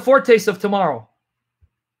 this is a foretaste of tomorrow.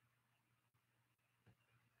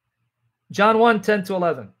 John 1, 10 to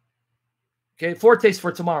 11. Okay, foretaste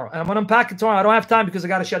for tomorrow. And I'm going to unpack it tomorrow. I don't have time because I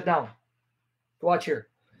got to shut down. Watch here.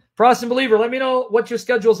 Protestant believer, let me know what your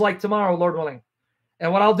schedule is like tomorrow, Lord willing.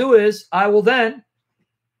 And what I'll do is I will then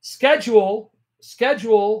schedule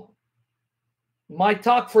my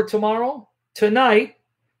talk for tomorrow, tonight,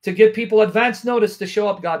 to give people advance notice to show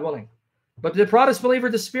up, God willing. But the Protestant believer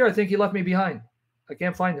disappeared. I think he left me behind. I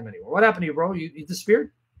can't find him anymore. What happened to you, bro? You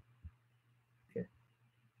disappeared? Okay.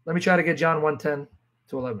 Let me try to get John 1, 10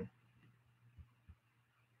 to 11.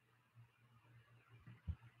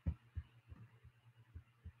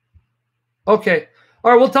 Okay.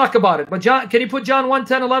 All right, we'll talk about it. But John, can you put John 1,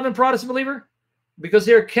 10, 11, Protestant believer? Because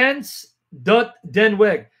here, Kens Dut Den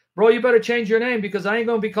Weg. Bro, you better change your name because I ain't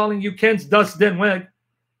going to be calling you Kens Dust Den Weg.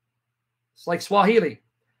 It's like Swahili.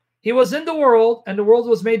 He was in the world, and the world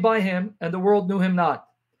was made by him, and the world knew him not.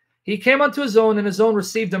 He came unto his own, and his own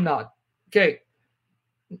received him not. Okay.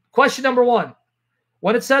 Question number 1.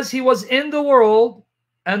 When it says he was in the world,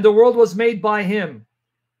 and the world was made by him.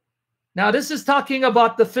 Now, this is talking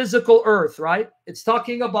about the physical earth, right? It's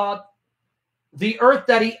talking about the earth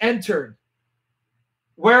that he entered,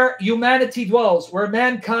 where humanity dwells, where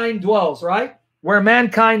mankind dwells, right? Where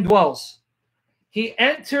mankind dwells. He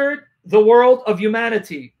entered the world of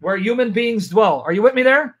humanity, where human beings dwell. Are you with me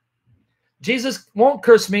there? Jesus won't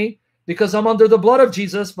curse me because I'm under the blood of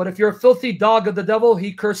Jesus, but if you're a filthy dog of the devil,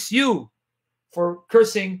 he curse you for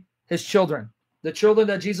cursing his children, the children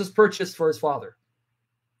that Jesus purchased for his Father.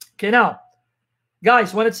 Okay, now,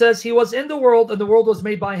 guys, when it says he was in the world and the world was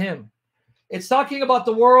made by him, it's talking about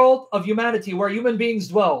the world of humanity where human beings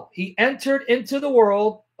dwell. He entered into the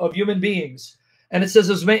world of human beings, and it says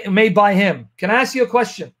it was made by him. Can I ask you a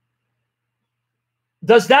question?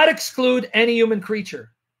 Does that exclude any human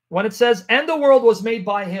creature? When it says, and the world was made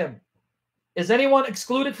by him, is anyone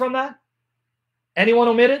excluded from that? Anyone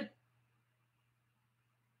omitted?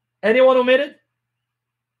 Anyone omitted?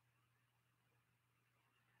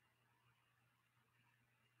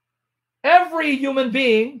 Every human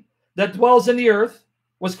being that dwells in the earth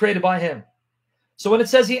was created by him. So when it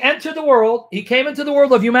says he entered the world, he came into the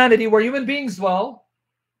world of humanity where human beings dwell,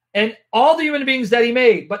 and all the human beings that he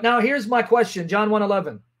made. But now here's my question, John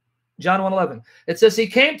 1:11. John 1:11. It says he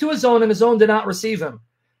came to his own, and his own did not receive him.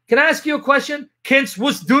 Can I ask you a question? Kins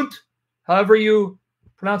Wusdunt, however you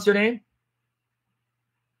pronounce your name.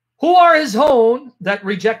 Who are his own that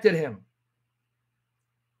rejected him?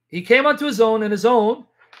 He came unto his own, and his own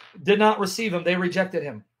did not receive him. They rejected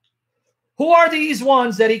him. Who are these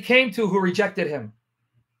ones that he came to who rejected him?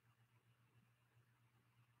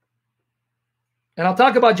 And I'll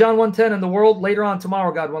talk about John 1:10 and the world later on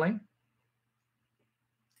tomorrow, God willing.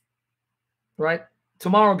 Right?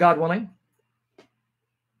 Tomorrow, God willing.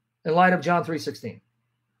 In light of John 3:16.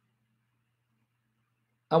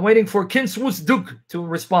 I'm waiting for Kinswus Duke to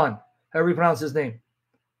respond. However you pronounce his name.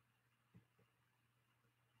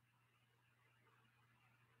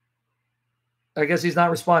 I guess he's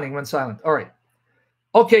not responding when silent. All right.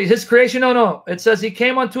 Okay, his creation. No. It says he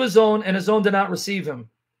came unto his own, and his own did not receive him.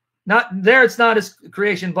 Not there, it's not his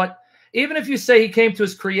creation, but even if you say he came to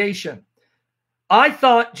his creation, I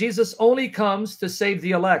thought Jesus only comes to save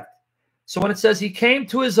the elect. So when it says he came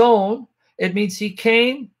to his own, it means he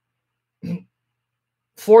came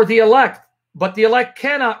for the elect, but the elect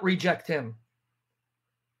cannot reject him.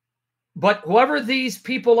 But whoever these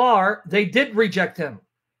people are, they did reject him.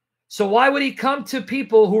 So why would he come to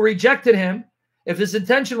people who rejected him if his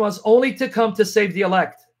intention was only to come to save the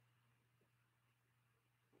elect?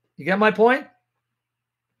 You get my point?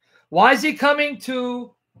 Why is he coming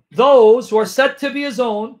to those who are said to be his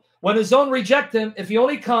own when his own reject him if he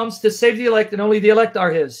only comes to save the elect and only the elect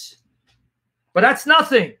are his? But that's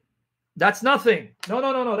nothing. That's nothing.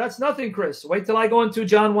 No. That's nothing, Chris. Wait till I go into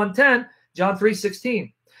John 1:10, John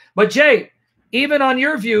 3:16. But Jay, even on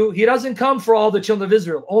your view, he doesn't come for all the children of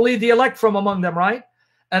Israel. Only the elect from among them, right?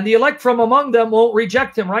 And the elect from among them won't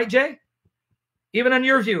reject him, right, Jay? Even on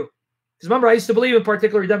your view. Because remember, I used to believe in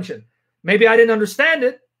particular redemption. Maybe I didn't understand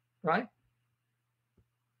it, right?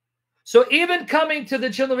 So even coming to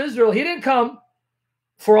the children of Israel, he didn't come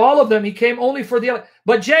for all of them. He came only for the elect.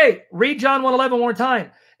 But Jay, read John 1:11 one more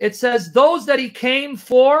time. It says, those that he came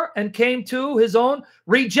for and came to his own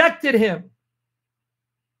rejected him.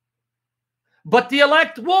 But the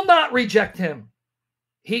elect will not reject him.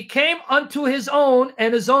 He came unto his own,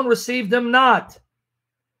 and his own received him not.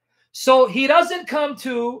 So he doesn't come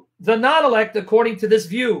to the non-elect according to this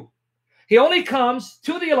view. He only comes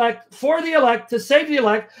to the elect, for the elect, to save the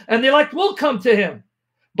elect, and the elect will come to him.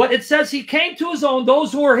 But it says he came to his own,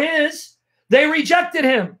 those who were his, they rejected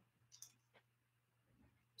him.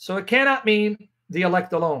 So it cannot mean the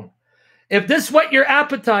elect alone. If this whet your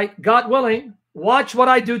appetite, God willing, watch what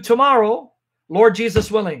I do tomorrow, Lord Jesus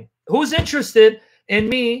willing. Who's interested in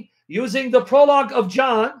me using the prologue of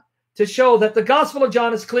John to show that the Gospel of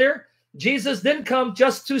John is clear? Jesus didn't come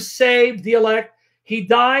just to save the elect. He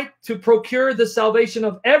died to procure the salvation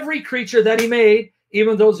of every creature that he made,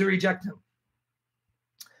 even those who reject him.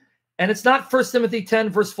 And it's not 1 Timothy 10,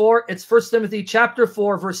 verse 4. It's 1 Timothy chapter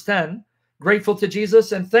 4, verse 10. Grateful to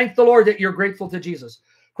Jesus, and thank the Lord that you're grateful to Jesus.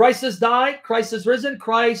 Christ has died. Christ has risen.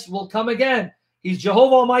 Christ will come again. He's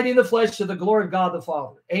Jehovah Almighty in the flesh, to the glory of God the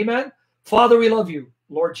Father. Amen. Father, we love you.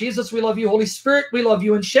 Lord Jesus, we love you. Holy Spirit, we love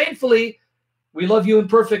you. And shamefully, we love you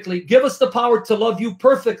imperfectly. Give us the power to love you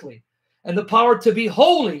perfectly, and the power to be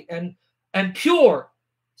holy and pure.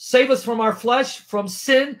 Save us from our flesh, from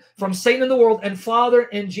sin, from Satan in the world. And Father,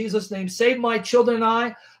 in Jesus' name, save my children and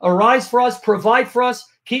I. Arise for us, provide for us.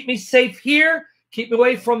 Keep me safe here. Keep me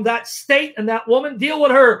away from that state and that woman. Deal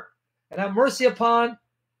with her. And have mercy upon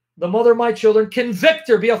the mother of my children. Convict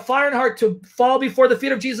her. Be a fire in heart to fall before the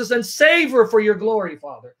feet of Jesus and save her for your glory,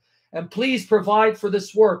 Father. And please provide for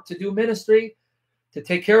this work, to do ministry, to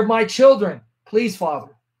take care of my children. Please,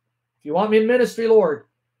 Father. If you want me in ministry, Lord,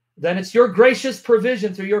 then it's your gracious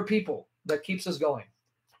provision through your people that keeps us going.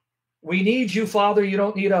 We need you, Father. You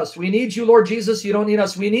don't need us. We need you, Lord Jesus. You don't need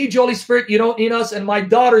us. We need you, Holy Spirit. You don't need us. And my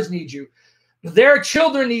daughters need you. Their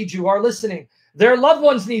children need you, are listening. Their loved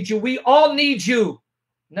ones need you. We all need you.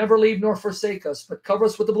 Never leave nor forsake us, but cover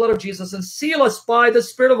us with the blood of Jesus and seal us by the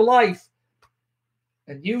Spirit of life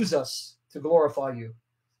and use us to glorify you.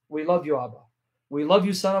 We love you, Abba. We love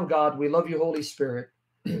you, Son of God. We love you, Holy Spirit.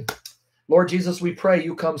 Lord Jesus, we pray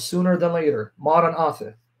you come sooner than later.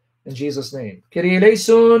 Maranatha. In Jesus' name. Kyrie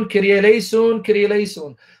eleison, Kyrie eleison, Kyrie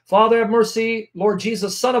eleison. Father, have mercy. Lord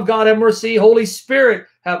Jesus, Son of God, have mercy. Holy Spirit,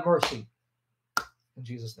 have mercy. In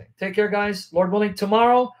Jesus' name. Take care, guys. Lord willing,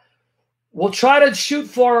 tomorrow we'll try to shoot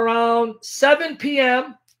for around 7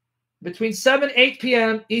 p.m., between 7 and 8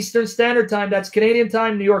 p.m. Eastern Standard Time. That's Canadian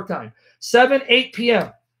time, New York time. 7, 8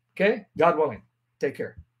 p.m. Okay? God willing. Take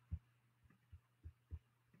care.